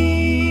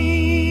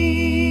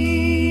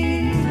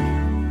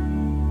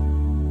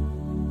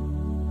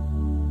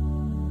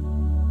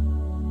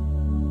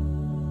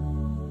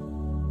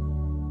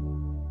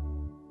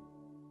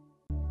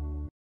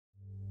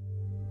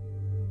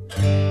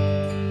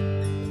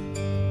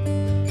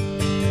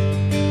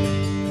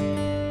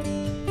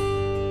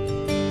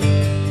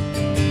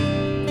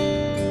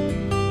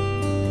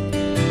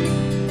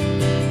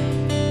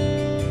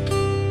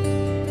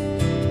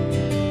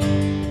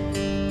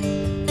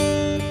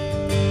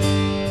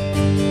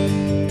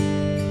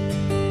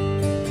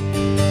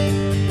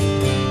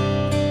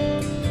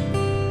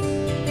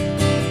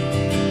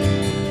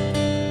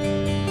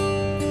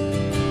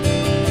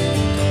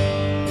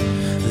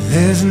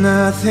 There's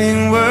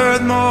nothing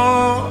worth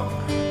more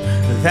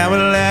that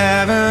will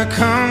ever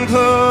come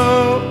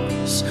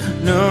close.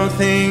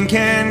 Nothing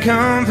can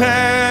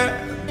compare.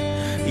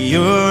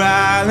 You're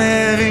our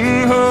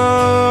living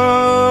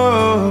hope.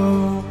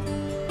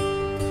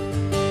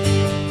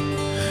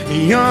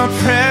 Your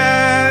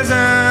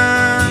presence,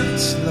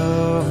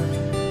 Lord.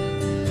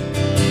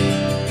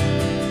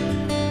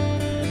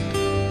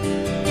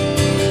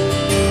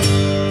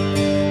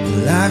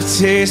 Well, I've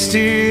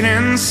tasted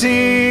and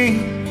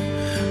seen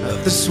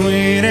of the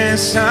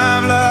sweetest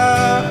of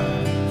love,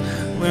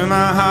 where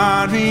my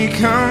heart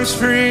becomes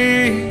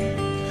free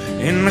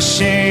and my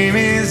shame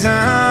is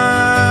undone.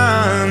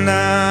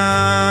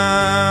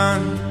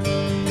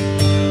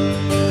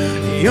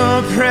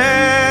 Your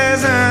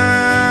presence,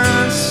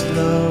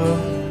 Lord.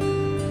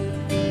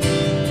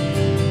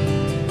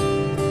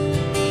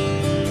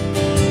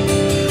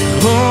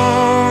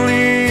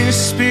 Holy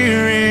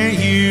Spirit,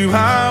 you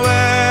are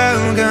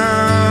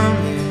welcome.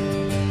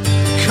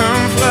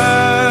 Come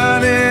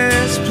flood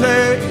this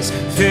place,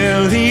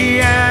 fill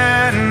the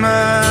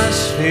atmosphere.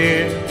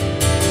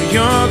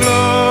 Your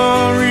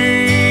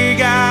glory,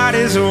 God,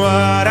 is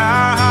what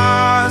our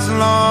hearts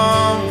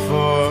long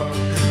for.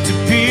 To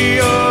be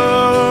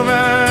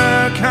overcome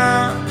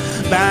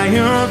by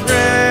your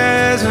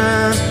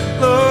presence,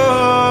 Lord.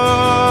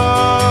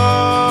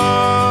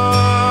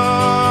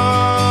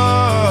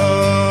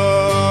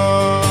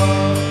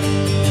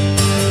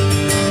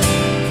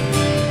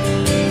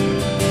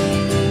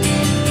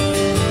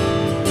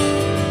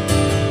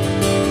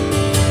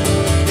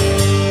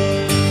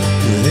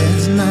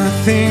 There's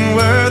nothing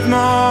worth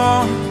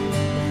more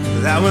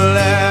that will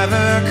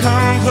ever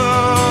come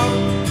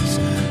close.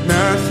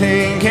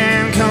 Nothing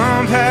can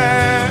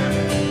compare.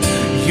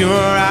 You're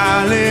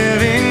our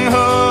living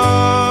hope.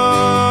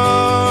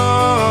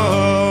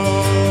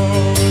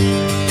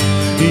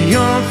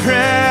 Your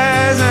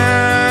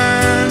presence,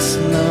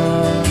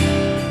 Lord.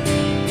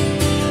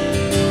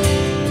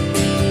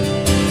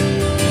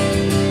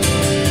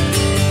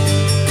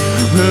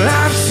 Well,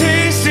 I've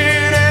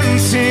tasted and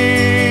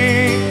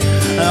seen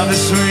of the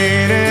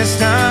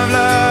sweetest of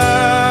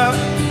love,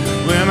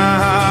 where my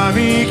heart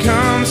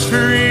becomes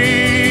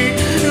free,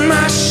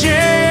 my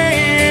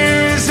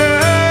shame is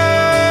undone.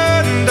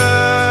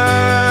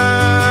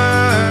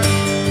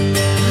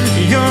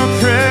 Your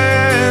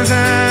presence,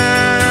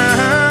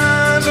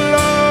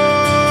 Lord.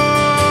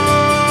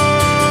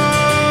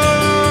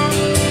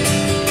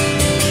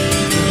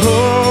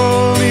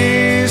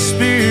 Holy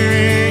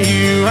Spirit,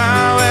 you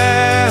are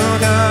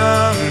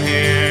welcome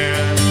here.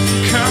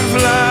 Come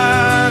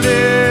flood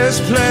this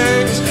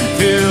place,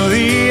 fill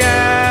the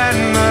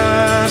atmosphere.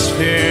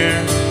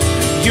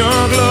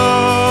 Your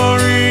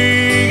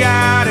glory,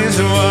 God, is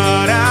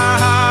what our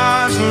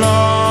hearts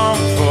long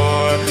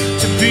for.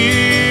 To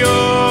be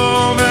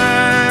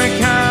overcome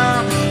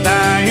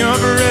by your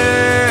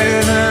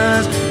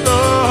presence,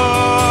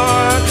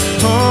 Lord.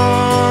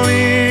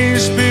 Holy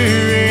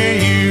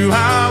Spirit, you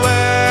are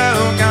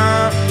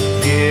welcome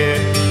here.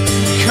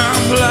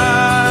 Come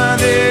flood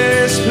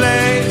this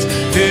place,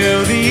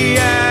 fill the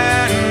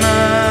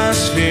atmosphere.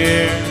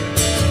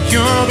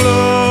 Your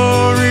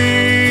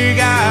glory,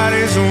 God,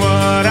 is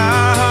what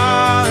our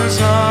hearts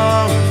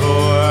long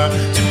for.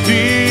 To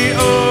be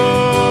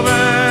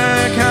overcome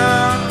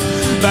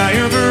by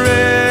your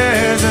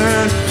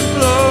presence,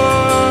 Lord.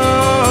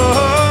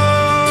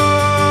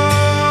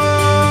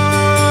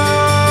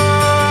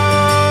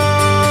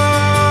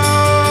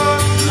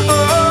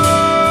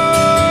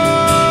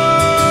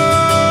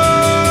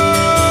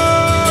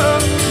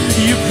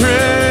 Your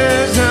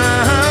presence,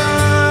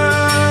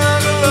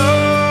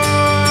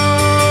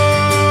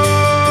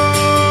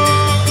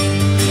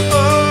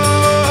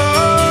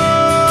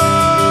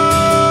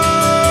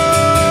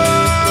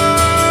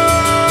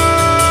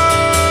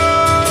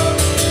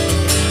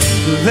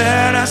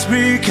 let us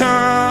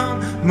become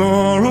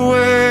more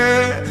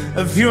aware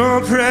of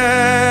your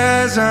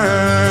presence.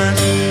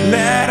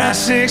 Let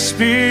us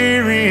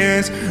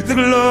experience the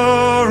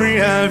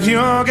glory of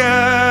your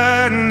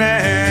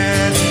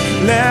goodness.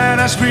 Let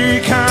us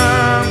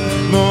become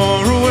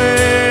more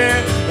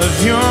aware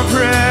of your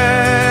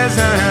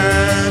presence.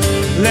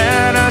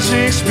 Let us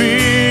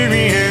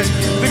experience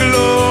the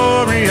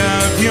glory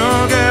of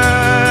your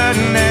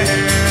goodness.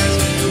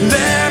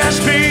 Let us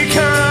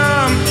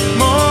become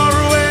more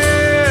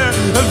aware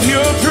of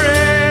your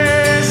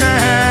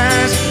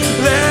presence.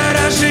 Let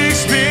us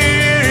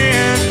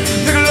experience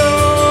the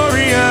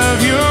glory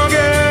of your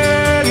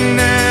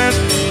goodness,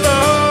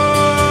 Lord.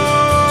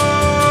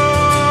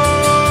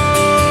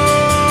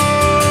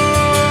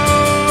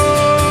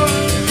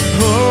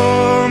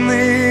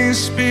 Holy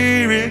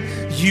Spirit,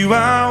 you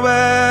are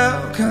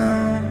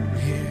welcome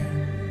here.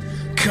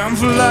 Come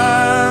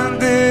flood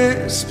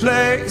this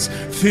place,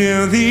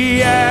 fill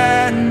the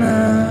atmosphere.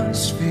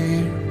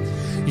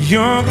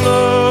 Your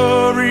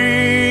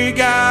glory,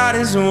 God,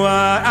 is what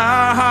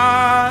our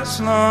hearts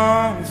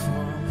long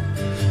for.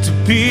 To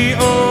be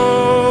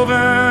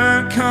overcome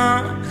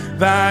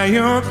by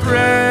your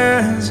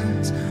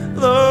presence,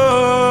 Lord.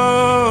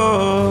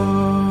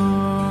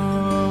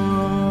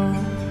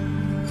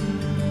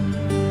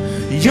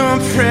 your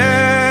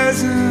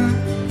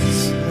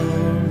presence,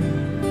 Lord.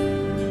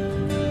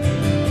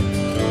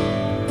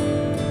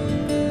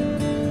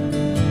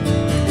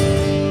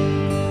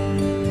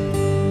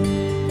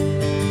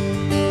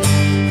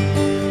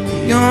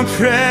 Your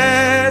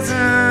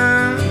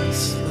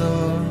presence,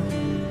 Lord.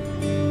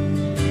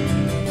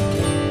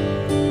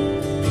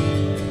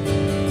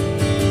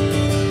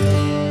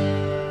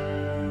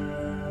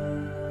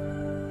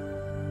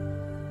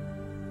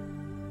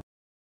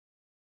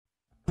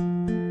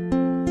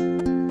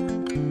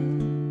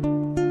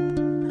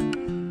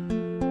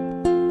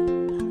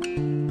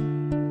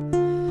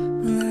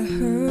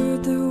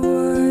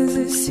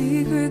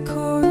 Secret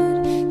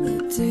chord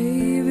that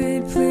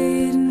David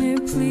played and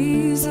it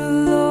pleased the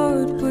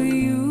Lord, but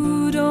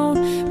you don't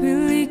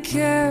really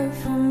care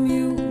for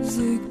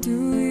music,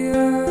 do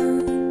ya?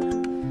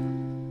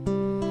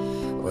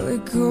 Well,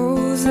 it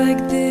goes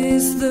like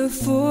this: the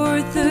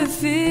fourth, the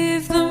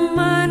fifth, the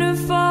minor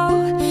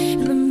fall,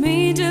 and the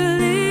major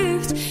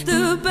lift,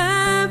 the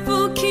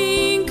baffled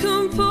king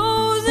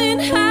composing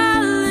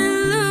hallelujah.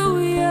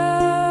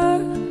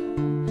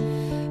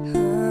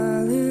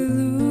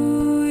 Hallelujah.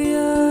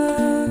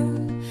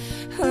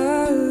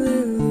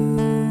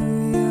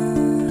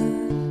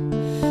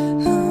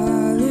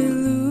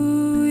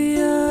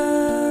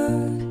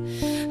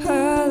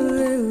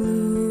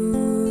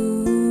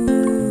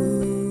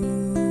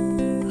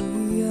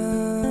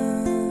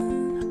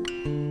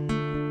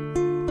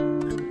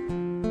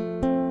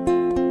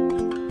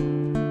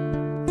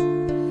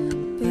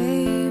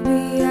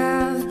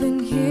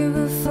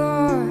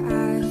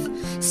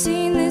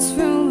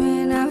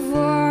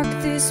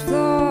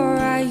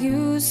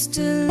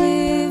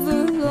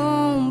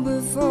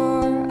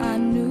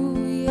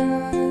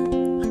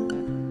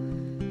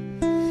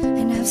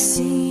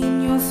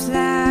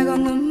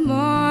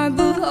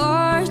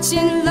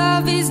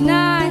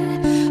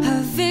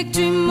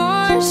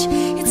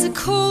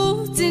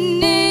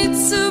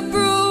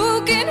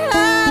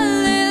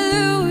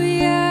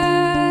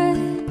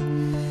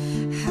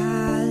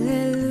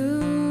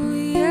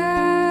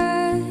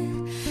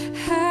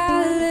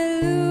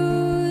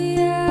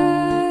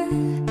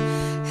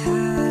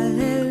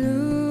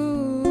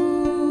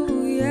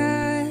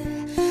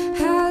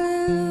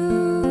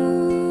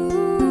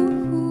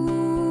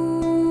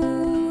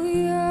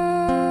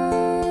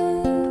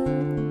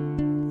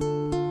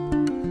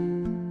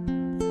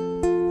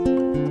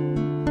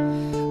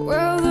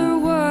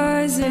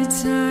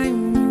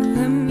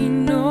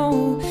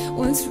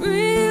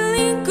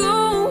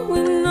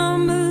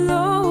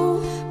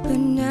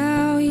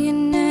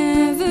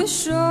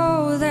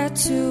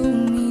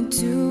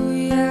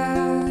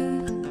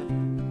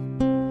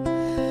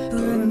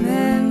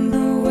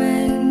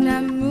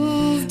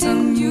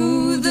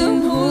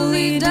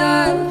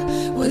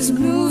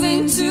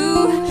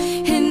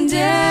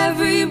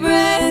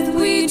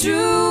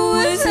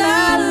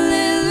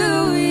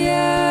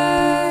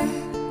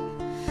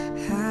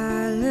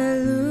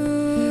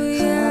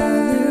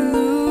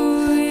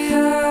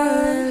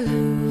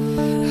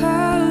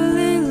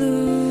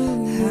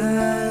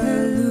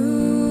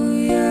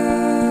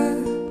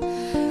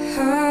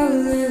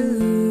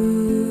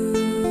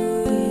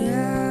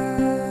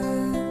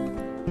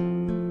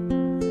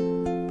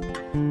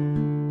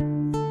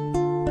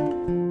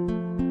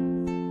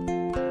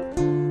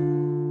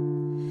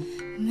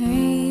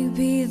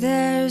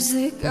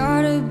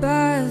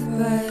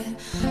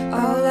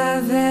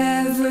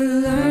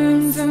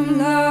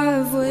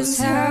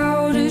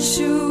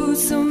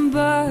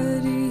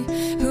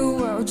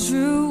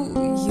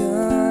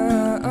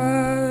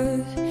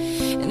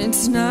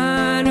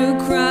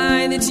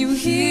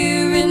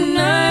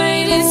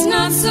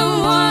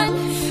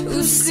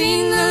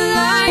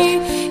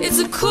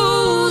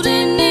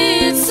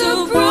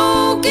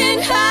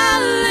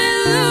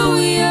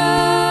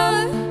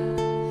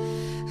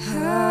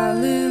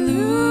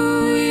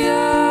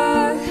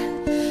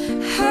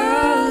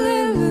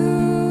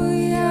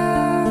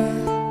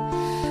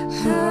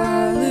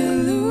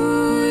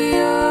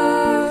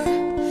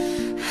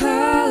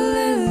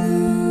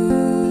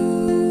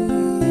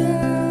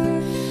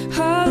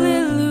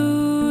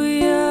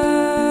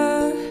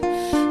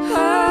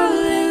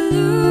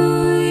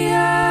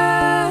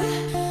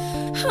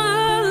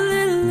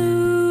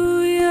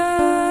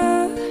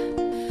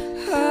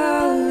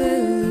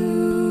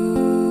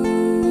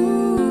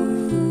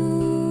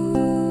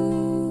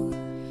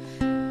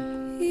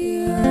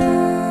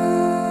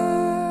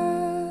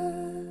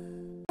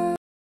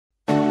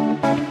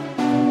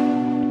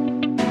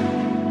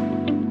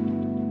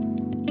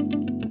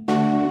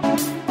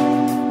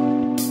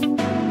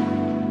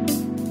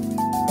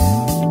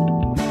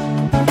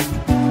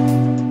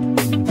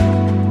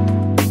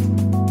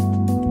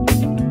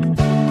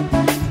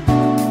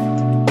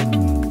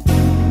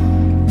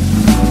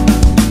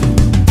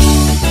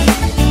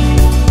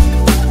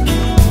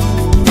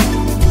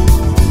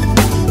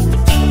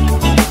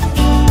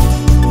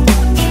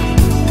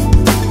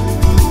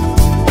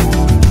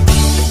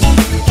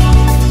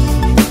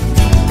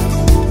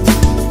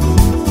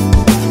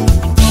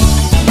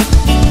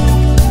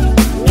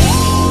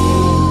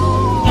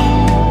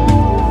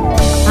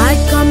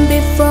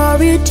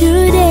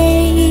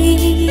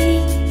 today.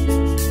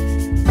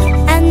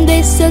 And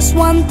this is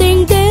one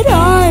thing that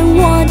I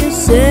want to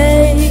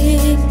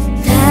say.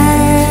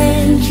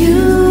 Thank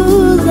you,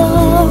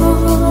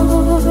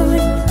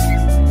 Lord.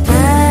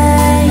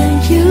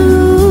 Thank you,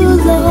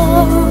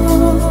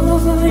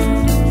 Lord,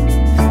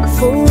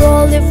 for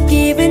all you've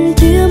given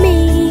to me,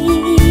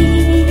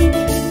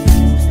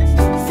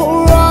 for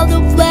all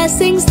the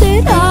blessings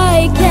that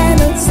I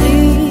cannot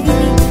see.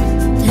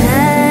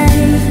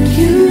 Thank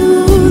you,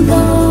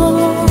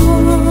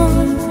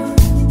 Lord.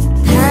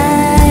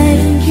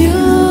 Thank you,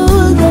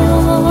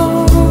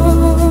 Lord.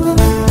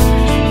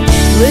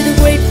 With a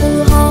grateful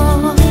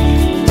heart,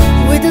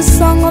 with a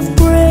song of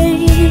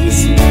praise,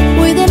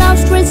 with an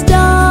outstretched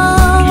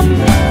arm,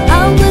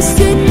 I'll bless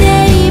your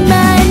name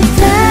and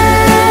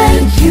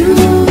thank you,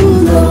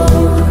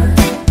 Lord.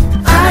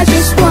 I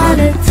just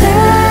wanna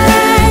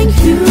thank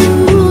you,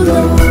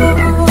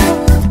 Lord.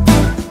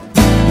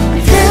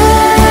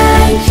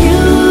 Thank you,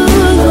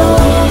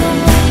 Lord.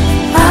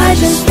 I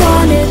just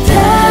wanna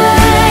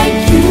thank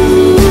you,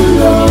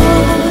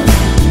 Lord.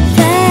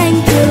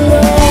 Thank you,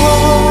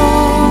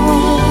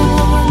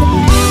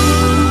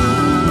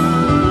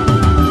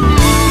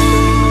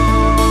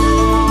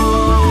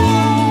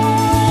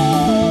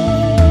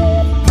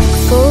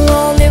 for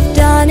all you've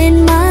done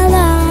in my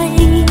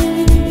life.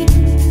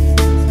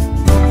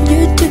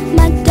 You took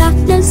my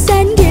darkness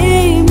and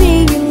gave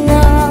me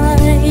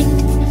light.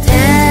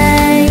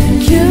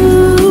 Thank you,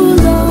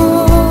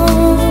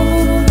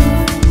 Lord.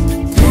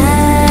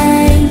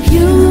 Thank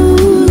you,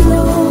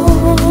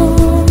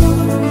 Lord.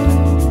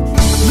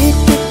 You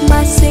took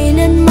my sin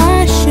and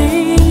my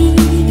shame.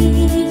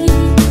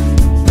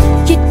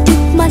 You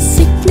took my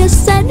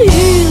sickness and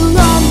healed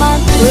all my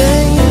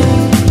pain.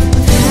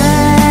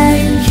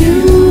 Thank you,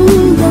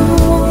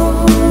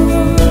 Lord.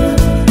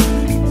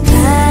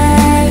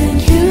 Thank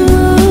you,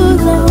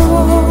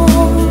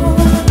 Lord.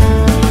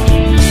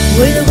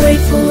 With a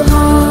grateful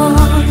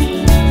heart,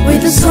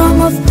 with a song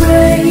of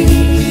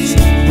praise,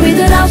 with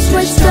an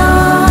outstretched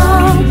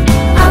arm,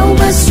 I'll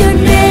bless your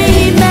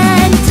name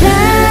and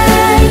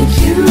thank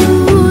you,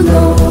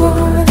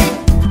 Lord.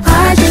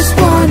 I just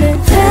wanna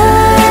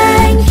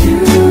thank you,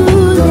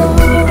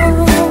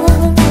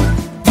 Lord.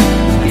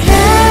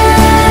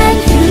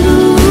 Thank you,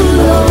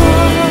 Lord.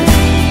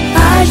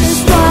 I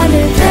just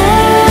wanna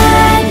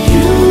thank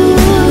you,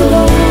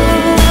 Lord.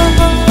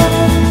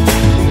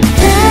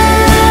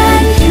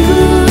 Thank you,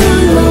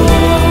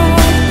 Lord.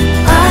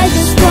 I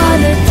just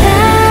wanna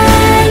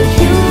thank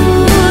you,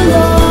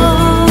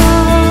 Lord.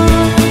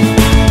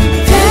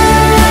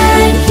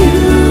 Thank you,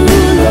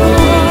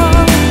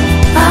 Lord.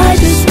 I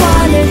just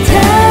wanna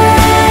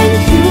thank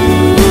you,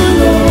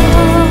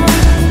 Lord.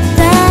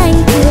 Thank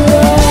you,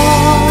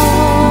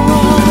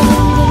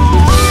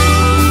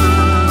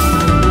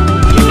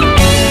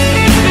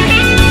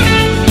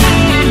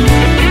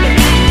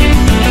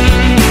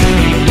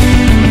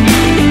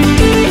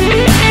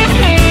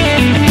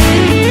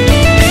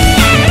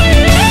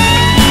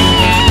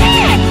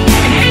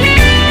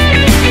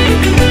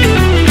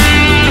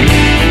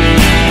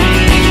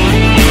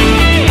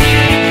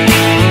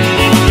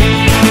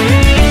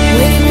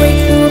 with a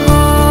grateful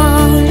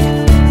heart,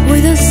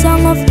 with a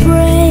song of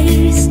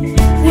praise,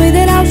 with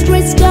an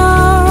outstretched arm.